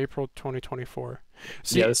recent, yeah, April 2024. yeah,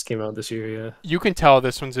 See, this came out this year. Yeah, you can tell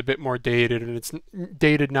this one's a bit more dated, and it's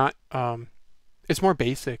dated not it's more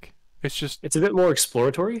basic. It's just it's a bit more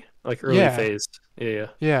exploratory, like early yeah, phase. Yeah, yeah.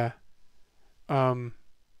 yeah. Um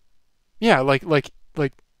yeah, like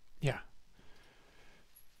yeah.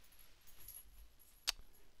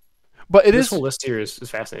 But it This is whole list here is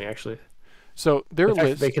fascinating, actually. so The their fact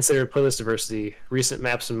that they list. consider playlist diversity, recent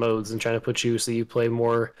maps and modes, and trying to put you so you play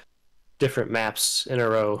more different maps in a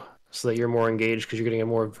row, so that you're more engaged because you're getting a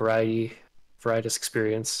more varietous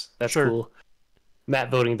experience. That's Sure. cool.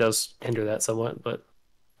 Map voting does hinder that somewhat, but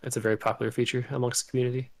it's a very popular feature amongst the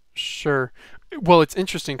community. Sure. Well, it's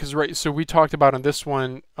interesting because right, so we talked about on this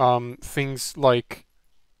one things like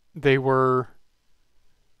they were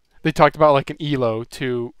they talked about like an elo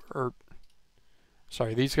to or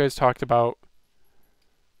sorry, these guys talked about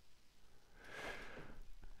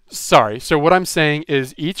sorry. So what I'm saying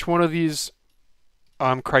is each one of these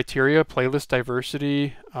criteria, playlist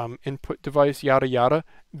diversity, input device, yada yada,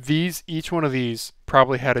 these each one of these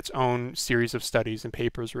probably had its own series of studies and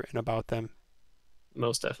papers written about them.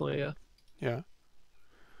 Most definitely, yeah. Yeah.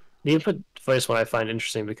 The input device one I find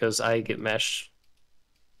interesting because I get matched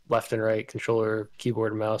left and right, controller,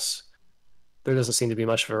 keyboard, and mouse. There doesn't seem to be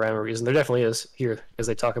much of a rhyme or reason. There definitely is here as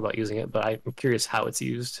they talk about using it, but I'm curious how it's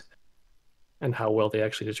used and how well they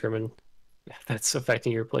actually determine if that's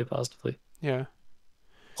affecting your play positively. Yeah.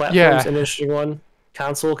 Platform's an Yeah. interesting one.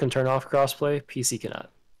 Console can turn off crossplay, PC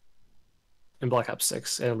cannot in Black Ops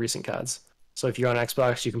 6 and recent CODs. So if you're on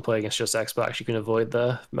Xbox, you can play against just Xbox. You can avoid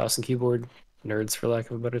the mouse and keyboard nerds, for lack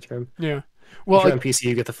of a better term. Yeah. If Well, you're on PC,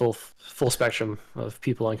 you get the full spectrum of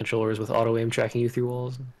people on controllers with auto aim tracking you through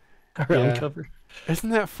walls and around yeah. cover. Isn't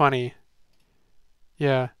that funny?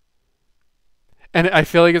 Yeah. And I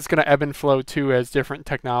feel like it's going to ebb and flow too as different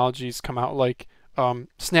technologies come out, like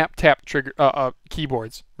snap tap trigger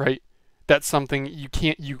keyboards, right? That's something you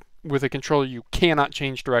can't you with a controller you cannot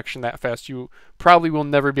change direction that fast. You probably will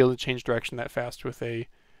never be able to change direction that fast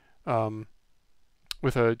um,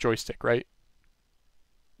 with a joystick, right?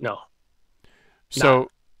 No, not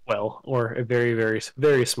So well, or a very, very,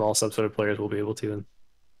 very small subset of players will be able to, and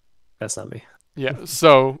that's not me. yeah,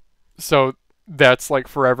 so that's like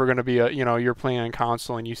forever going to be a you're playing on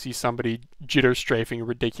console and you see somebody jitter strafing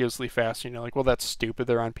ridiculously fast and you're like, well, that's stupid.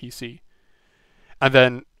 They're on PC. And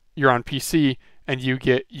then you're on PC and you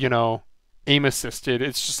get, aim assisted.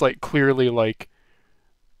 It's just like clearly like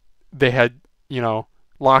they had,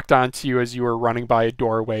 locked onto you as you were running by a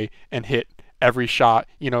doorway and hit every shot,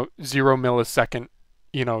 0 millisecond,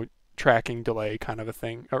 tracking delay kind of a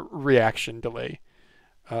thing, a reaction delay.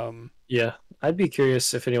 Um, Yeah, I'd be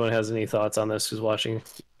curious if anyone has any thoughts on this who's watching.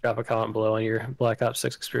 drop a comment below on your Black Ops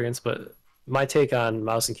 6 experience. But my take on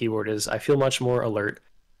mouse and keyboard is I feel much more alert.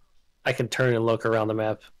 I can turn and look around the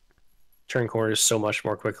map, turn corners so much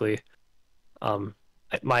more quickly. Um,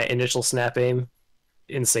 my initial snap aim,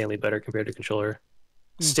 insanely better compared to controller.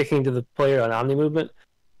 Sticking to the player on Omni movement,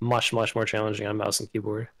 much more challenging on mouse and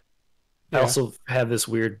keyboard. Yeah. I also have this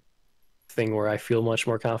weird thing where I feel much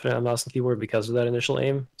more confident on mouse and keyboard because of that initial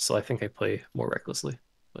aim. So I think I play more recklessly.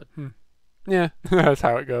 But yeah, that's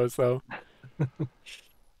how it goes though.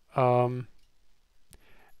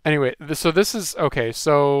 Anyway, so this is okay.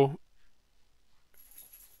 So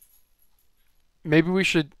maybe we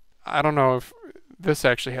should. I don't know if this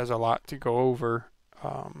actually has a lot to go over.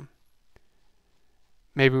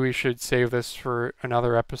 Maybe we should save this for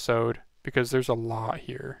another episode because there's a lot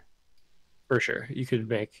here. For sure, you could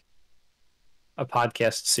make a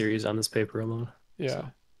podcast series on this paper alone. Yeah.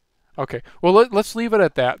 So. Okay. Well, let's leave it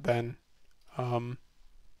at that then.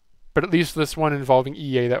 But at least this one involving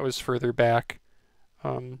EA that was further back.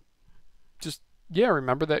 Just yeah,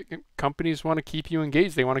 remember that companies want to keep you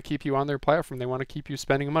engaged. They want to keep you on their platform. They want to keep you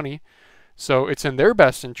spending money. So it's in their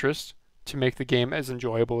best interest to make the game as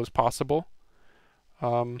enjoyable as possible.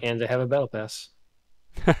 And to have a battle pass.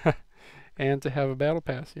 And to have a battle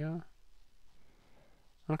pass, yeah.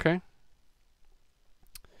 Okay.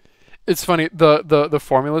 It's funny, the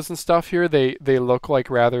formulas and stuff here, they look like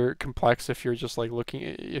rather complex if you're just like looking,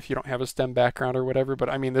 if you don't have a STEM background or whatever, but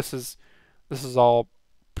I mean this is all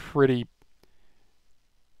pretty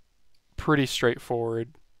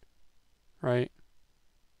straightforward, right?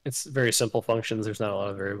 It's very simple functions. There's not a lot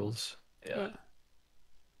of variables. Yeah.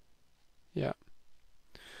 Yeah.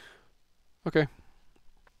 Okay.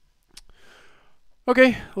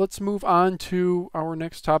 Okay, let's move on to our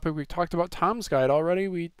next topic. We talked about Tom's Guide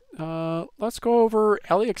already. Let's go over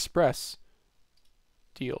AliExpress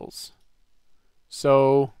deals.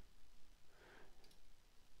 So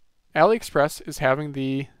AliExpress is having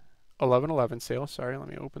the 11.11 sale. Sorry, let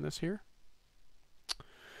me open this here.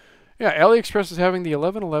 Yeah, AliExpress is having the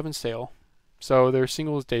 11.11 sale. So their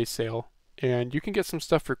Singles Day sale. And you can get some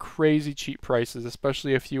stuff for crazy cheap prices,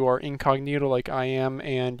 especially if you are incognito like I am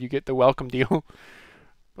and you get the welcome deal.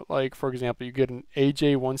 But like, for example, you get an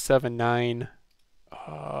AJ179.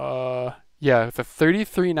 Yeah, with a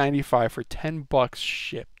 $33.95 for $10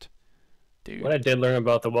 shipped. Dude. What I did learn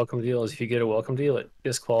about the welcome deal is if you get a welcome deal, it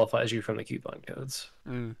disqualifies you from the coupon codes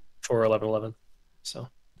for 11.11. So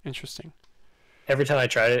interesting. Every time I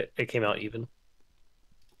tried it, it came out even.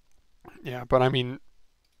 Yeah, but I mean,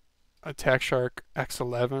 Attack Shark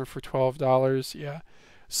X11 for $12. Yeah.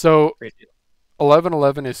 So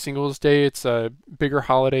 11.11 is Singles Day. It's a bigger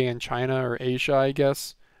holiday in China or Asia, I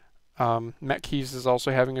guess. Metkeys is also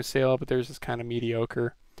having a sale, but theirs is kind of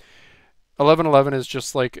mediocre. 11.11 is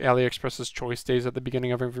just like AliExpress's Choice Days at the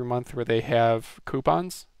beginning of every month where they have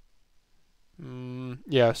coupons.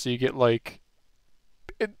 Yeah, so you get like...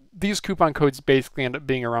 these coupon codes basically end up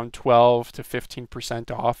being around 12 to 15%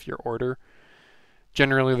 off your order.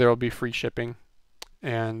 Generally, there will be free shipping,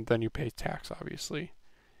 and then you pay tax, obviously.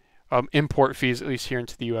 Import fees, at least here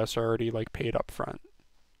into the U.S., are already like paid up front.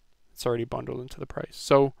 It's already bundled into the price.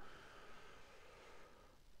 So,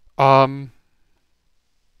 yeah,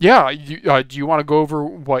 do you want to go over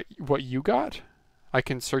what you got? I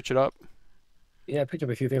can search it up. Yeah, I picked up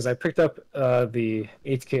a few things. I picked up the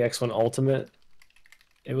ATK X1 Ultimate.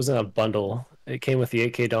 It was in a bundle. It came with the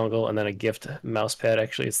 8K dongle and then a gift mouse pad.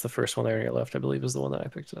 Actually, it's the first one there on your left, I believe, is the one that I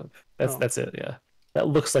picked up. That's it, yeah. That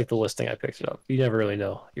looks like the listing I picked it up. You never really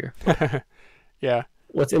know here. Yeah.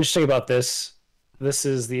 What's interesting about this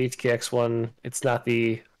is the ATK X1. It's not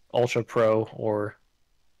the Ultra Pro or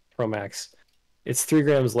Pro Max. It's 3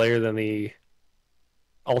 grams lighter than the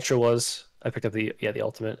Ultra was. I picked up the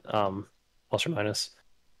Ultimate, plus or minus.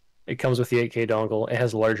 It comes with the 8K dongle. It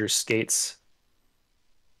has larger skates.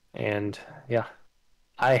 And yeah,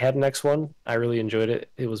 I had an X1. I really enjoyed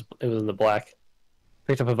it. It was in the black.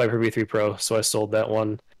 Picked up a Viper V3 Pro, so I sold that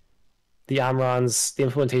one. The Omrons, the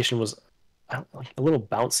implementation was a little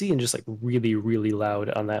bouncy and just like really, really loud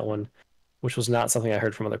on that one, which was not something I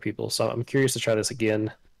heard from other people. So I'm curious to try this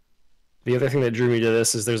again. The other thing that drew me to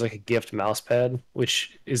this is there's like a gift mouse pad,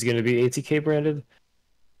 which is going to be ATK branded.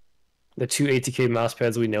 The 2 ATK mouse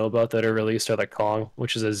pads we know about that are released are the Kong,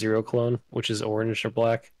 which is a Zero clone, which is orange or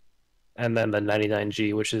black. And then the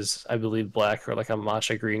 99G, which is, I believe, black or like a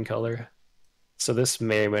matcha green color. So this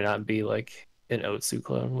may or may not be like an Otsu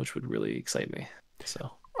clone, which would really excite me.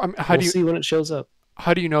 So we'll see when it shows up.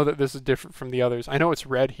 How do you know that this is different from the others? I know it's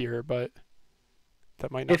red here, but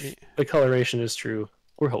that might not be. If the coloration is true,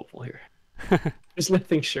 we're hopeful here. There's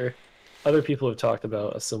nothing sure. Other people have talked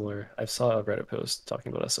about a similar. I saw a Reddit post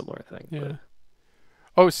talking about a similar thing, Yeah. but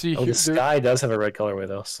Oh, see oh, here the there. Sky does have a red colorway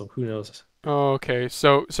though, so who knows? Oh, okay.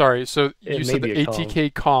 So sorry. So It you may said be the a Kong.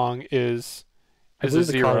 ATK Kong I is a believe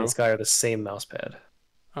the Kong and 0. Sky are the same mouse pad.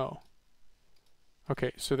 Oh.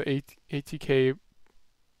 Okay. So the ATK.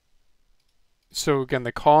 So again,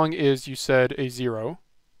 the Kong is, you said, a 0.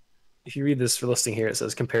 If you read this listing here, it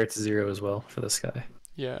says compared to 0 as well for the Sky.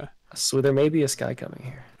 Yeah. So there may be a Sky coming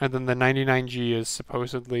here. And then the 99G is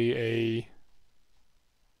supposedly a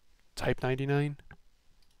Type 99.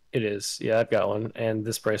 It is. Yeah, I've got one, and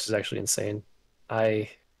this price is actually insane. I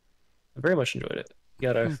very much enjoyed it.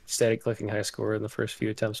 Got a Hmm. static clicking high score in the first few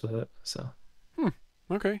attempts with it. So Hmm.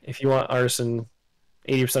 Okay. if you want artisan,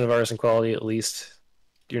 80% of artisan quality at least,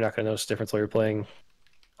 you're not going to notice a difference while you're playing.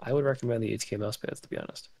 I would recommend the ATK mouse pads, to be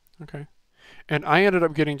honest. Okay. And I ended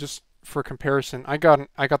up getting, just for comparison, I got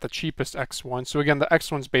the cheapest X1. So again, the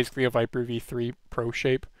X1's basically a Viper V3 Pro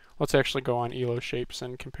shape. Let's actually go on Elo shapes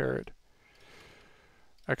and compare it.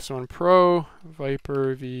 X1 Pro,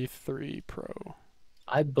 Viper V3 Pro.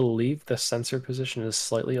 I believe the sensor position is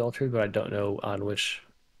slightly altered, but I don't know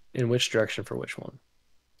in which direction for which one.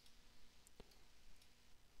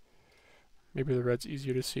 Maybe the red's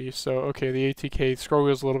easier to see. So, okay, the ATK scroll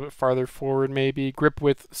wheel's a little bit farther forward, maybe. Grip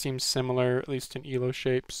width seems similar, at least in Elo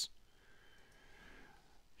shapes.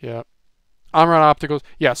 Yeah. On-run opticals.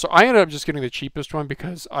 Yeah, so I ended up just getting the cheapest one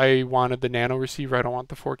because I wanted the nano receiver. I don't want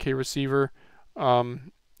the 4K receiver.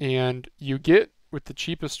 And you get, with the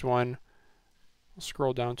cheapest one, I'll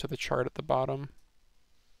scroll down to the chart at the bottom.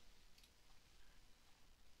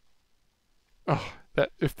 Oh,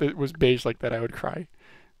 that if it was beige like that, I would cry.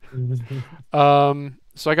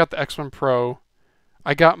 So I got the X1 Pro.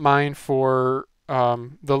 I got mine for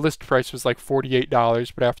the list price was like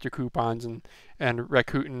 $48, but after coupons and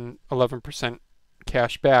Rakuten 11%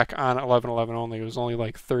 cash back on 11.11 only, it was only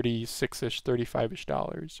like 36-ish, 35-ish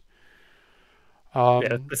dollars.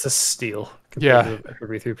 Yeah, it's a steal compared to the Viper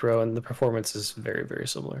V3 Pro, and the performance is very, very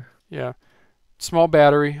similar. Yeah. Small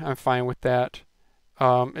battery, I'm fine with that.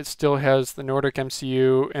 It still has the Nordic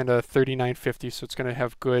MCU and a 3950, so it's going to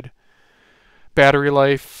have good battery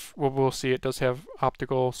life. Well, we'll see. It does have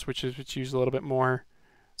optical switches, which use a little bit more.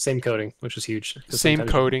 Same coating, which is huge. Same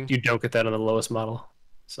coating. You don't get that on the lowest model.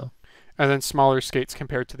 So. And then smaller skates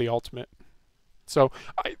compared to the Ultimate. So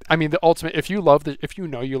I mean the Ultimate, if you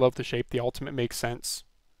know you love the shape, the Ultimate makes sense.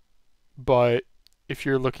 But if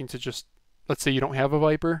you're looking to just, let's say you don't have a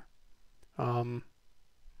Viper,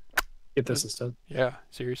 Get this instead. Yeah,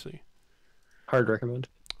 seriously. Hard recommend.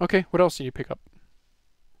 Okay, what else did you pick up?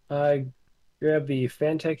 I grabbed the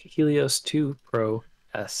Phantech Helios II Pro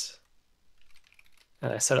S.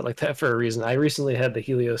 And I said it like that for a reason. I recently had the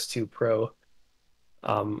Helios II Pro.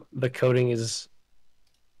 The coating is,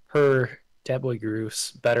 per Tabloid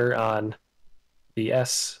Gurus, better on the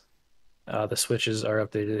S. The switches are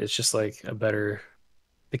updated. It's just like a better...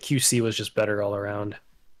 The QC was just better all around.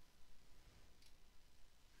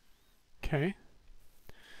 Okay.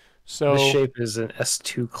 So this shape is an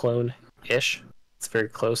S2 clone-ish. It's very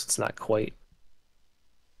close. It's not quite.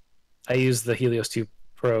 I used the Helios 2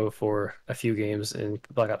 Pro for a few games in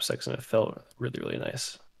Black Ops 6, and it felt really, really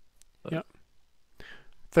nice. But... Yep.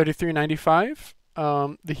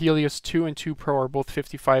 $33.95. The Helios 2 and 2 Pro are both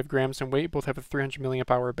 55 grams in weight. Both have a 300 milliamp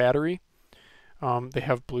hour battery. They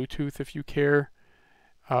have Bluetooth if you care.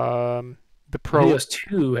 The Pro Helios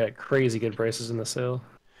 2 had crazy good prices in the sale.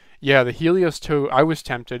 Yeah, the Helios 2, I was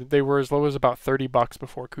tempted. They were as low as about $30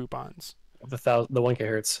 before coupons. The 1K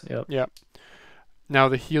hertz. Yep. Yep. Now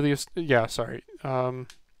the Helios, yeah, sorry. And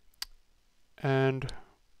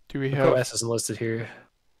do we the have? Pro S isn't listed here.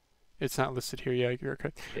 It's not listed here. Yeah, you're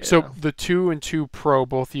correct. Yeah. So the 2 and 2 Pro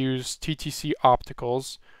both use TTC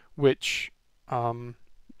opticals, which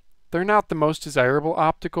they're not the most desirable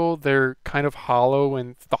optical. They're kind of hollow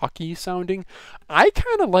and thocky sounding. I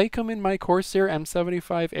kind of like them in my Corsair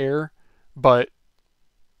M75 Air, but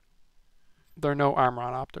they're no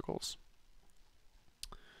Armron opticals.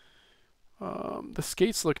 The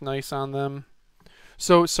skates look nice on them.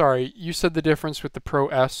 So, sorry, you said the difference with the Pro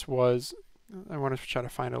S was... I want to try to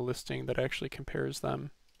find a listing that actually compares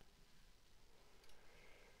them.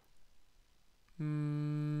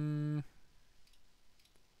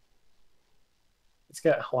 It's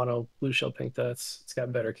got Huano blue shell pink dots. It's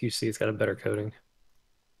got better QC. It's got a better coating.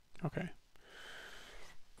 Okay.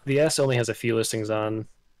 The S only has a few listings on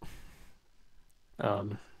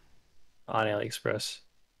AliExpress.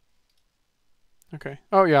 Okay.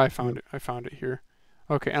 Oh yeah, I found it. I found it here.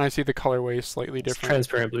 Okay, and I see the colorway is slightly different.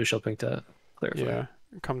 Transparent blue shell pink dot. Clarify. Yeah,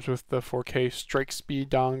 it comes with the 4K strike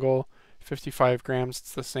speed dongle, 55 grams.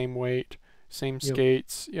 It's the same weight, same Yep.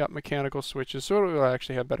 skates. Yeah, mechanical switches, so it'll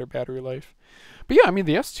actually have better battery life. But yeah, I mean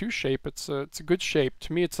the S2 shape, it's a good shape.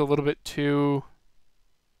 To me, it's a little bit too.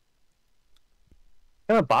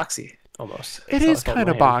 Kind of boxy almost. It That's how I is felt in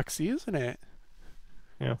kind my of hand. boxy, isn't it?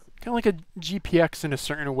 Yeah. Kind of like a GPX in a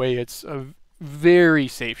certain way. It's a very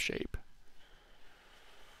safe shape.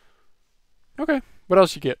 Okay, what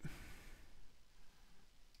else you get?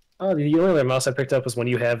 The only other mouse I picked up was when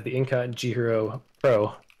you have the Inca G Hero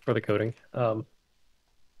Pro for the coding.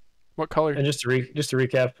 What color? And just to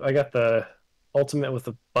recap, I got the Ultimate with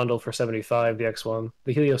the bundle for 75, the X1.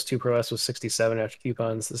 The Helios II Pro S was 67 after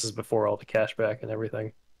coupons. This is before all the cashback and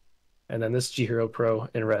everything. And then this G Hero Pro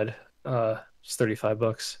in red, is 35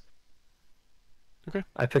 bucks. Okay.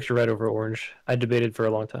 I picked red over orange. I debated for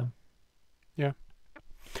a long time. Yeah.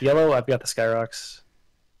 Yellow, I've got the Skyrox.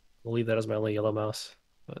 We'll leave that as my only yellow mouse.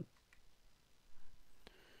 But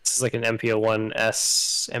this is like an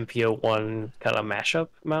MPO1S, MPO1 kind of mashup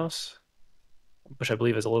mouse, which I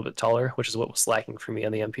believe is a little bit taller, which is what was lacking for me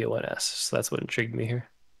on the MPO1S. So that's what intrigued me here.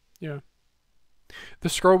 Yeah. The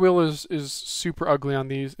scroll wheel is super ugly on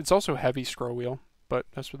these. It's also a heavy scroll wheel, but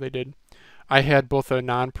that's what they did. I had both a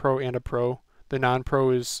non-pro and a pro. The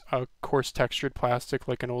non-pro is a coarse textured plastic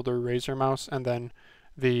like an older Razer mouse, and then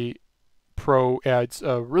the pro adds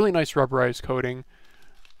a really nice rubberized coating.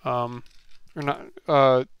 Or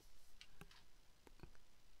not.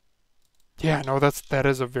 Yeah, no, that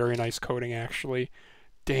is a very nice coating actually.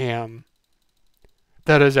 Damn.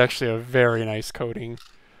 That is actually a very nice coating.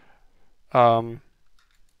 So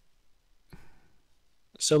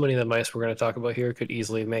many of the mice we're going to talk about here could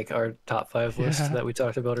easily make our top 5 list that we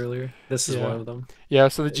talked about earlier. This is one of them. Yeah,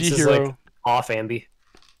 so the G This is Hero. like off ambi.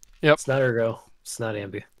 Yep. It's not ergo. It's not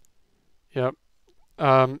ambi. Yep.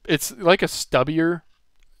 It's like a stubbier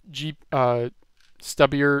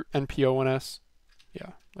stubbier NPO1S.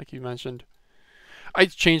 Yeah, like you mentioned. I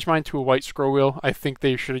changed mine to a white scroll wheel. I think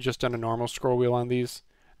they should have just done a normal scroll wheel on these.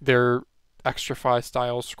 Their Extrafy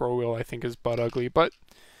style scroll wheel I think is butt ugly, but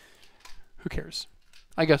who cares?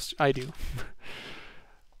 I guess I do.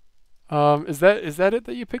 Is that it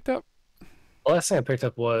that you picked up? The last thing I picked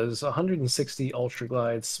up was 160 Ultra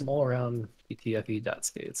Glide small round PTFE dot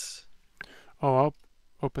skates. Oh, I'll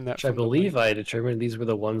open that. Which I believe I determined these were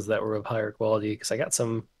the ones that were of higher quality because I got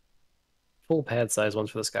some full pad size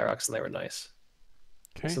ones for the Skyrox and they were nice.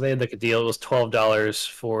 Okay. So they had like a deal. It was $12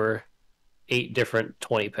 for 8 different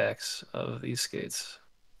 20 packs of these skates.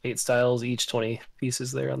 8 styles, each 20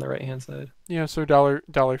 pieces there on the right hand side. Yeah, so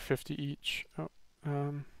 $1.50 each. Oh,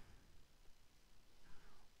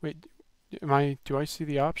 wait, do I see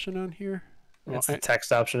the option on here? It's the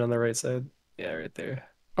text option on the right side. Yeah, right there.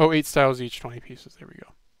 Oh, 8 styles each, 20 pieces. There we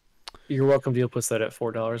go. Your welcome deal puts that at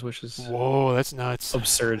 $4, which is whoa, that's nuts.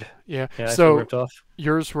 absurd. Yeah. Yeah, I so feel ripped off.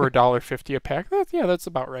 yours were $1.50 a pack. That's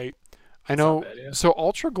about right. I know. Bad, yeah. So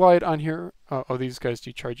Ultra Glide on here. Oh, these guys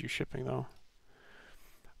do charge you shipping though.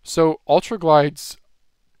 So Ultra Glides,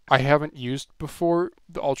 I haven't used before,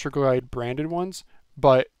 the Ultra Glide branded ones,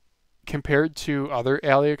 but compared to other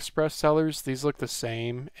AliExpress sellers, these look the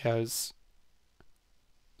same as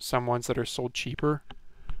some ones that are sold cheaper.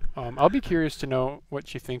 I'll be curious to know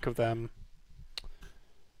what you think of them.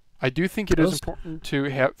 I do think it is important to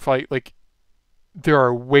have like there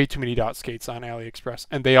are way too many dot skates on AliExpress,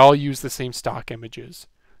 and they all use the same stock images.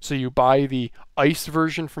 So you buy the ice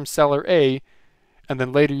version from seller A, and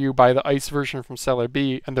then later you buy the ice version from seller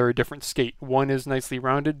B, and they're a different skate. One is nicely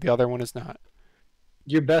rounded, the other one is not.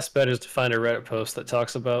 Your best bet is to find a Reddit post that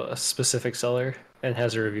talks about a specific seller and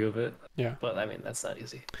has a review of it. Yeah. But I mean, that's not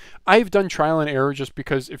easy. I've done trial and error just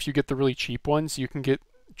because if you get the really cheap ones, you can get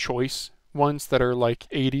choice ones that are like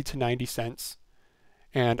 80 to 90 cents.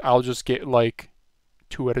 And I'll just get like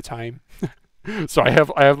 2 at a time. So I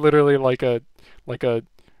have literally like a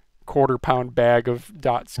quarter-pound bag of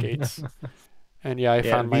dot skates. And yeah, I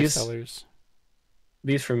found my sellers.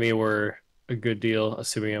 These for me were a good deal,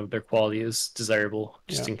 assuming their quality is desirable,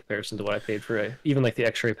 just in comparison to what I paid for even like the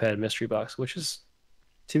X-Ray Pad mystery box, which is,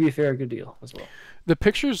 to be fair, a good deal as well. The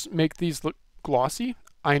pictures make these look glossy.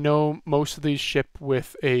 I know most of these ship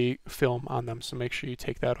with a film on them, so make sure you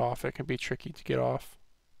take that off. It can be tricky to get off.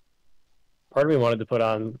 Part of me wanted to put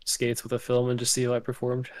on skates with a film and just see how I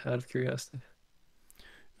performed out of curiosity.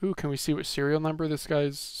 Ooh, can we see what serial number this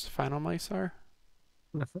guy's Finalmouse are?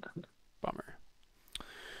 Bummer.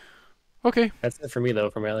 Okay. That's it for me,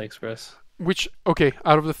 though, from AliExpress. Okay,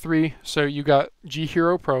 out of the 3, so you got G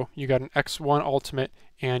Hero Pro, you got an X1 Ultimate,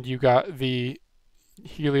 and you got the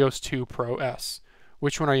Helios II Pro S.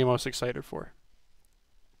 Which one are you most excited for?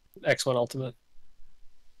 X1 Ultimate.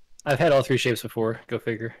 I've had all 3 shapes before. Go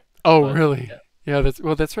figure. Oh, But really? yeah, Yeah,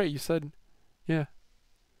 that's right. You said, yeah.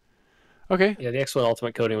 Okay. yeah, the X1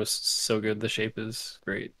 Ultimate coating was so good. The shape is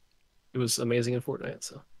great. It was amazing in Fortnite.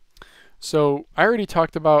 So So I already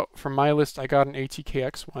talked about from my list. I got an ATK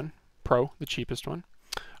X1 Pro, the cheapest one.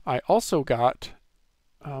 I also got.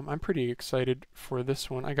 I'm pretty excited for this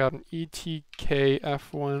one. I got an ATK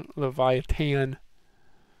F1 Leviathan.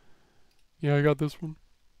 Yeah, I got this one.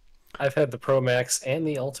 I've had the Pro Max and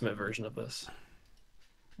the Ultimate version of this.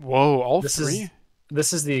 Whoa, all This three? is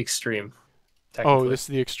this is the Extreme, Oh, technically. this is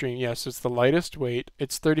the extreme. Yes, it's the lightest weight.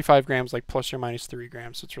 It's 35 grams, like plus or minus 3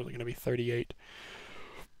 grams. So it's really going to be 38.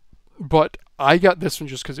 But I got this one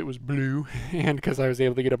just because it was blue and because I was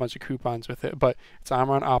able to get a bunch of coupons with it. But it's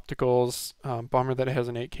Omron Opticals. Bummer that it has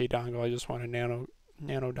an 8K dongle. I just want a nano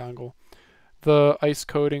dongle. The ice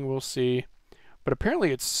coating, we'll see. But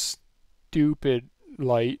apparently it's stupid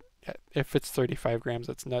light. If it's 35 grams,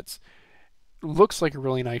 that's nuts. Looks like a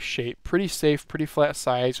really nice shape. Pretty safe, pretty flat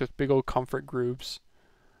size with big old comfort grooves.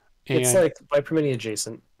 It's And like Viper Mini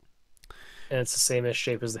adjacent, and it's the same-ish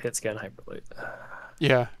shape as the Hitscan Hyperlite.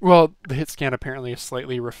 yeah, well, the hit scan apparently is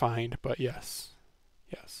slightly refined, but yes.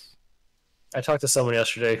 Yes. I talked to someone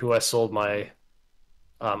yesterday who I sold my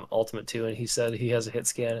Ultimate to, and he said he has a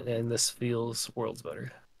Hitscan, and this feels worlds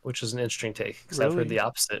better, which is an interesting take because I've heard Really? the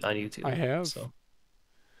opposite on YouTube. I have. So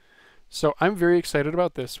So I'm very excited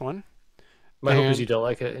about this one. my hope is you And don't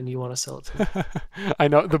like it and you want to sell it to me. I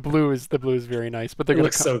know the blue is very nice, but they're It gonna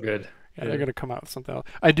looks come so good. yeah, Yeah. they're gonna come out with something else.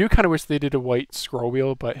 I do kind of wish they did a white scroll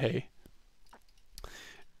wheel, but hey.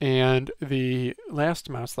 And the last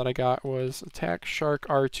mouse that I got was Attack Shark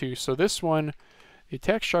R2. So this one, the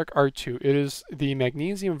Attack Shark R2, it is the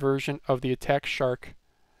magnesium version of the Attack Shark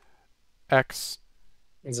X.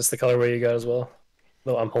 Is this the colorway you got as well?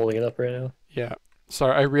 No, I'm holding it up right now. Yeah.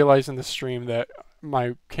 Sorry, I realized in the stream that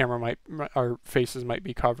my camera our faces might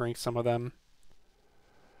be covering some of them.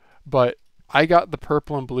 But I got the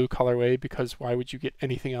purple and blue colorway because why would you get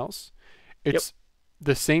anything else? Yep. It's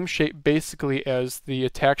the same shape basically as the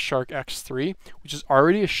Attack Shark X3, which is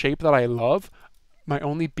already a shape that I love. My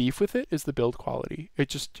only beef with it is the build quality. It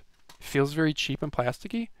just feels very cheap and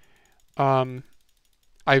plasticky. Um,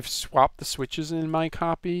 I've swapped the switches in my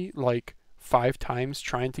copy like 5 times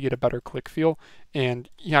trying to get a better click feel, and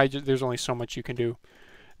yeah, there's only so much you can do.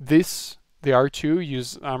 The R2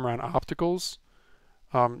 use Omron Opticals.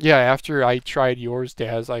 Yeah, after I tried yours,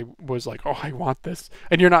 Dazz, I was like, oh, I want this.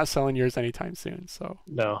 And you're not selling yours anytime soon, so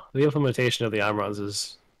No, the implementation of the Omrons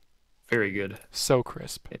is very good. so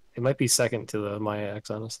crisp. It might be second to the Maya X,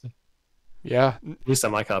 honestly. Yeah, At least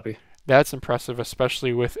on my copy. that's impressive,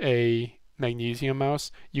 especially with a magnesium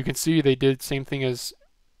mouse. You can see they did same thing as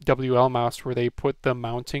WLMouse where they put the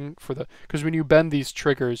mounting for the, because when you bend these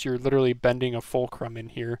triggers, you're literally bending a fulcrum in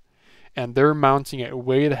here, and they're mounting it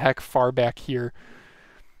way the heck far back here.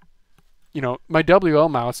 You know, my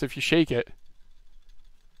WLMouse, if you shake it,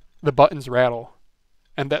 the buttons rattle,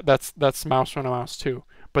 and that's mouse one and mouse two.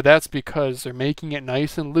 But that's because they're making it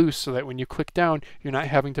nice and loose so that when you click down, you're not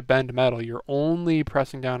having to bend metal. You're only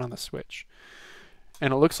pressing down on the switch.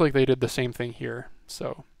 And it looks like they did the same thing here.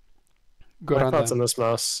 So good My on thoughts on them. this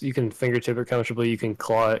mouse: you can fingertip it comfortably, you can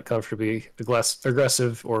claw it comfortably,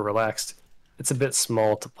 aggressive or relaxed. It's a bit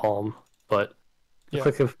small to palm, but the Yeah.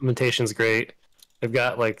 click implementation is great. They've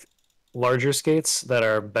got like larger skates that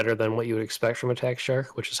are better than what you would expect from Attack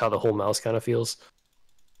Shark, which is how the whole mouse kind of feels.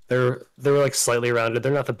 They're like slightly rounded.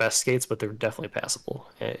 They're not the best skates, but they're definitely passable.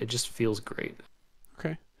 It just feels great.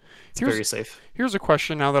 Okay. It's Here's very safe. here's a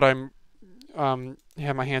question now that I'm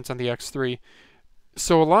have my hands on the X3.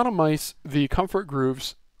 So a lot of mice, the comfort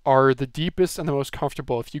grooves are the deepest and the most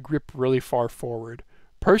comfortable if you grip really far forward.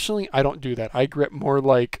 Personally, I don't do that. I grip more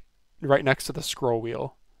like right next to the scroll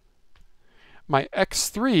wheel. My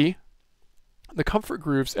X3, the comfort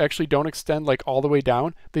grooves actually don't extend like all the way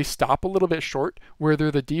down. They stop a little bit short where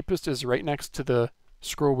they're the deepest is right next to the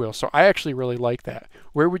scroll wheel. So I actually really like that.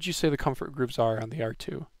 Where would you say the comfort grooves are on the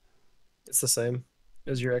R2? It's the same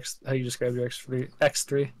as your X. How you described your X3.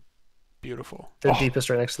 X3. Beautiful. They're Oh, deepest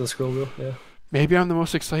right next to the scroll wheel. Yeah. maybe I'm the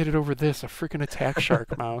most excited over this, a freaking Attack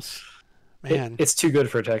Shark mouse. Man, It's too good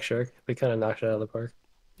for Attack Shark. They kind of knocked it out of the park.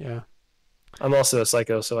 yeah. I'm also a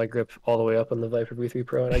psycho, so I grip all the way up on the Viper V3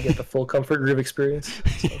 Pro, and I get the full comfort groove experience.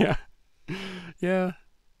 So. Yeah. Yeah.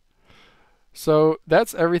 So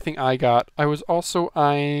that's everything I got. I was also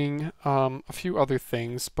eyeing a few other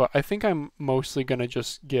things, but I think I'm mostly gonna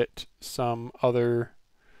just get some other.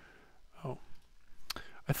 Oh,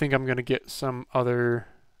 I think I'm gonna get some other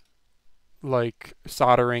like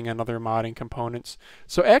soldering and other modding components.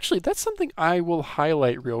 So actually, that's something I will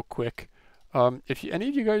highlight real quick. If any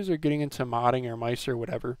of you guys are getting into modding or mice or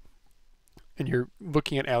whatever, and you're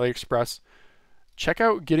looking at AliExpress, check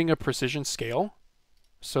out getting a precision scale.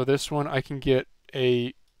 So this one I can get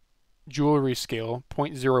a jewelry scale,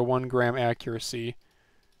 0.01 gram accuracy.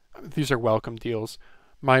 These are welcome deals.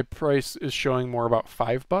 My price is showing more about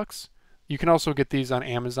 $5. You can also get these on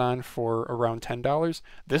Amazon for around $10.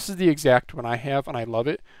 This is the exact one I have, and I love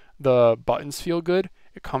it. The buttons feel good.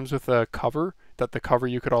 It comes with a cover, that the cover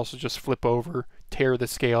you could also just flip over, tear the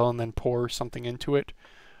scale, and then pour something into it.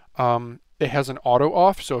 It has an auto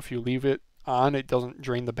off, so if you leave it on, it doesn't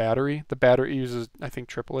drain the battery. The battery uses, I think,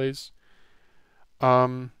 AAA's.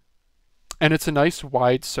 And it's a nice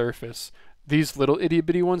wide surface. These little itty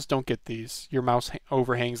bitty ones don't get these. Your mouse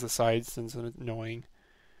overhangs the sides and it's annoying.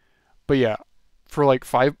 But yeah, for like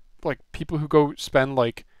people who go spend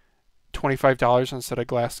like $25 on a set of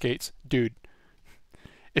glass skates, dude.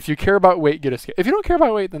 If you care about weight, get a skate. If you don't care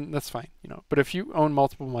about weight, then that's fine, you know. But if you own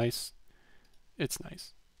multiple mice, it's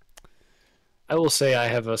nice. I will say I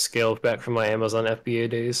have a scale back from my Amazon FBA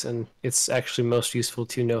days, and it's actually most useful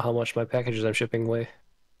to know how much my packages I'm shipping weigh,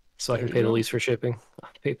 so I can pay the least for shipping on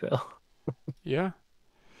PayPal. Yeah.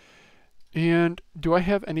 And do I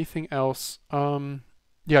have anything else?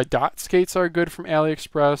 Yeah, dot skates are good from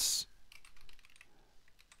AliExpress.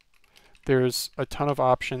 There's a ton of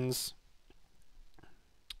options.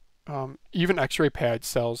 Even X-ray pad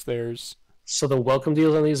sells theirs. So the welcome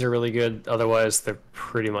deals on these are really good. Otherwise, they're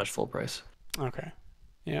pretty much full price. Okay.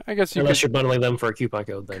 Yeah, I guess you unless you're bundling them for a coupon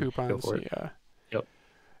code, then coupons, go for it. Yeah. Yep.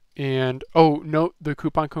 And oh no, the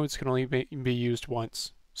coupon codes can only be used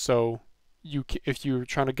once. So if you're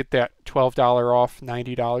trying to get that $12 off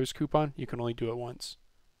 $90 coupon, you can only do it once.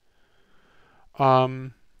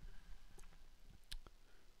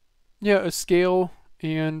 Yeah, a scale,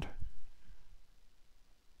 and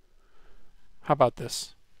how about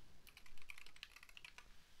this?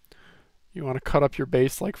 You want to cut up your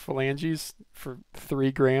base like Phalanges for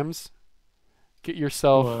 3 grams? Get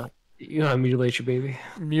yourself... You want to mutilate your baby?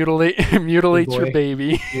 Mutilate your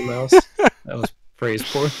baby. Mouse. That was phrased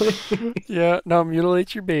poorly. Yeah, no,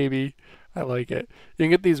 mutilate your baby. I like it. You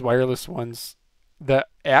can get these wireless ones that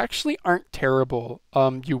actually aren't terrible.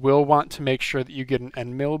 You will want to make sure that you get an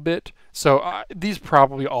end mill bit. So these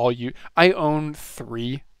probably all I own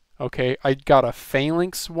 3. Okay, I got a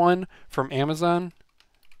Phalanx one from Amazon.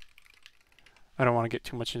 I don't want to get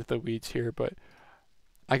too much into the weeds here, but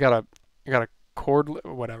I got a cordless,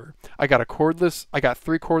 whatever. I got a cordless. I got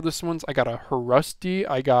 3 cordless ones. I got a Harusty.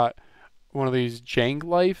 I got one of these Jang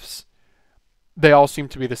Lifes. They all seem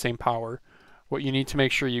to be the same power. What you need to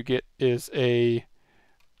make sure you get is they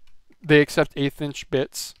accept 1/8 inch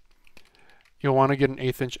bits. You'll want to get an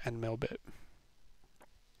 1/8 inch end mill bit.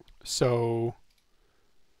 So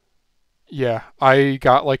yeah, I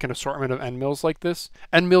got like an assortment of end mills like this.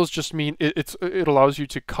 End mills just mean it allows you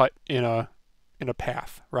to cut in a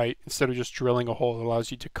path, right? Instead of just drilling a hole, it allows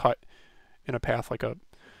you to cut in a path like a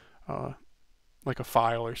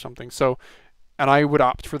file or something. So, and I would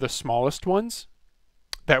opt for the smallest ones.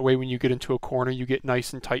 That way when you get into a corner, you get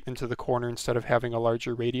nice and tight into the corner instead of having a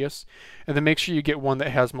larger radius. And then make sure you get one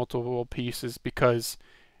that has multiple pieces, because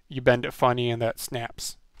you bend it funny and that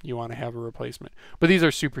snaps. You want to have a replacement. But these are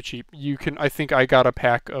super cheap. I think I got a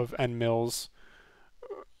pack of end mills.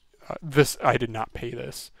 I did not pay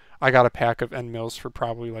this. I got a pack of end mills for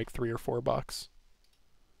probably like $3 or $4.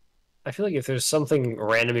 I feel like if there's something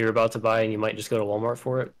random you're about to buy and you might just go to Walmart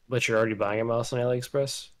for it, but you're already buying a mouse on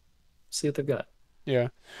AliExpress, see what they've got. Yeah.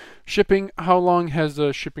 Shipping, how long has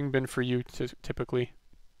shipping been for you typically?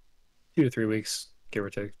 2 to 3 weeks, give or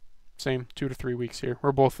take. Same, 2 to 3 weeks here.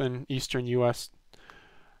 We're both in Eastern U.S.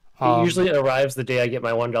 It usually arrives the day I get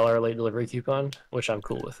my $1 late delivery coupon, which I'm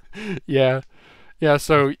cool with. Yeah. Yeah,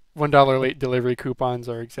 so $1 late delivery coupons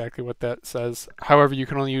are exactly what that says. However, you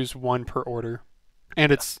can only use 1 per order.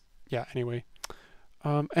 And it's, yeah, anyway.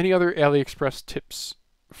 Any other AliExpress tips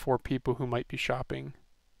for people who might be shopping?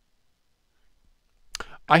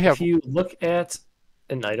 If you look at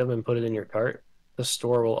an item and put it in your cart, the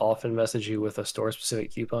store will often message you with a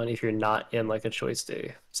store-specific coupon if you're not in like a choice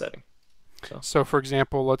day setting. So for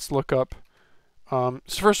example, let's look up... so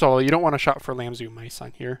first of all, you don't want to shop for Lamzoo mice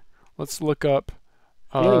on here. Let's look up...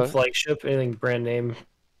 anything flagship, anything brand name.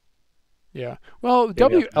 Yeah. Well,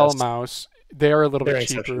 WLMouse, they are a little bit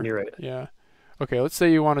cheaper. You're right. Yeah. Okay, let's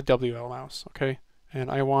say you want a WLMouse, okay? And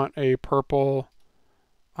I want a purple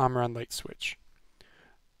Omron light switch.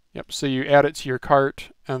 Yep, so you add it to your cart,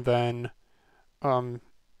 and then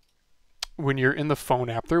when you're in the phone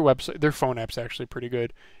app, their phone app's actually pretty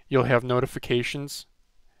good. You'll have notifications,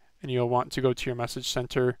 and you'll want to go to your message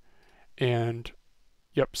center, and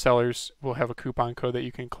yep, sellers will have a coupon code that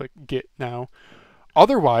you can click get now.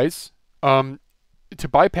 Otherwise, To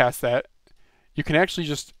bypass that, you can actually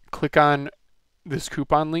just click on this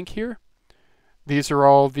coupon link here. These are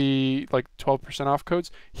all the like 12% off codes.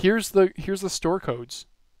 Here's the store codes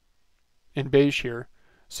in beige here.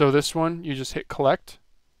 So this one, you just hit collect.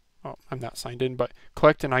 Oh, I'm not signed in, but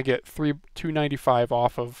collect, and I get $295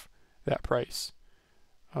 off of that price.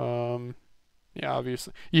 Yeah,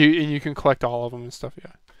 obviously. You can collect all of them and stuff,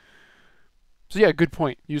 yeah. So yeah, good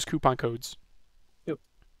point. Use coupon codes. Yep.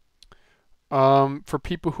 For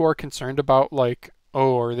people who are concerned about like,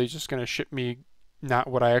 oh, are they just gonna ship me not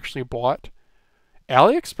what I actually bought?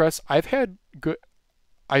 AliExpress,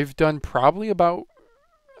 I've done probably about,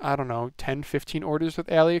 I don't know, 10, 15 orders with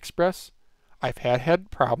AliExpress. I've had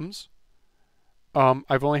problems.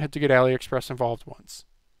 I've only had to get AliExpress involved once.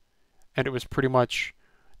 And it was pretty much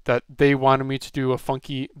that they wanted me to do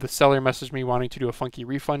the seller messaged me wanting to do a funky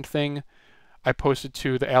refund thing. I posted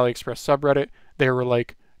to the AliExpress subreddit. They were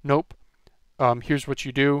like, nope, here's what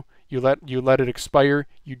you do. You let it expire.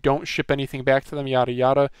 You don't ship anything back to them, yada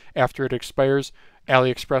yada. After it expires,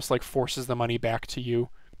 AliExpress like forces the money back to you.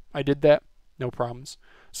 I did that, no problems.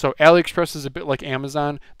 So AliExpress is a bit like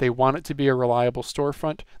Amazon. They want it to be a reliable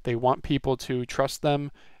storefront. They want people to trust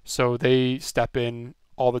them, so they step in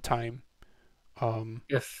all the time.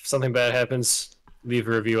 If something bad happens, leave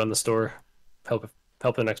a review on the store. Help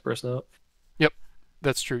the next person out. Yep,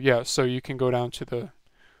 that's true. Yeah, so you can go down to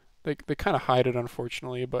they kind of hide it,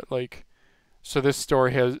 unfortunately, but like, so this store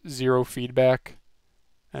has 0 feedback,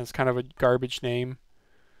 and it's kind of a garbage name.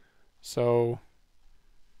 So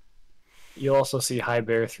you'll also see High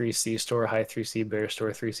Bear 3C store, High 3C Bear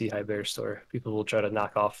store, 3C High Bear store. People will try to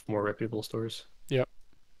knock off more reputable stores. Yep,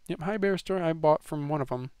 High Bear store. I bought from one of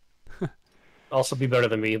them. Also, be better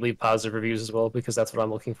than me. Leave positive reviews as well, because that's what I'm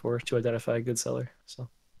looking for to identify a good seller. So.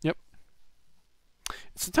 Yep.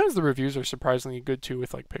 Sometimes the reviews are surprisingly good too,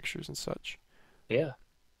 with like pictures and such. Yeah.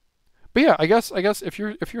 But yeah, I guess if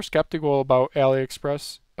you're skeptical about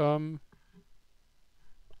AliExpress,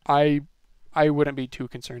 I wouldn't be too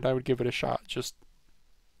concerned. I would give it a shot. Just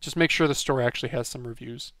make sure the store actually has some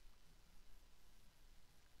reviews.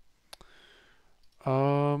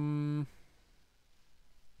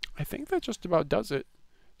 I think that just about does it.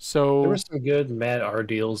 So there were some good Mad R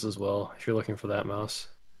deals as well, if you're looking for that mouse.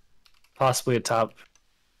 Possibly a top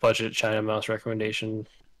budget China mouse recommendation.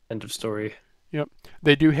 End of story. Yep.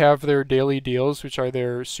 They do have their daily deals, which are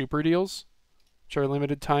their super deals, which are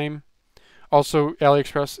limited time. Also,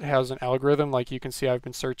 AliExpress has an algorithm. Like you can see, I've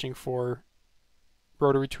been searching for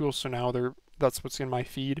rotary tools, so now that's what's in my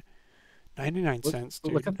feed. 99 cents,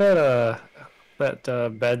 dude. Look at that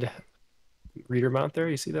bed reader mount there.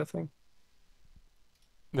 You see that thing?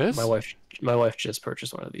 This? My wife just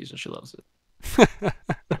purchased one of these and she loves it.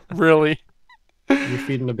 Really? You're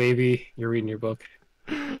feeding a baby, you're reading your book.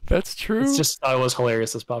 That's true. It's just, I was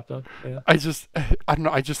hilarious. This popped up. Yeah. I don't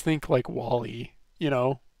know. I just think like Wall-E, you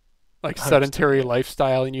know, like sedentary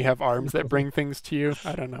lifestyle, and you have arms that bring things to you.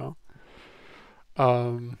 I don't know.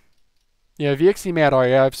 Yeah, VXE Mad R,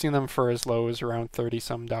 yeah, I've seen them for as low as around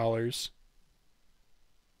 $30-some.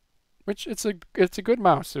 Which it's a good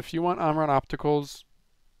mouse if you want Omron opticals,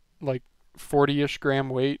 like 40-ish gram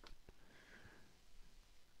weight.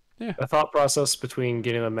 Yeah. The thought process between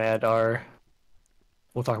getting the Mad R,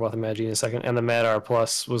 we'll talk about the Mad G in a second, and the Mad R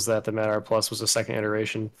Plus was that the Mad R Plus was a second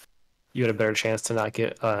iteration. You had a better chance to not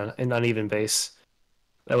get an uneven base.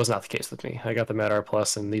 That was not the case with me. I got the Mad R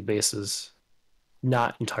Plus, and the base is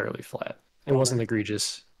not entirely flat. It wasn't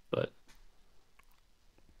egregious, but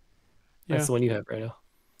that's the one you have right now.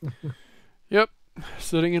 Yep,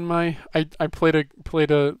 sitting in my. I played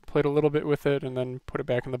a little bit with it, and then put it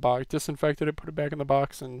back in the box. Disinfected it, put it back in the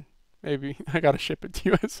box, and maybe I gotta ship it to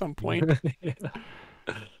you at some point. Yeah.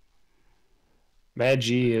 Mad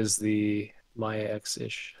G is the Maya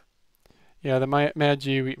X-ish. Yeah, the Mad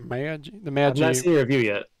G. The Mad G. I've not seen a review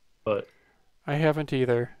yet, but I haven't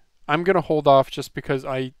either. I'm gonna hold off just because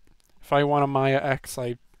if I want a Maya X,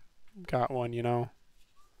 I got one, you know.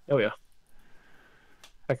 Oh yeah.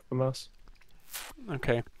 Heck of a mouse.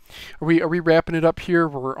 Okay, are we wrapping it up here?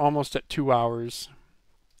 We're almost at 2 hours.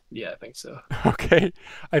 Yeah, I think so. Okay,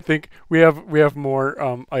 I think we have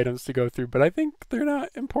more items to go through, but I think they're not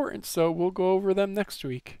important, so we'll go over them next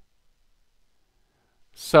week.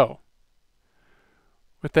 So,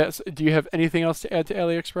 with that, do you have anything else to add to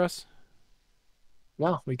AliExpress?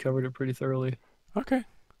 No, we covered it pretty thoroughly. Okay,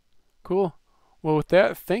 cool. Well, with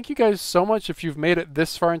that, thank you guys so much if you've made it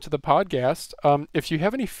this far into the podcast. If you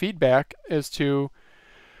have any feedback as to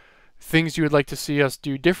things you would like to see us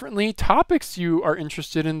do differently, topics you are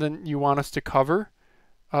interested in that you want us to cover,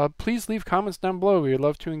 please leave comments down below. We would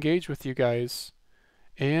love to engage with you guys.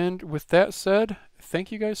 And with that said,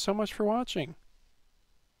 thank you guys so much for watching.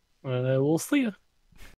 We'll see you.